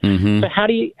kid. Mm-hmm. So how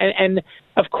do you, and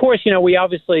of course, we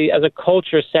obviously, as a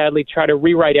culture, sadly, try to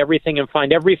rewrite everything and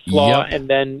find every flaw and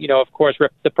then, of course,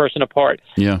 rip the person apart.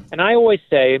 Yeah. And I always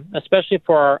say, especially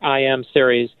for our I Am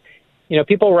series,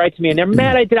 people write to me and they're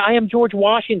mad I am George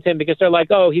Washington because they're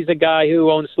like, oh, he's a guy who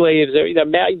owned slaves. Or,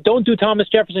 mad. Don't do Thomas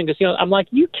Jefferson because, I'm like,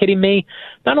 you kidding me?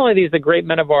 Not only are these the great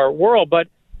men of our world, but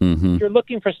if you're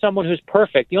looking for someone who's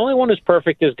perfect, the only one who's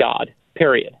perfect is God,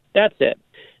 period. That's it.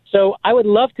 So I would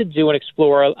love to do an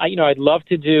explorer. I'd love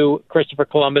to do Christopher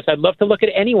Columbus. I'd love to look at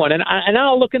anyone, and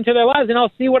I'll look into their lives and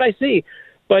I'll see what I see.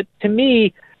 But to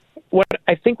me, what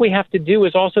I think we have to do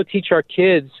is also teach our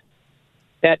kids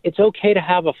that it's okay to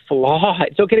have a flaw.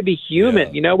 It's okay to be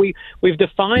human. Yeah. We've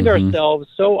defined ourselves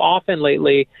so often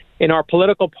lately in our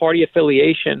political party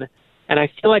affiliation, and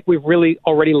I feel like we've really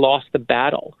already lost the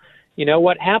battle.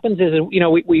 What happens is,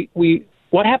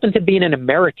 what happened to being an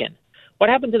American? What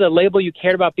happened to the label you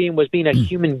cared about was being a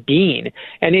human being?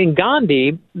 And in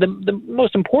Gandhi, the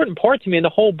most important part to me in the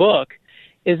whole book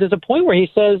is there's a point where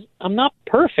he says, I'm not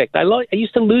perfect. I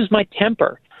used to lose my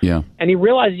temper. Yeah. And he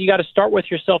realizes you got to start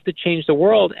with yourself to change the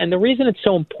world. And the reason it's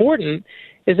so important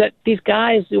is that these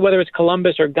guys, whether it's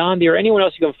Columbus or Gandhi or anyone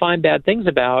else you can find bad things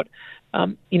about,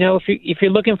 if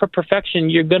you're looking for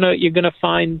perfection, you're gonna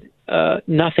find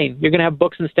nothing. You're gonna have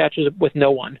books and statues with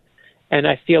no one. And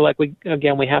I feel like we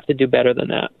have to do better than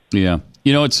that. Yeah.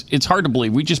 It's hard to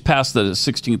believe. We just passed the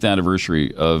 16th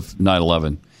anniversary of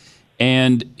 9/11.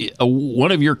 And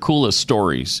one of your coolest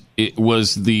stories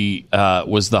was the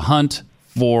hunt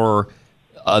for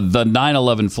the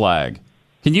 9/11 flag.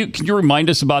 Can you remind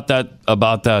us about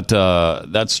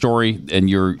that story and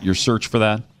your search for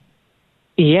that?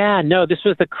 Yeah, no, this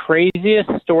was the craziest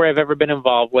story I've ever been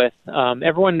involved with.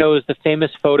 Everyone knows the famous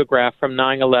photograph from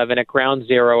 9/11 at Ground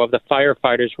Zero of the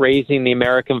firefighters raising the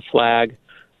American flag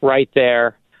right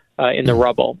there in the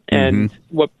rubble. And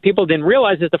what people didn't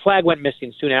realize is the flag went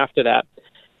missing soon after that.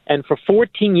 And for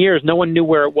 14 years, no one knew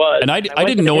where it was. And I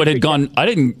didn't know it had gone. I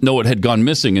didn't know it had gone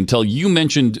missing until you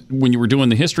mentioned when you were doing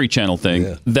the History Channel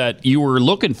thing that you were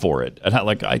looking for it. And I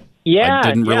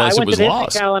didn't realize it was lost.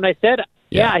 lost. Channel and I said,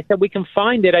 I said we can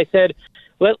find it. I said,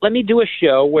 let me do a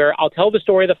show where I'll tell the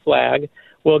story of the flag.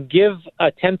 We'll give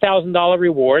a $10,000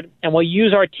 reward, and we'll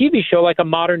use our TV show like a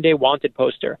modern-day wanted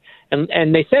poster.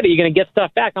 And they said, are you going to get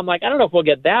stuff back? I'm like, I don't know if we'll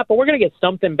get that, but we're going to get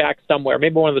something back somewhere,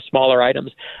 maybe one of the smaller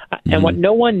items. And what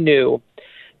no one knew,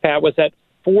 Pat, was that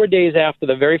 4 days after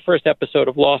the very first episode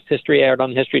of Lost History aired on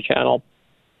the History Channel,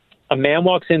 a man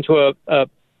walks into a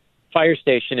fire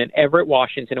station in Everett,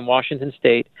 Washington, in Washington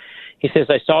State. He says,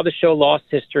 I saw the show Lost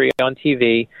History on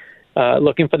TV,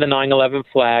 looking for the 9/11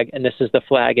 flag, and this is the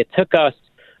flag. It took us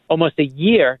almost a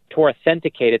year to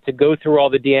authenticate it, to go through all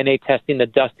the DNA testing, the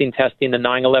dusting testing, the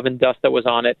 9/11 dust that was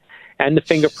on it, and the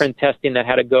fingerprint testing that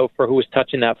had to go for who was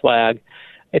touching that flag.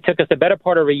 It took us the better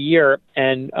part of a year,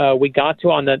 and we got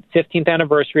to, on the 15th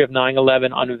anniversary of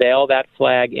 9/11, unveil that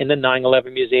flag in the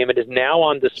 9/11 Museum. It is now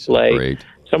on display. Great.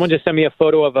 Someone just sent me a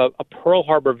photo of a Pearl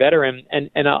Harbor veteran, and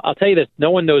I'll tell you this, no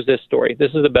one knows this story.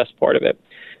 This is the best part of it,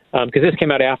 because this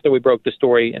came out after we broke the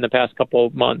story in the past couple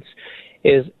of months.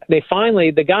 Is they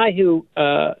finally, the guy who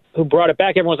brought it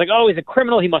back, everyone's like, oh, he's a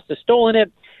criminal, he must have stolen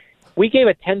it. We gave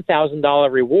a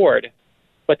 $10,000 reward,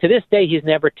 but to this day he's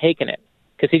never taken it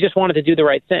because he just wanted to do the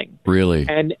right thing. Really?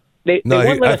 And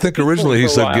I think originally he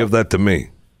said, give that to me.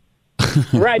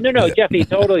 Right? No, Jeff, he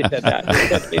totally said that.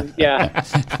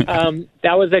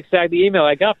 That was exactly the email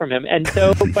I got from him. And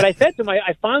so, but I said to him,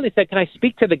 I finally said, can I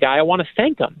speak to the guy? I want to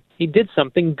thank him. He did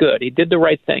something good. He did the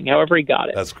right thing, however he got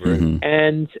it. That's great.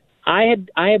 And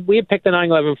we had picked the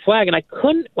 9/11 flag, and I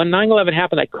couldn't, when 9/11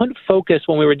 happened, I couldn't focus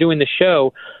when we were doing the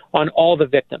show on all the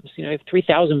victims. I have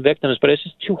 3,000 victims, but it's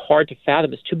just too hard to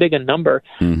fathom. It's too big a number.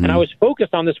 And I was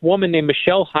focused on this woman named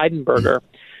Michelle Heidenberger,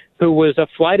 who was a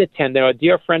flight attendant, a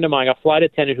dear friend of mine, a flight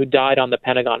attendant who died on the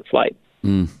Pentagon flight.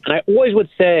 And I always would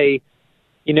say,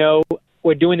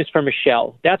 we're doing this for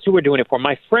Michelle. That's who we're doing it for.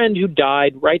 My friend who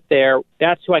died right there,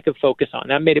 that's who I could focus on.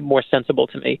 That made it more sensible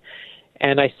to me.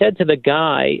 And I said to the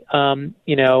guy,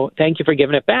 thank you for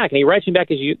giving it back. And he writes me back,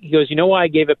 he goes, you know why I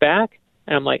gave it back?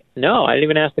 And I'm like, no, I didn't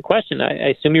even ask the question. I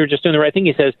assume you were just doing the right thing.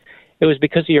 He says, it was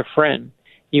because of your friend.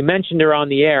 You mentioned her on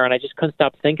the air, and I just couldn't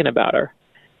stop thinking about her.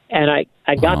 And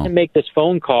I got to make this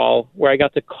phone call where I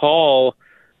got to call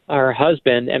her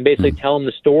husband and basically tell him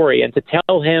the story and to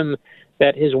tell him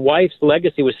that his wife's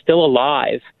legacy was still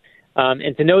alive.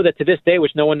 And to know that to this day,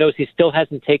 which no one knows, he still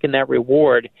hasn't taken that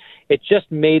reward. It just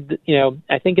made,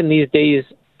 I think in these days,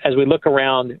 as we look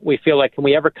around, we feel like, can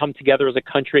we ever come together as a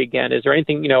country again? Is there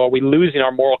anything, are we losing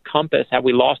our moral compass? Have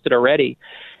we lost it already?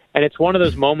 And it's one of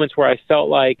those moments where I felt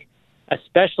like,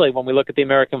 especially when we look at the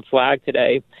American flag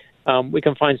today, we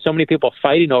can find so many people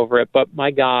fighting over it. But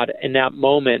my God, in that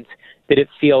moment, did it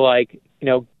feel like,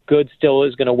 good still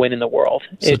is going to win in the world.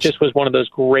 It just was one of those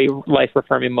great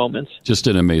life-affirming moments. Just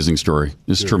an amazing story.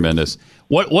 It's tremendous.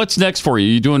 What's next for you?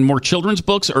 Are you doing more children's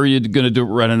books, or are you going to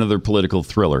write another political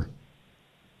thriller?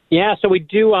 Yeah, so we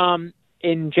do.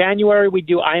 in January, we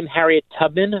do I Am Harriet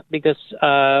Tubman because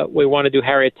we want to do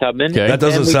Harriet Tubman. Okay. That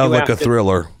doesn't sound like a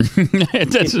thriller.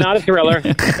 It's not a thriller.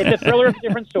 It's a thriller of a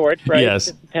different sort, right? Yes.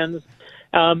 It depends.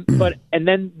 And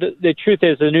then the truth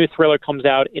is the new thriller comes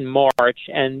out in March.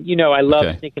 And, I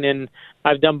love sneaking in.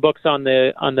 I've done books on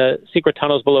the secret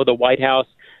tunnels below the White House.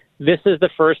 This is the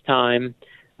first time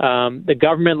the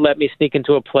government let me sneak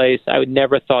into a place I would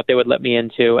never thought they would let me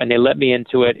into, and they let me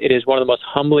into it. It is one of the most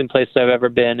humbling places I've ever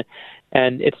been.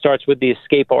 And it starts with The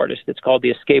Escape Artist. It's called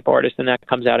The Escape Artist, and that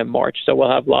comes out in March. So we'll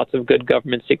have lots of good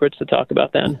government secrets to talk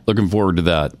about then. Looking forward to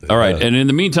that. All right. And in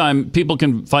the meantime, people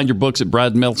can find your books at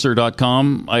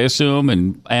bradmeltzer.com, I assume,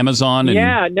 and Amazon.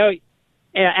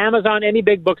 Amazon, any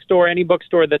big bookstore, any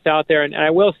bookstore that's out there. And I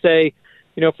will say,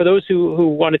 for those who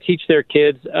want to teach their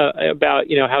kids about,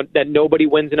 how that nobody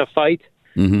wins in a fight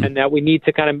and that we need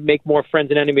to kind of make more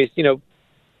friends and enemies,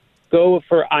 go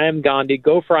for I Am Gandhi,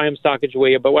 go for I Am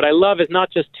Sacagawea. But what I love is not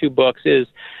just 2 books, is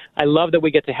I love that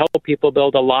we get to help people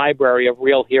build a library of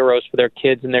real heroes for their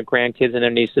kids and their grandkids and their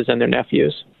nieces and their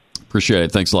nephews. Appreciate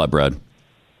it. Thanks a lot, Brad.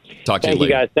 Talk to you later. Thank you,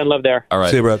 guys. Send love there. All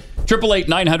right. See you, Brad.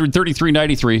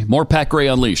 888-900-3393. More Pat Gray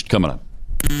Unleashed coming up.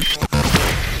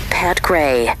 Pat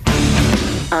Gray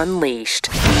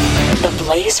Unleashed. The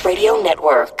Blaze Radio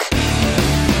Network.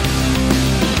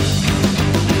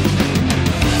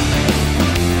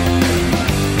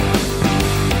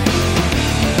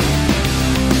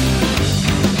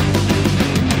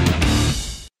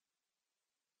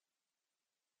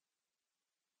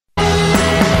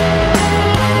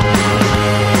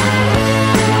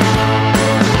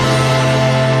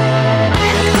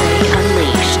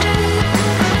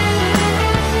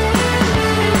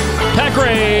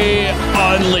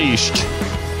 Unleashed.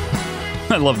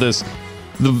 I love this.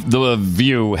 The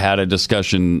View had a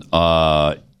discussion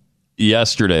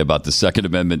yesterday about the Second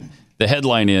Amendment. The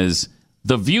headline is,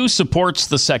 "The View supports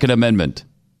the Second Amendment,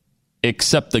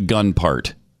 except the gun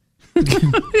part."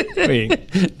 Wait,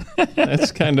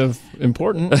 that's kind of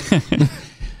important.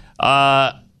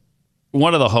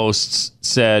 One of the hosts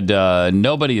said,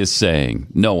 nobody is saying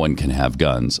no one can have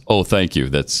guns. Oh, thank you.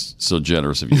 That's so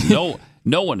generous of you.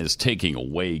 No one is taking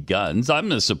away guns.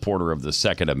 I'm a supporter of the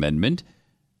Second Amendment.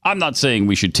 I'm not saying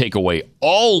we should take away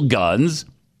all guns.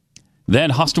 Then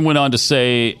Hostin went on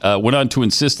to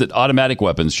insist that automatic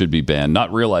weapons should be banned,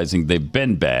 not realizing they've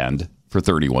been banned for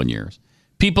 31 years.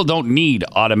 People don't need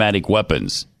automatic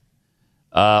weapons.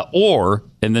 And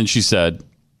then she said,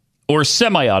 or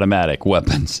semi-automatic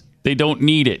weapons. They don't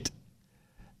need it.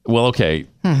 Well, okay.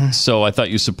 So I thought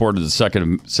you supported the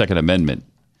Second Amendment.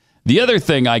 The other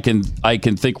thing I can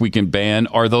think we can ban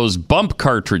are those bump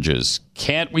cartridges.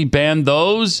 Can't we ban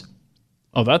those?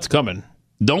 Oh, that's coming.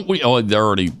 Don't we? Oh,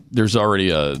 there's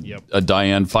already a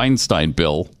Dianne Feinstein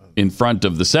bill in front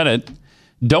of the Senate.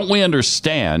 Don't we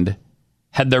understand?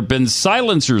 Had there been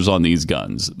silencers on these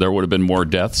guns, there would have been more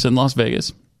deaths in Las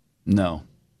Vegas? No,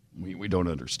 we don't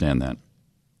understand that.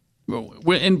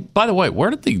 And by the way, where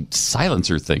did the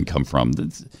silencer thing come from?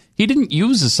 He didn't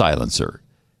use a silencer.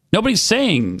 Nobody's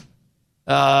saying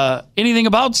anything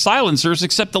about silencers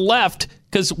except the left,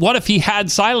 because what if he had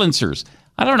silencers?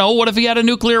 I don't know. What if he had a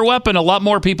nuclear weapon? A lot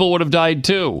more people would have died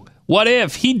too. What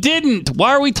if he didn't?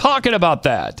 Why are we talking about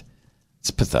that?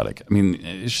 It's pathetic. I mean,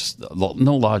 it's just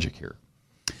no logic here.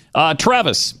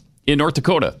 Travis in North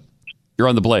Dakota, you're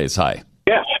on the Blaze. Hi.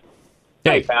 Yes.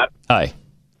 Hey, Pat. Hi.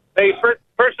 Hey,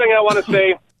 first thing I want to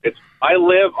say is I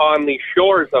live on the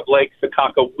shores of Lake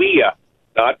Sakakawea,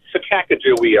 not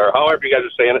Sakakawea, or however you guys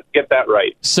are saying it. Get that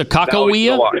right.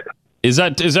 Sakakawea? Is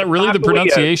that really the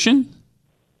pronunciation?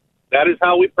 That is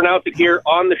how we pronounce it here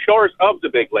on the shores of the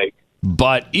Big Lake.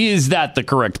 But is that the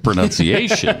correct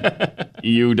pronunciation?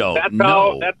 You don't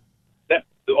know.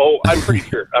 I'm pretty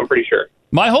sure.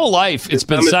 My whole life, it's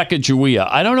been Sacagawea.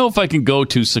 I don't know if I can go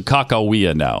to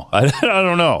Sakakawea now. I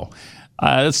don't know.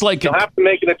 It's like you'll have to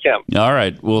make an attempt. All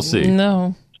right, we'll see.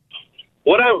 No.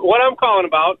 What I'm calling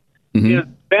about is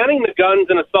banning the guns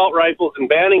and assault rifles and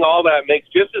banning all that makes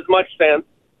just as much sense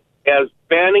as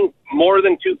banning more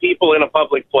than 2 people in a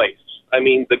public place. I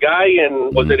mean, the guy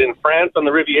was it in France on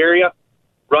the Riviera,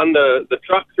 run the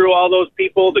truck through all those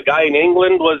people. The guy in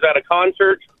England was at a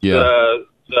concert. Yeah.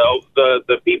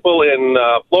 The people in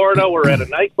Florida were at a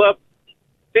nightclub.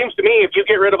 Seems to me if you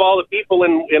get rid of all the people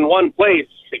in one place,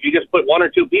 if you just put 1 or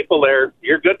 2 people there,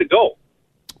 you're good to go.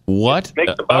 What? It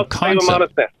makes about the same amount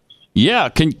of sense. Yeah.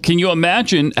 Can you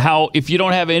imagine how if you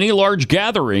don't have any large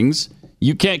gatherings,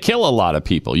 you can't kill a lot of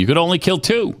people? You could only kill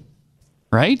 2,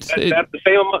 right? That's the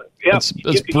same amount. Yeah. That's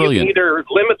brilliant. You can either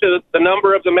limit the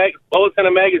number of the bullets in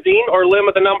a magazine or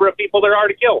limit the number of people there are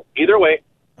to kill. Either way.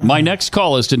 My next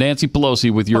call is to Nancy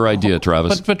Pelosi with your idea,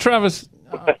 Travis. But Travis,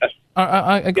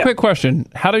 a quick question.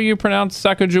 How do you pronounce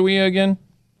Sacagawea again?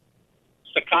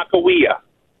 Sakakawea.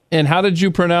 And how did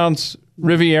you pronounce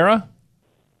Riviera?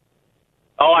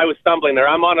 Oh, I was stumbling there.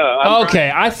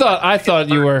 Okay, I thought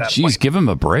you were. Jeez, give him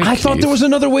a break. I thought there was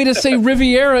another way to say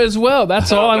Riviera as well.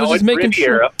 That's all. I was just making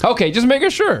sure. Okay, just making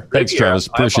sure. Thanks, Travis.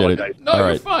 Appreciate it. No, all you're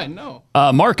right. fine. No.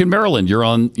 Mark in Maryland, you're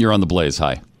on the Blaze.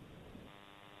 Hi.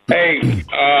 Hey,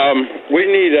 we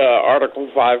need a Article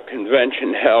 5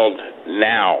 convention held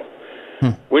now.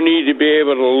 We need to be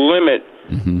able to limit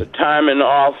the time in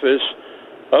office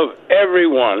of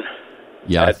everyone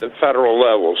at the federal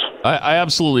levels. I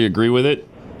absolutely agree with it.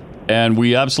 And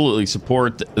we absolutely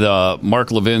support the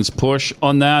Mark Levin's push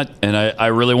on that. And I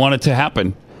really want it to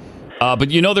happen. But,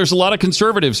 there's a lot of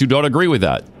conservatives who don't agree with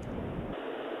that.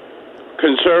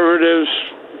 Conservatives,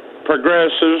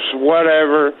 progressives,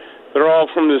 whatever, they're all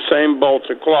from the same bolt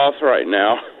of cloth right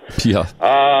now. Yeah.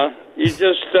 You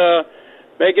just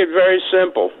make it very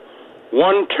simple.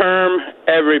 One term,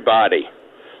 everybody.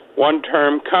 One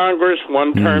term Congress,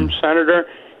 one term senator,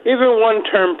 even one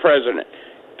term president.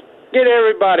 Get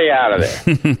everybody out of there.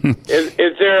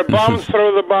 If they're a bum,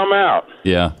 throw the bum out.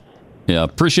 Yeah.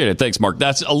 Appreciate it. Thanks, Mark.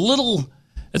 That's a little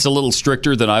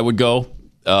stricter than I would go.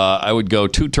 I would go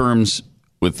 2 terms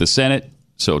with the Senate,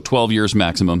 so 12 years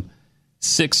maximum.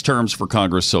 6 terms for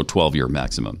Congress, so 12-year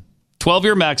maximum.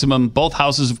 12-year maximum, both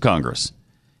houses of Congress.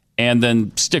 And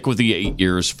then stick with the 8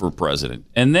 years for president.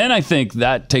 And then I think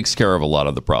that takes care of a lot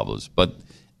of the problems. But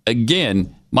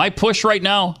again, my push right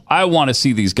now, I want to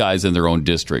see these guys in their own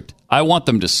district. I want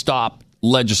them to stop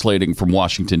legislating from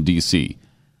Washington, D.C.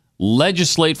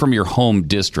 Legislate from your home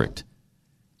district.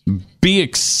 Be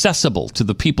accessible to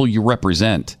the people you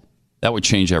represent. That would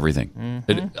change everything.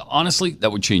 Honestly,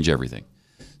 that would change everything.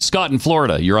 Scott in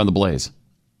Florida, you're on the Blaze.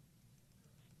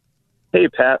 Hey,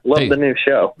 Pat. Love the new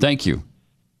show. Thank you.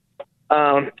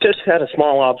 Just had a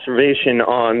small observation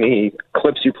on the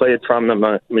clips you played from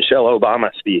the Michelle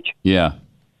Obama speech. Yeah.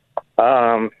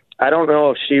 I don't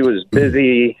know if she was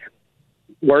busy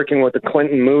working with the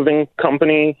Clinton moving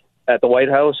company at the White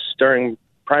House during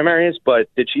primaries, but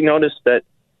did she notice that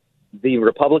the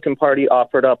Republican Party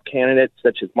offered up candidates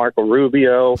such as Marco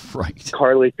Rubio,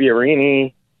 Carly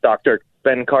Fiorina, Dr.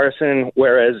 Ben Carson,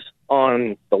 whereas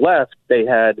on the left, they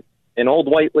had an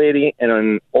old white lady and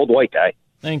an old white guy.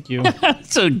 Thank you.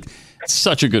 That's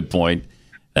such a good point.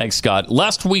 Thanks, Scott.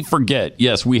 Lest we forget,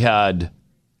 yes, we had,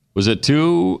 was it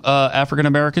 2 African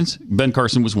Americans? Ben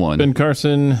Carson was one. Ben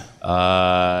Carson.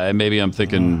 And maybe I'm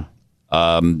thinking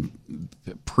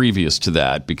previous to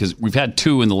that, because we've had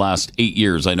 2 in the last 8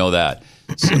 years. I know that.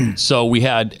 So we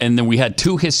had, and then we had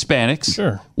 2 Hispanics.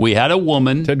 Sure. We had a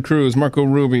woman. Ted Cruz, Marco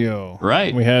Rubio.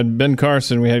 Right. We had Ben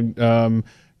Carson. We had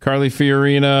Carly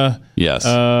Fiorina. Yes.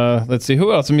 Let's see,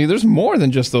 who else? I mean, there's more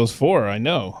than just those 4, I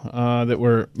know, that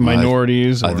were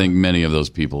minorities. I think many of those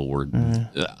people were,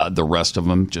 the rest of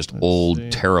them, just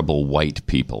old, terrible white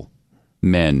people.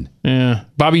 Men. Yeah.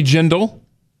 Bobby Jindal.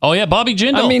 Oh, yeah, Bobby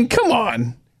Jindal. I mean, come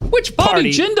on. Which Bobby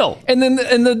party? Jindal.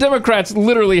 And the Democrats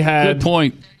literally had... Good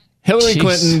point. Hillary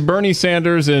Clinton, Bernie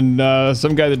Sanders, and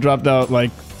some guy that dropped out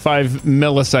like 5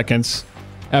 milliseconds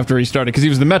after he started, because he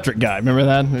was the metric guy. Remember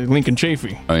that? Lincoln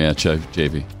Chafee. Oh, yeah,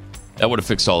 Chafee. That would have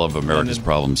fixed all of America's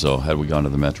problems, though, had we gone to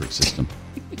the metric system.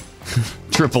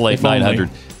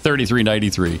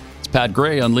 888-900-3393. It's Pat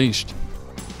Gray Unleashed.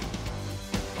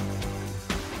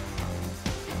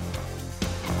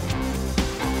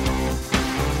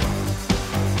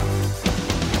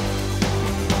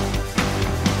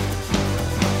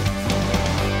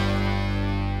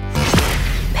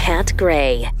 Pat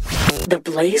Gray, the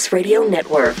Blaze Radio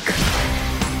Network.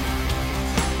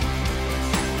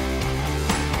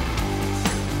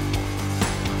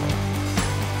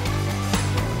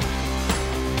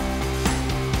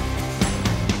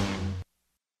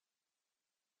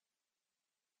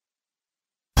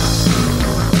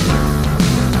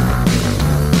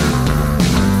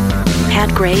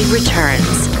 Pat Gray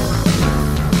returns.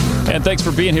 And thanks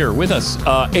for being here with us.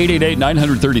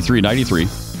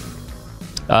 888-900-3393.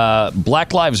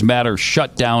 Black Lives Matter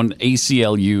shut down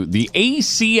ACLU, the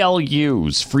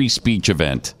ACLU's free speech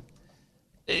event.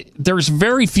 There's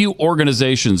very few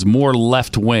organizations more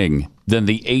left-wing than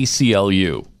the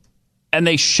ACLU. And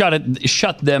they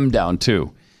shut them down,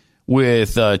 too,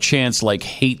 with chants like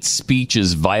hate speech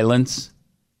is violence.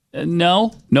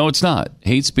 No, it's not.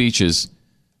 Hate speech is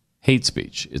hate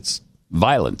speech. It's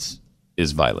violence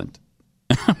is violent.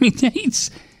 I mean,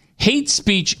 hate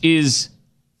speech is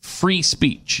free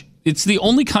speech. It's the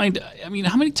only kind. I mean,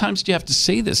 how many times do you have to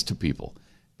say this to people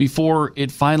before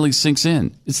it finally sinks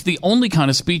in. It's the only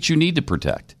kind of speech you need to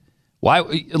protect. Why?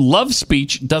 Love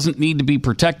speech doesn't need to be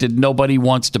protected. Nobody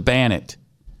wants to ban it.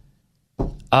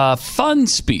 Fun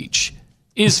speech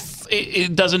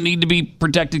it doesn't need to be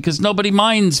protected because nobody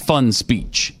minds fun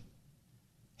speech.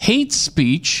 Hate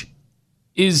speech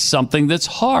is something that's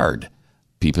hard.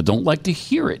 People don't like to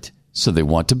hear it, so they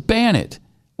want to ban it.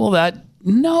 Well,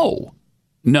 no.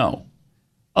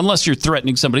 Unless you're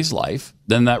threatening somebody's life,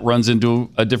 then that runs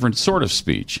into a different sort of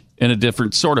speech and a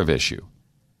different sort of issue.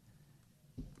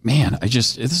 Man,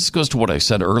 this goes to what I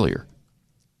said earlier.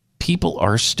 People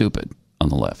are stupid on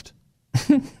the left.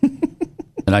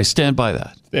 And I stand by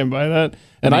that.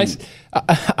 And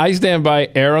I stand by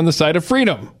err on the side of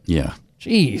freedom. Yeah.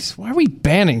 Jeez, why are we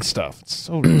banning stuff? It's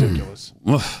so ridiculous.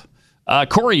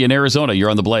 Corey in Arizona, you're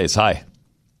on the Blaze. Hi.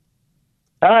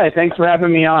 Hi, thanks for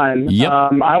having me on. Yep.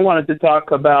 I wanted to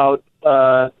talk about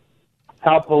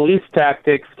how police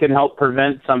tactics can help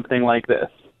prevent something like this.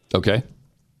 Okay.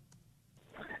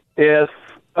 If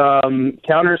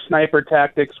counter sniper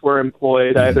tactics were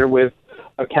employed, either with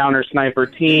a counter sniper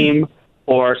team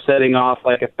or setting off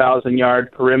like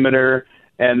 1,000-yard perimeter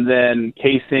and then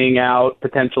casing out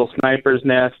potential snipers'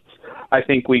 nests, I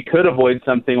think we could avoid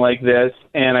something like this.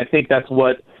 And I think that's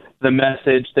what the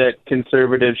message that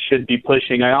conservatives should be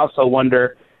pushing. I also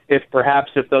wonder if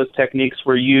perhaps if those techniques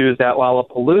were used at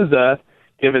Lollapalooza,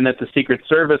 given that the Secret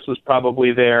Service was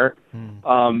probably there.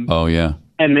 Oh, yeah.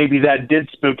 And maybe that did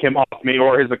spook him off, me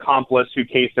or his accomplice who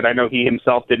cased it. I know he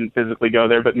himself didn't physically go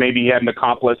there, but maybe he had an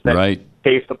accomplice that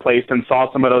cased the place and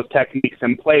saw some of those techniques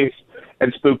in place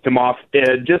and spooked him off.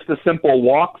 Just a simple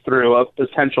walkthrough of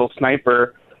potential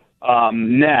sniper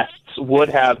nests would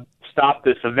have stopped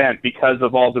this event because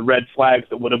of all the red flags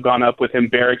that would have gone up with him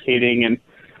barricading and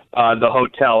the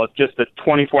hotel. It's just a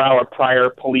 24-hour prior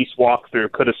police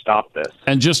walkthrough could have stopped this.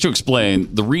 And just to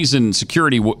explain, the reason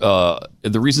Secret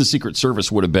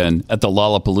Service would have been at the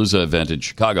Lollapalooza event in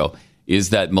Chicago is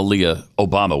that Malia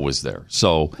Obama was there.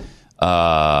 So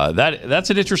that's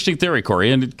an interesting theory,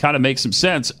 Corey, and it kind of makes some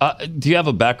sense. Do you have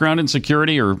a background in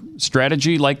security or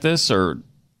strategy like this, or?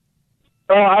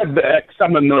 Oh,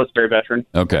 I'm a military veteran.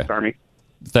 Okay. Army.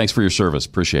 Thanks for your service.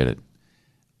 Appreciate it.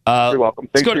 You're welcome.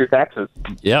 Thanks for your taxes.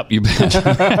 Yep, you bet.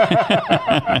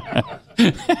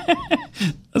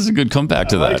 That's a good comeback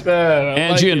to that.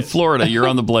 Angie in Florida, you're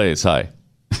on the Blaze. Hi.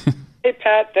 Hey,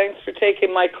 Pat. Thanks for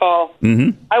taking my call.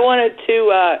 Mm-hmm. I wanted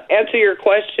to answer your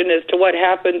question as to what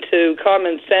happened to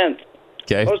common sense.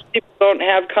 Okay. Most people don't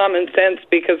have common sense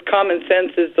because common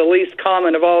sense is the least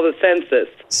common of all the senses.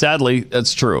 Sadly,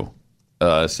 that's true.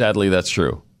 That's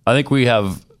true. I think we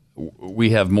have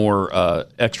more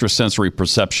extrasensory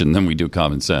perception than we do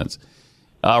common sense.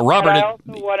 Robert, I also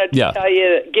wanted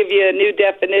to give you a new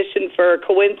definition for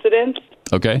coincidence.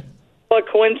 Okay. What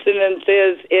coincidence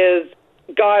is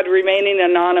God remaining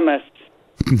anonymous.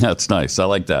 That's nice. I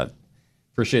like that.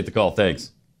 Appreciate the call.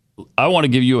 Thanks. I want to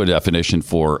give you a definition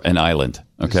for an island.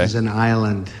 Okay. This is an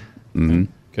island.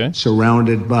 Mm-hmm. Okay.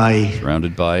 Surrounded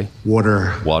by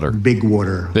water, big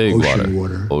ocean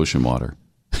water. Ocean water.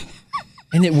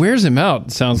 And it wears him out,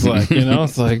 it sounds like.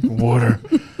 It's like water,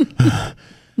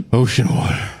 ocean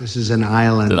water. This is an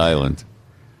island. An island.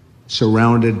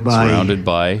 Surrounded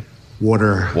by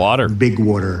water. Big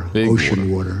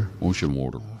ocean water. Ocean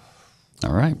water.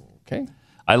 All right. Okay.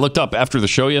 I looked up after the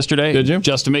show yesterday. Did you?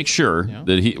 Just to make sure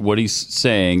that what he's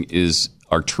saying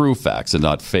are true facts and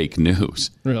not fake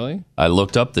news. Really? I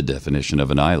looked up the definition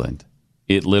of an island.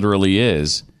 It literally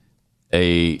is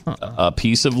a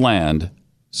piece of land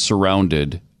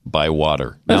surrounded by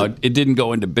water. Now, it didn't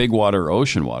go into big water or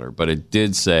ocean water, but it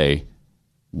did say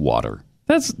water.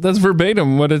 That's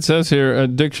verbatim what it says here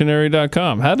at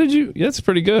dictionary.com. How did you? That's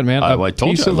pretty good, man. I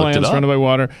told piece you, of land surrounded by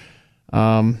water.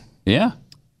 Yeah.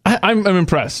 I'm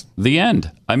impressed. The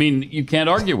end. I mean, you can't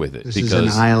argue with it. This is an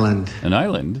island. An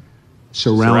island.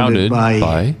 Surrounded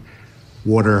by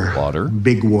water.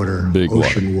 Big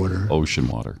ocean water. Ocean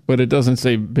water. But it doesn't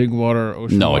say big water,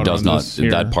 ocean water. No, it does not.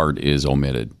 That part is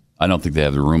omitted. I don't think they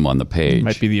have the room on the page.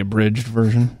 Might be the abridged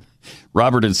version.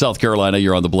 Robert in South Carolina,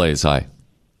 you're on the Blaze. Hi.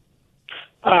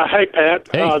 Hey, Pat.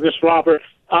 Hey. This is Robert.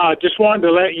 Just wanted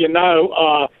to let you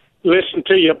know, listen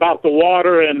to you about the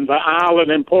water and the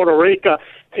island in Puerto Rico.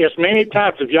 As many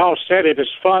times as y'all said it is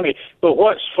funny, but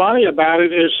what's funny about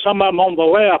it is some of them on the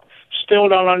left still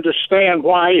don't understand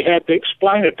why he had to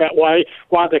explain it that way,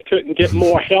 why they couldn't get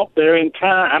more help there in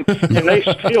time, and they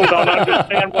still don't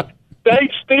understand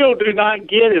They still do not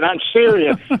get it. I'm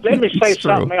serious. Let me say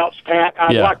something else, Pat.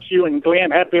 I watch you and Glenn,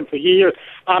 have been for years.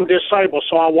 I'm disabled,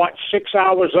 so I watch 6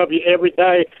 hours of you every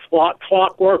day, like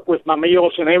clockwork with my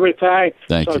meals and everything.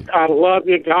 Thank you. I love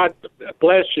you. God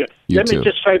bless you. Let me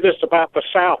just say this about the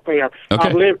South there. Okay.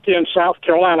 I've lived in South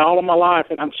Carolina all of my life,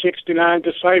 and I'm 69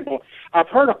 disabled. I've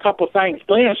heard a couple of things.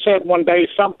 Glenn said one day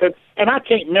something, and I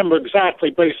can't remember exactly,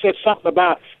 but he said something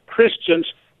about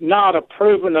Christians not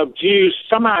approving of Jews.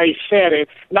 Somehow he said it,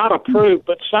 not approved,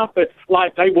 but something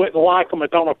like they wouldn't like them or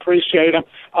don't appreciate them.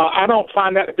 I don't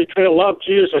find that to be true. I love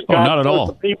Jews as God not at all.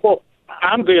 the people.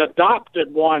 I'm the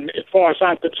adopted one as far as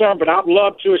I'm concerned, but I've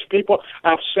loved Jewish people.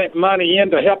 I've sent money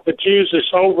in to help the Jews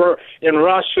that's over in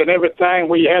Russia and everything.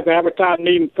 We had to advertise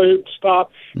needing food and stuff.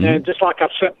 And just like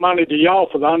I've sent money to y'all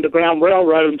for the Underground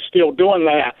Railroad and still doing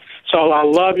that. So I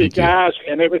love you guys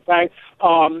and everything.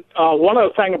 One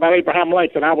other thing about Abraham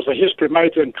Lincoln, I was a history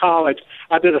major in college.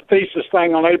 I did a thesis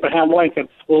thing on Abraham Lincoln.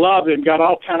 Loved him, got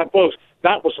all kind of books.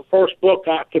 That was the first book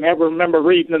I can ever remember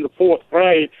reading in the 4th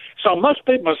grade. So most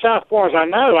people in the South, as far as I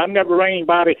know, I've never read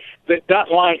anybody that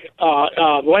doesn't like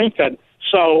Lincoln.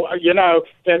 So,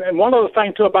 and one other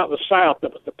thing, too, about the South,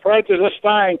 the prejudice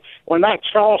thing, when that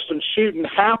Charleston shooting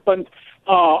happened,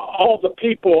 all the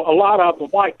people, a lot of the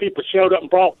white people showed up and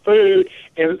brought food,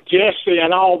 and Jesse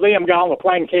and all them got on the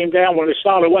plane, came down. When they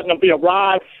saw there wasn't going to be a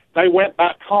ride, they went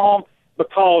back home.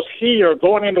 Because here,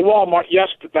 going into Walmart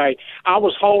yesterday, I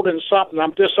was holding something.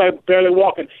 I'm disabled, barely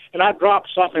walking, and I dropped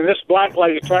something. And this black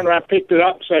lady turned around, picked it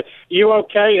up, and said, "You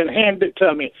okay?" and handed it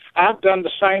to me. I've done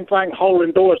the same thing,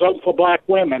 holding doors open for black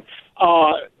women.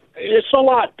 It's a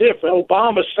lot different.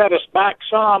 Obama set us back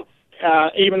some,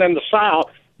 even in the South.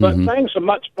 But things are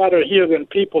much better here than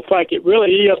people think. It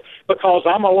really is, because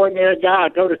I'm an ordinary guy. I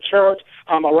go to church.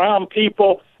 I'm around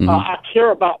people. I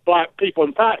care about black people.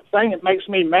 In fact, the thing that makes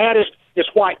me maddest is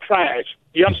white trash.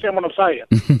 You understand what I'm saying?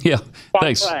 Yeah.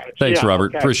 Thanks. Thanks,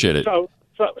 Robert. Okay. Appreciate it. So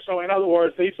in other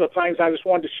words, these are things I just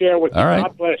wanted to share with you. All right.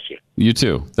 God bless you. You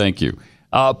too. Thank you.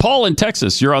 Paul in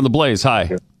Texas, you're on the Blaze.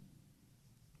 Hi.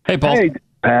 Hey, Paul. Hey,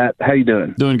 Pat. How you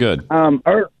doing? Doing good.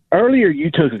 Earlier, you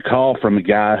took a call from a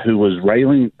guy who was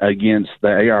railing against the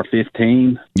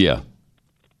AR-15. Yeah.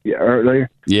 Yeah. Earlier.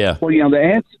 Yeah. Well,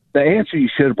 the answer you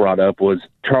should have brought up was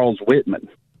Charles Whitman.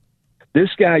 This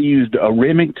guy used a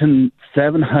Remington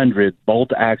 700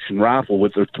 bolt-action rifle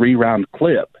with a 3-round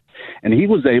clip, and he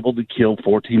was able to kill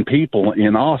 14 people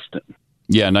in Austin.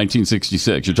 Yeah,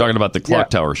 1966. You're talking about the clock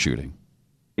tower shooting.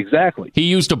 Exactly. He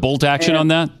used a bolt-action on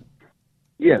that?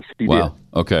 Yes, he did. Wow,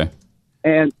 okay.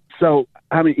 And so,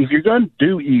 I mean, if you're going to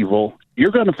do evil,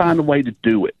 you're going to find a way to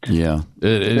do it. Yeah,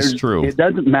 it is true. It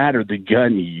doesn't matter the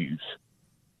gun you use.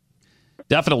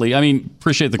 Definitely. I mean,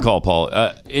 appreciate the call, Paul.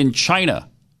 In China,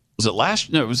 was it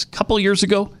it was a couple of years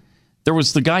ago, there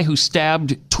was the guy who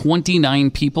stabbed 29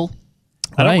 people.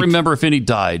 I don't remember if any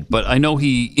died, but I know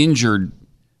he injured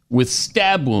with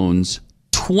stab wounds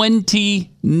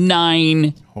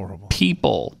 29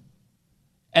 people.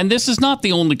 And this is not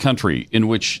the only country in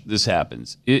which this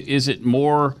happens. Is it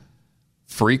more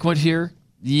frequent here?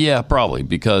 Yeah, probably,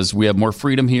 because we have more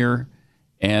freedom here,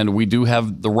 and we do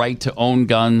have the right to own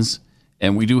guns,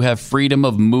 and we do have freedom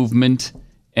of movement,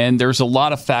 and there's a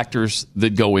lot of factors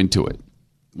that go into it.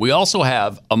 We also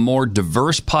have a more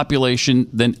diverse population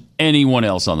than anyone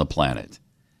else on the planet.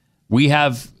 We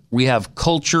have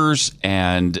cultures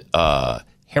and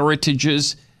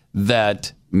heritages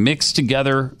that mix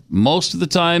together most of the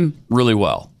time really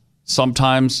well.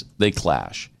 Sometimes they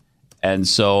clash. And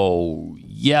so,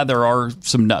 yeah, there are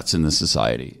some nuts in the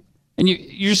society. And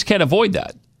you just can't avoid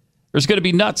that. There's going to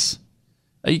be nuts.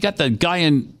 You got the guy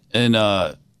in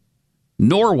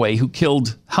Norway who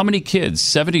killed how many kids?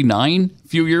 79 a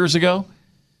few years ago?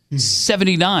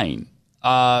 79.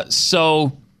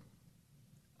 So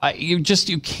you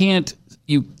can't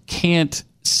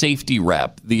safety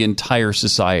wrap the entire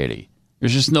society.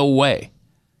 There's just no way.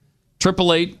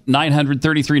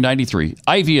 888-900-3393.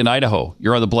 Ivy in Idaho,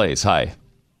 you're on the Blaze. Hi.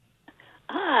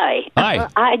 Hi. Hi.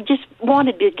 I just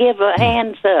wanted to give a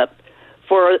hands up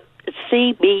for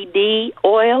CBD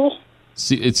oil.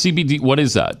 It's CBD. What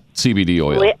is that? CBD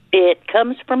oil. It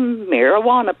comes from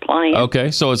marijuana plants.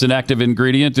 Okay, so it's an active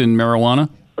ingredient in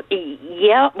marijuana?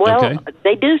 Yeah, well,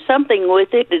 They do something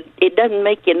with it. It doesn't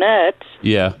make you nuts.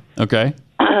 Yeah, okay.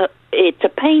 It's a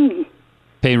pain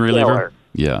reliever? killer.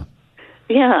 Yeah.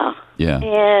 Yeah. Yeah.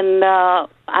 And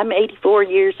I'm 84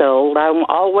 years old. I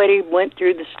already went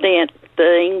through the stent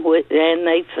thing, and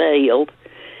they failed.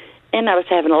 And I was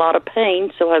having a lot of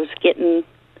pain, so I was getting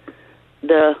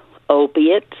the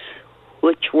opiates,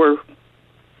 which were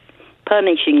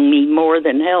punishing me more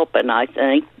than helping, I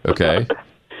think. Okay.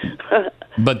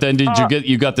 But then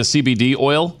you got the CBD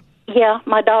oil? Yeah,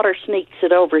 my daughter sneaks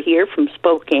it over here from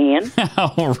Spokane.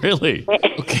 Oh, really?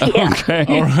 Yeah. Okay.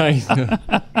 All right.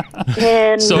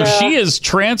 And, so she is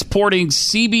transporting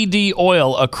CBD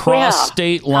oil across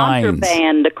state lines.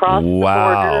 Contraband across the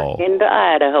border into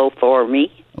Idaho for me.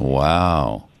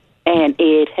 Wow. And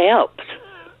it helps.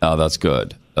 Oh, that's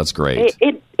good. That's great.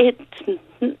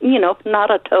 It's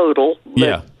not a total.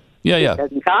 But Yeah. It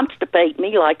doesn't constipate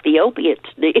me like the opiates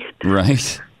did.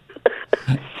 Right.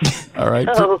 All right.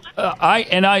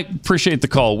 I appreciate the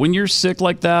call. When you're sick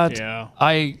like that,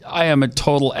 I am a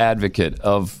total advocate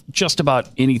of just about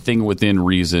anything within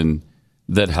reason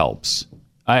that helps.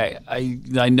 I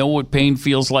know what pain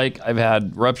feels like. I've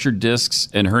had ruptured discs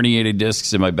and herniated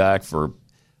discs in my back for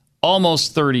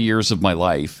almost 30 years of my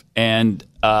life, and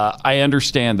I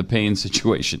understand the pain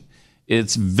situation.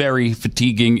 It's very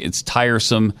fatiguing. It's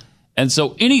tiresome. And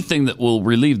so anything that will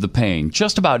relieve the pain,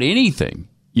 just about anything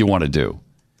you want to do.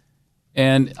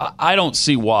 And I don't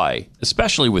see why,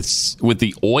 especially with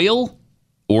the oil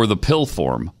or the pill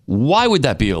form, why would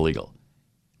that be illegal?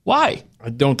 Why? I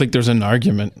don't think there's an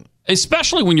argument.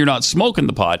 Especially when you're not smoking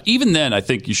the pot. Even then, I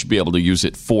think you should be able to use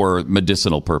it for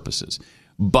medicinal purposes.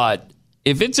 But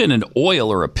if it's in an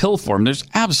oil or a pill form, there's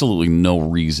absolutely no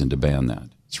reason to ban that.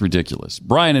 It's ridiculous.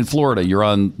 Brian in Florida, you're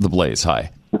on The Blaze.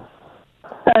 Hi.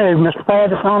 Hey, Mr.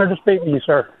 Pad, it's an honor to speak with you,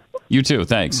 sir. You too.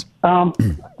 Thanks.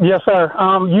 Yes, sir.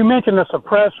 You mentioned the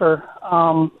suppressor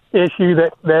issue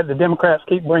that the Democrats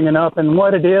keep bringing up, and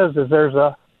what it is there's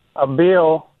a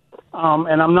bill,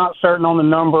 and I'm not certain on the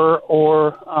number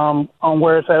or on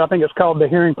where it's at. I think it's called the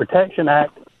Hearing Protection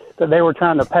Act that they were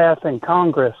trying to pass in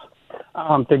Congress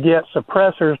to get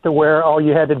suppressors to where all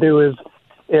you had to do is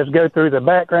go through the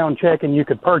background check and you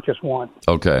could purchase one.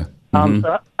 Okay.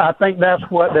 So I think that's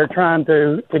what they're trying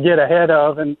to get ahead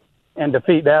of and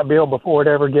defeat that bill before it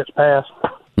ever gets passed.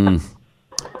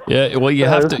 Yeah, well, you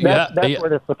have to. That's where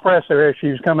the suppressor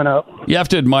issue is coming up. You have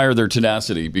to admire their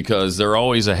tenacity because they're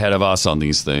always ahead of us on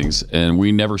these things, and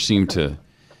we never seem to.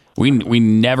 We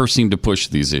never seem to push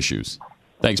these issues.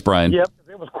 Thanks, Brian. Yep,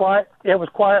 it was quiet. It was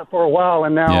quiet for a while,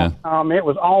 and now it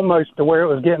was almost to where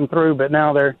it was getting through, but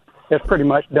now it's pretty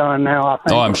much done now. I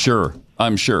think. Oh, I'm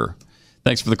sure.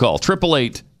 Thanks for the call.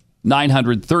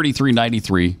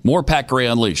 888-900-3393. More Pat Gray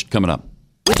Unleashed coming up.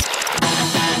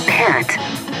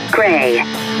 Pat Gray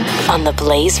on the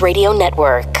Blaze Radio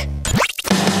Network.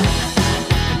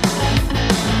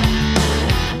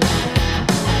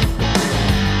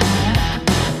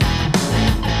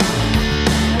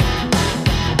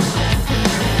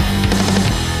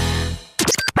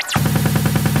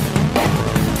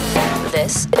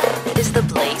 This is the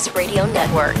Blaze Radio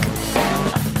Network.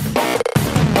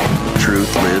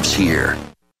 Truth lives here.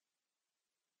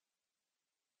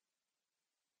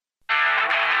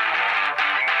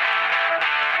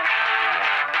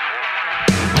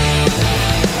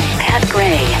 Pat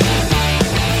Gray.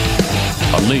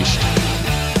 Unleashed.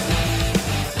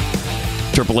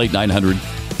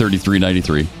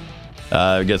 888-900-3393.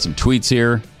 We got some tweets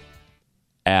here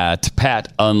at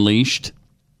Pat Unleashed.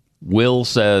 Will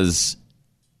says,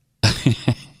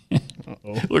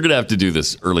 we're going to have to do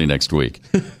this early next week.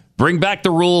 Bring back the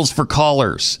rules for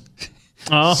callers.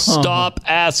 Stop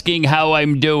asking how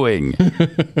I'm doing.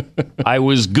 I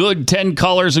was good 10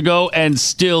 callers ago and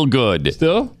still good.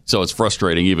 Still? So it's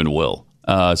frustrating, even Will.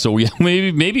 So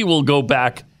maybe we'll go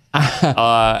back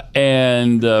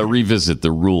and revisit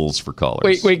the rules for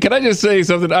callers. Wait, can I just say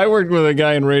something? I worked with a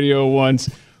guy in radio once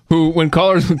who, when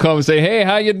callers would call and say, hey,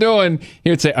 how you doing? He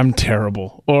would say, I'm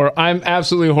terrible, or I'm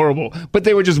absolutely horrible. But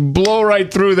they would just blow right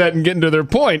through that and get into their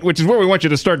point, which is where we want you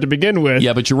to start to begin with.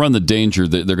 Yeah, but you run the danger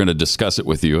that they're going to discuss it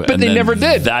with you. But they never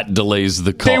did. That delays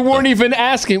the call. They weren't even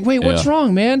asking, wait, what's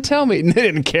wrong, man? Tell me. And they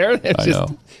didn't care. It's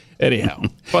just, anyhow,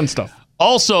 fun stuff.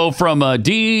 Also from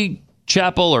D.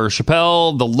 Chappell or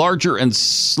Chappelle, the larger and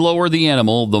slower the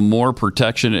animal, the more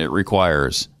protection it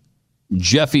requires.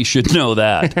 Jeffy should know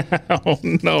that. Oh,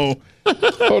 no.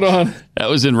 Hold on. That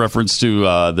was in reference to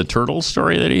the turtle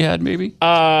story that he had, maybe?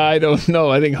 I don't know.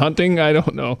 I think hunting. I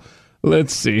don't know.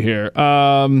 Let's see here.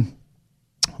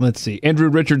 Let's see. Andrew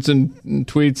Richardson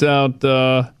tweets out,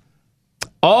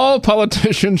 all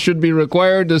politicians should be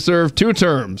required to serve 2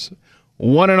 terms.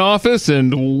 1 in office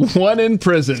and 1 in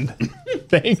prison.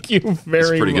 Thank you very much. That's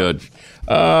pretty good.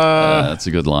 That's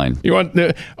a good line. You want?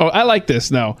 I like this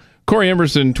now. Corey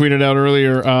Emerson tweeted out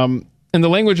earlier, in the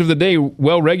language of the day,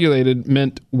 well-regulated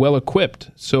meant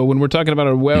well-equipped. So when we're talking about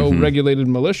a well-regulated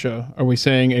militia, are we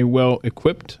saying a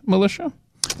well-equipped militia?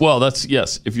 Well, that's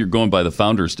yes. If you're going by the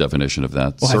founder's definition of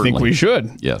that, well, I think we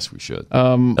should. Yes, we should.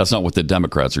 That's not what the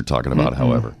Democrats are talking about,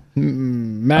 however.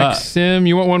 Maxim,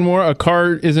 you want one more? A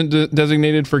car isn't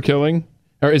designated for killing,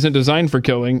 or isn't designed for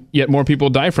killing, yet more people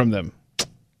die from them.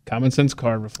 Common sense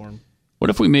car reform. What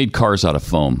if we made cars out of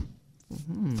foam?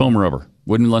 Foam rubber.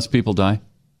 Wouldn't less people die?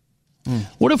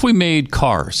 What if we made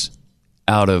cars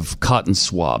out of cotton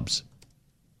swabs?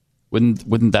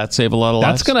 Wouldn't that save a lot of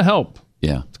lives? That's going to help.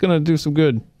 Yeah. It's going to do some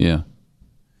good. Yeah.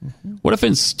 What if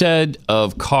instead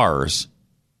of cars,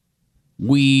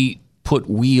 we put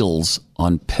wheels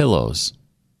on pillows?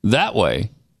 That way,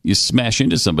 you smash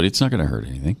into somebody, it's not going to hurt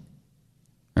anything.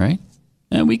 All right?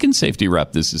 And we can safety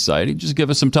wrap this society. Just give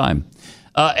us some time.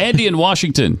 Andy in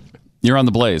Washington, you're on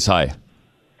the Blaze. Hi.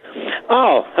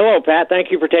 Oh, hello, Pat.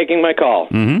 Thank you for taking my call.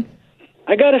 Mm-hmm.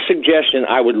 I got a suggestion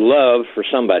I would love for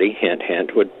somebody, hint,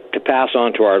 hint, to pass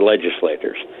on to our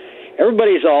legislators.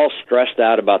 Everybody's all stressed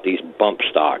out about these bump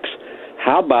stocks.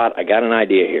 How about, I got an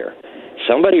idea here,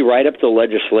 somebody write up the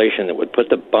legislation that would put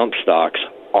the bump stocks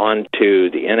onto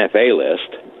the NFA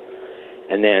list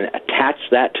and then attach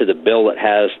that to the bill that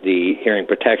has the Hearing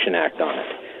Protection Act on it.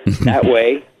 That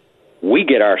way, we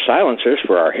get our silencers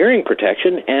for our hearing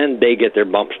protection, and they get their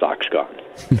bump stocks gone.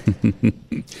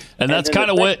 And that's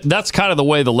kind of the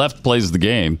way the left plays the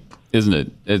game, isn't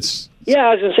it? Yeah,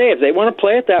 I was going to say, if they want to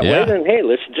play it that way, then, hey,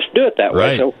 let's just do it that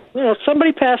way. So,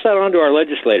 somebody pass that on to our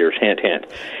legislators, hint, hint.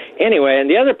 Anyway, and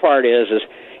the other part is,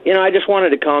 I just wanted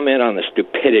to comment on the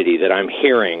stupidity that I'm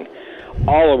hearing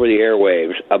all over the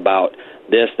airwaves about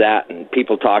this, that, and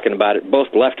people talking about it,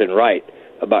 both left and right,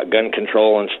 about gun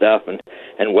control and stuff, and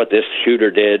what this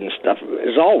shooter did and stuff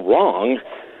is all wrong,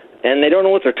 and they don't know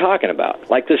what they're talking about,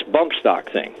 like this bump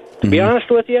stock thing. To be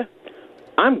honest with you,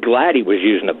 I'm glad he was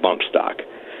using a bump stock,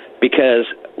 because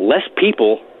less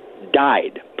people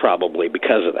died probably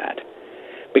because of that.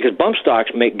 Because bump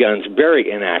stocks make guns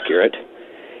very inaccurate,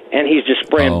 and he's just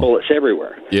spraying bullets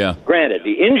everywhere. Yeah. Granted,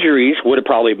 the injuries would have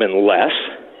probably been less.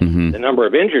 The number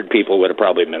of injured people would have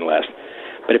probably been less.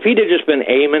 But if he'd have just been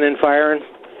aiming and firing,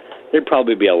 there'd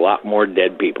probably be a lot more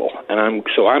dead people. And I'm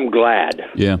glad.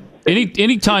 Yeah.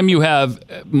 Anytime you have,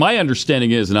 my understanding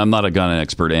is, and I'm not a gun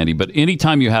expert, Andy, but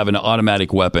anytime you have an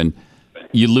automatic weapon,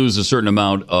 you lose a certain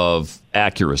amount of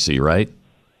accuracy, right?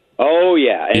 Oh,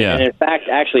 yeah. And in fact,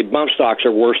 actually, bump stocks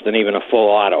are worse than even a full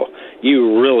auto.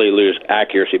 You really lose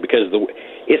accuracy because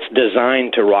it's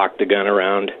designed to rock the gun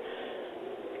around.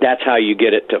 That's how you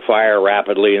get it to fire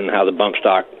rapidly and how the bump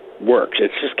stock works.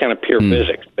 It's just kind of pure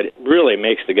physics, but it really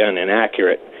makes the gun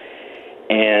inaccurate.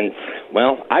 And,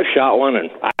 well, I've shot one, and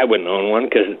I wouldn't own one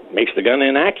because it makes the gun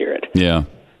inaccurate. Yeah.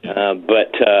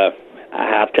 But I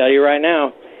have to tell you right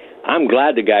now, I'm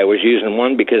glad the guy was using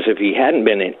one, because if he hadn't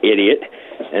been an idiot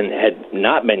and had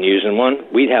not been using one,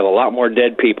 we'd have a lot more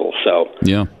dead people. So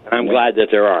I'm glad that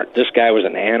there aren't. This guy was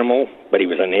an animal, but he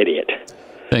was an idiot.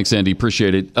 Thanks, Andy.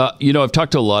 Appreciate it. I've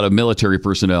talked to a lot of military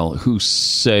personnel who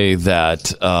say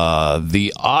that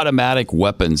the automatic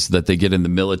weapons that they get in the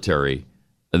military,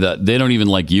 that they don't even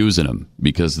like using them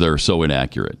because they're so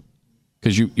inaccurate.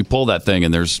 Because you pull that thing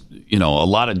and there's a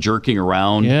lot of jerking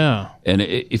around. Yeah. And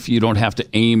if you don't have to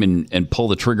aim and pull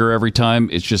the trigger every time,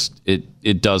 it's just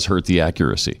it does hurt the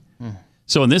accuracy.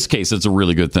 So in this case, it's a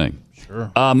really good thing.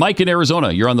 Sure. Mike in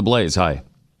Arizona, you're on the Blaze. Hi.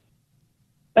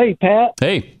 Hey, Pat.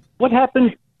 Hey. What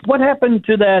happened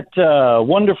to that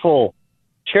wonderful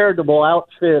charitable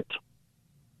outfit,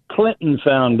 Clinton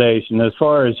Foundation, as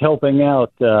far as helping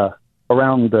out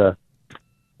around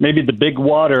maybe the Big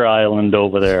Water Island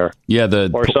over there? Yeah,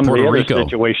 or some Puerto of the Rico other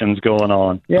situations going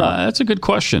on. Yeah, that's a good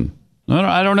question.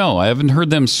 I don't know. I haven't heard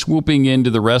them swooping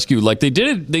into the rescue like they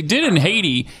did. They did in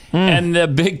Haiti, and the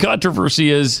big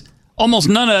controversy is almost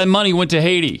none of that money went to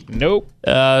Haiti. Nope.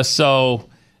 So.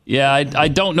 Yeah, I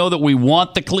don't know that we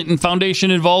want the Clinton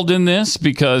Foundation involved in this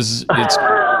because it's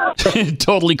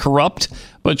totally corrupt.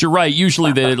 But you're right.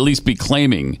 Usually they'd at least be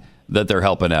claiming that they're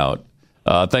helping out.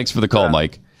 Thanks for the call,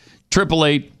 Mike.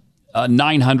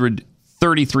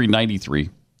 888-900-3393.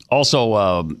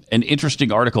 Also, an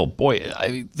interesting article. Boy,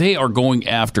 they are going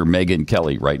after Megyn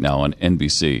Kelly right now on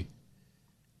NBC.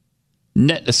 A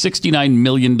 $69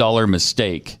 million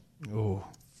mistake. Oh.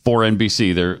 For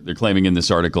NBC, they're claiming in this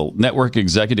article, network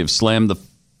executives slammed the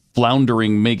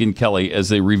floundering Megyn Kelly as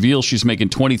they reveal she's making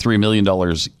 $23 million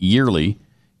yearly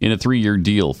in a 3-year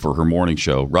deal for her morning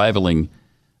show, rivaling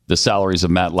the salaries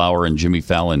of Matt Lauer and Jimmy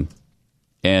Fallon,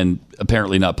 and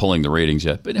apparently not pulling the ratings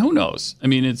yet. But who knows? I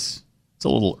mean, it's a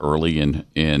little early in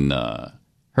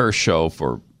her show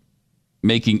for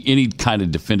making any kind of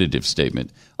definitive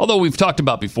statement. Although we've talked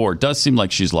about before, it does seem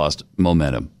like she's lost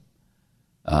momentum.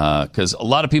 because a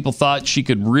lot of people thought she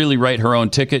could really write her own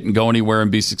ticket and go anywhere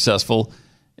and be successful.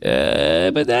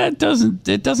 But it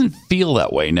doesn't feel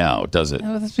that way now, does it?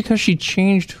 No, that's because she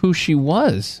changed who she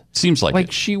was. Seems like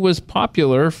it. She was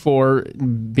popular for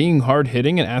being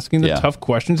hard-hitting and asking the tough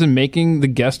questions and making the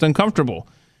guest uncomfortable.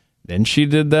 Then she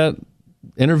did that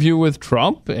interview with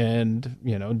Trump and,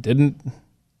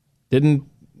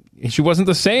 she wasn't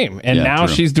the same. And now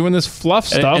she's doing this fluff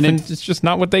stuff and it's just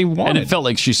not what they wanted. And it felt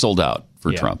like she sold out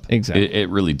for Trump. Exactly. It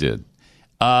really did.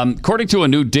 According to a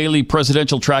new daily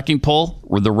presidential tracking poll,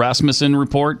 or the Rasmussen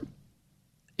report,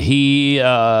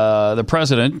 the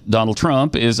president, Donald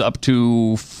Trump, is up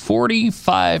to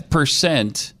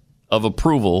 45% of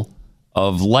approval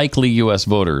of likely U.S.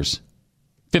 voters.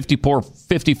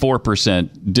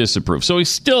 54% disapprove. So he's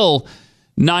still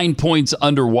 9 points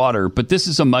underwater, but this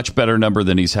is a much better number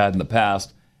than he's had in the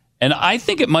past. And I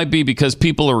think it might be because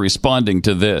people are responding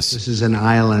to this. This is an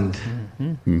island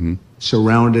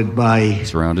surrounded by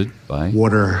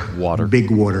water,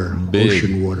 big water,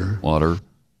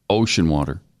 ocean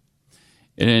water.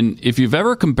 And if you've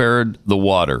ever compared the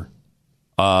water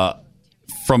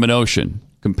from an ocean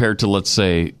compared to, let's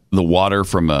say, the water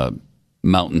from a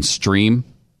mountain stream,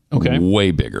 way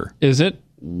bigger. Is it?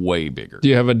 Way bigger. Do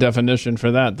you have a definition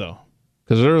for that, though?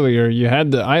 Because earlier you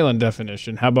had the island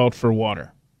definition. How about for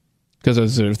water?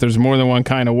 Because if there's more than one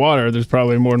kind of water, there's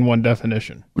probably more than one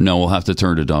definition. No, we'll have to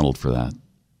turn to Donald for that.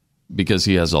 Because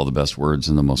he has all the best words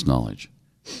and the most knowledge.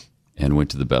 And went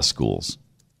to the best schools.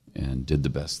 And did the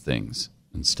best things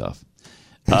and stuff.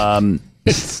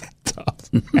 It's tough.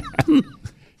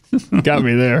 Got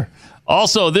me there.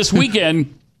 Also, this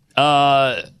weekend,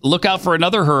 look out for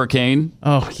another hurricane.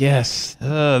 Oh, yes.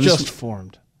 Just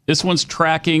formed. This one's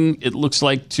tracking, it looks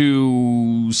like,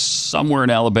 to somewhere in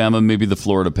Alabama, maybe the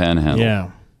Florida Panhandle.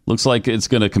 Yeah. Looks like it's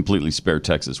going to completely spare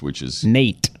Texas, which is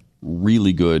Nate.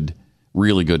 Really good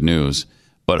news.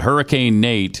 But Hurricane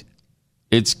Nate,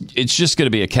 it's just going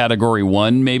to be a Category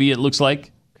 1, maybe it looks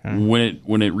like,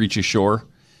 when it reaches shore.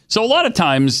 So a lot of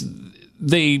times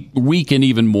they weaken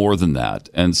even more than that.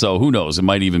 And so who knows, it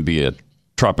might even be a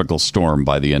tropical storm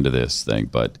by the end of this thing,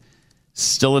 but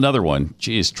still another one.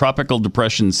 Geez, Tropical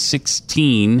Depression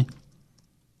 16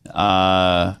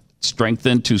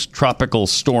 strengthened to Tropical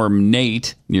Storm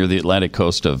Nate near the Atlantic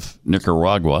coast of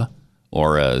Nicaragua,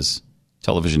 or as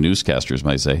television newscasters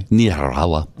might say,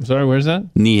 Nicaragua. I'm sorry, where's that?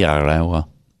 Nicaragua.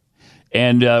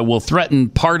 And will threaten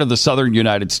part of the southern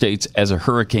United States as a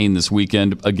hurricane this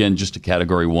weekend. Again, just a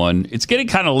Category 1. It's getting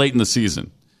kind of late in the season,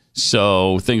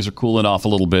 so things are cooling off a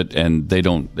little bit, and they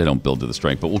don't build to the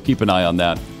strength. But we'll keep an eye on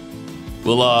that.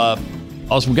 We'll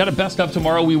also, we've got a best of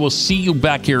tomorrow. We will see you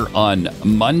back here on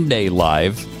Monday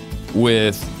live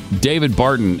with David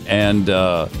Barton and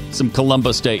some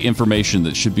Columbus Day information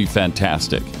that should be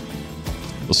fantastic.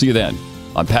 We'll see you then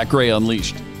on Pat Gray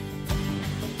Unleashed.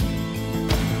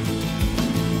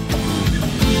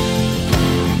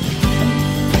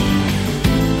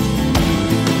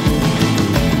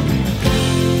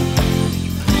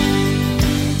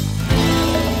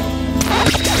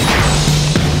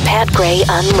 Pat Gray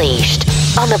Unleashed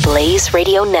on the Blaze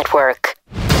Radio Network.